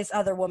this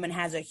other woman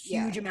has a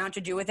huge amount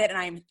to do with it.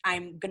 And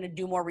I'm going to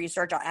do more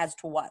research as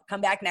to what.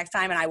 Come back next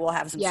time and I will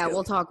have some scoop.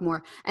 We'll talk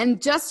more.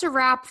 And just to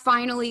wrap,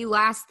 finally,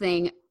 last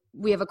thing,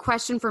 we have a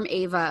question from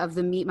Ava of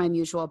the Meet My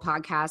Mutual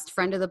podcast,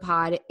 friend of the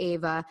pod,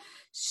 Ava.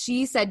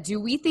 She said, do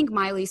we think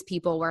Miley's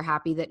people were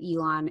happy that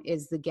Elon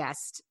is the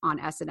guest on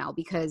SNL?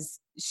 Because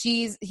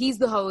he's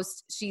the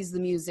host, she's the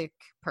music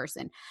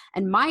person.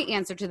 And my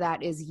answer to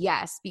that is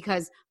yes,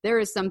 because there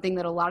is something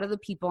that a lot of the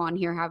people on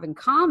here have in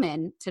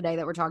common today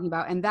that we're talking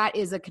about, and that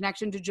is a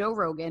connection to Joe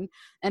Rogan.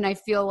 And I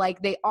feel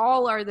like they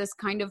all are this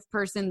kind of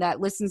person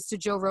that listens to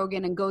Joe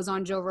Rogan and goes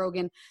on Joe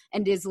Rogan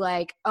and is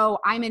like, oh,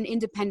 I'm an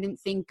independent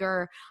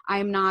thinker.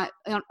 I'm not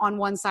on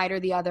one side or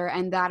the other.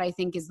 And that, I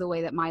think, is the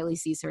way that Miley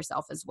sees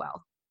herself as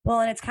well. Well,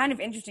 and it's kind of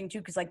interesting too,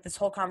 because like this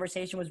whole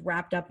conversation was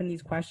wrapped up in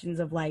these questions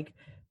of like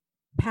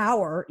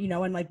power, you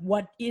know, and like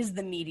what is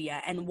the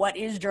media and what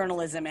is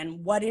journalism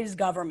and what is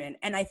government.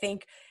 And I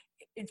think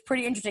it's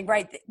pretty interesting,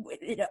 right?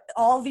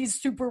 All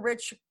these super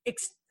rich,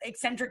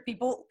 eccentric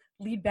people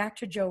lead back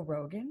to Joe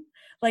Rogan.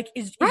 Like,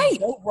 is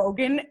Joe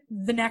Rogan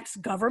the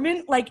next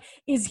government? Like,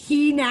 is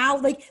he now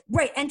like,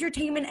 right,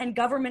 entertainment and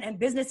government and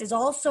business is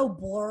all so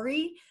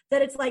blurry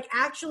that it's like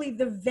actually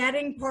the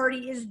vetting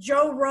party is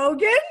Joe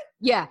Rogan?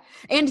 Yeah.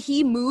 And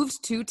he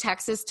moved to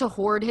Texas to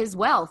hoard his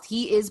wealth.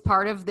 He is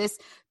part of this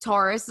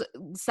Taurus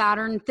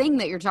Saturn thing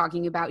that you're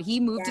talking about.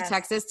 He moved to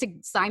Texas to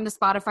sign the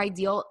Spotify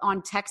deal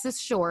on Texas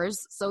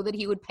shores so that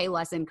he would pay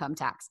less income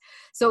tax.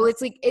 So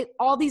it's like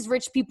all these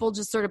rich people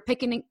just sort of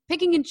picking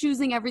and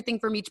choosing everything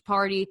from each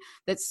party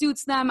that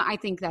suits them. I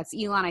think that's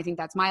Elon. I think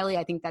that's Miley.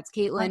 I think that's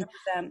Caitlyn.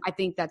 100%. I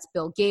think that's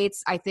Bill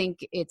Gates. I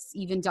think it's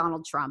even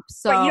Donald Trump.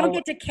 So but you don't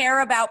get to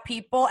care about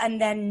people and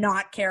then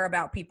not care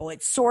about people.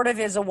 It sort of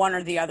is a one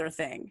or the other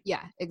thing.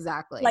 Yeah,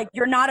 exactly. Like,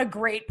 you're not a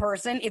great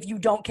person if you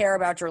don't care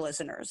about your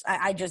listeners.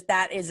 I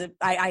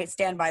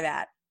stand by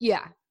that.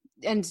 Yeah.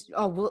 And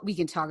we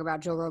can talk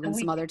about Joe Rogan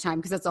some other time,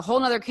 because that's a whole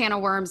nother can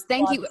of worms.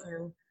 Thank you.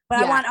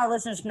 But I want our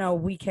listeners to know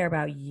we care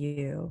about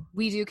you.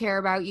 We do care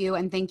about you.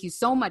 And thank you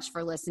so much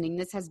for listening.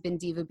 This has been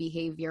Diva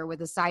Behavior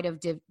with a side of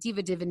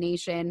Diva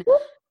Divination.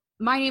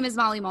 My name is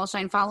Molly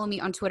Mulshine. Follow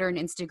me on Twitter and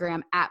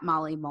Instagram at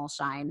Molly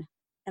Mulshine.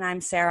 And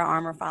I'm Sarah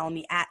Armour. Follow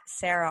me at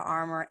Sarah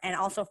Armour. And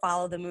also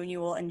follow the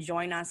Moonual and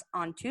join us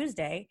on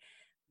Tuesday,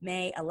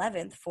 May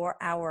 11th, for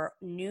our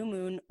new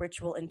moon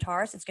ritual in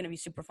Taurus. It's going to be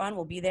super fun.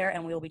 We'll be there,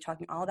 and we will be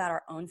talking all about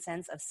our own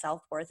sense of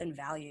self-worth and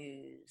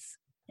values.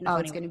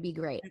 It's going to be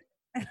great.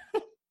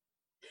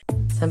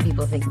 Some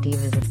people think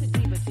divas Who's a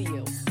diva to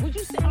you? Would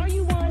you say, are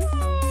you one?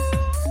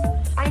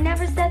 I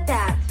never said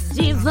that.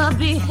 Diva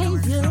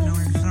behavior.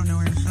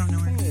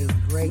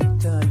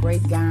 Hey,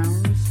 great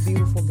gowns,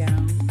 beautiful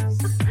gowns.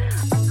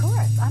 Of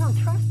course, I don't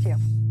trust you.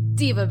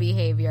 Diva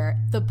Behavior,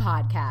 the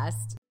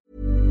podcast.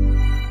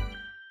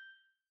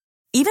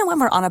 Even when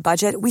we're on a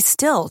budget, we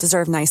still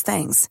deserve nice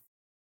things.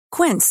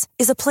 Quince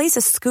is a place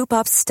to scoop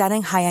up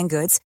stunning high-end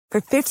goods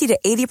for 50 to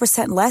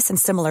 80% less than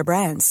similar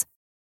brands.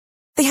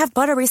 They have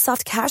buttery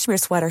soft cashmere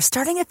sweaters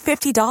starting at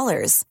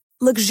 $50,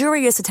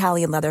 luxurious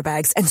Italian leather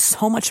bags, and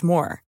so much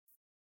more.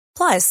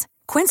 Plus,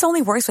 Quince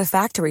only works with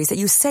factories that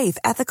use safe,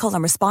 ethical,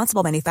 and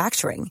responsible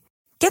manufacturing.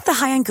 Get the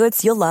high-end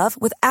goods you'll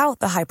love without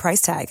the high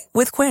price tag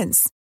with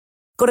Quince.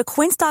 Go to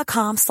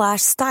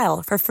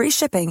quince.com/style for free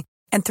shipping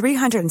and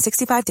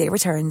 365-day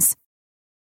returns.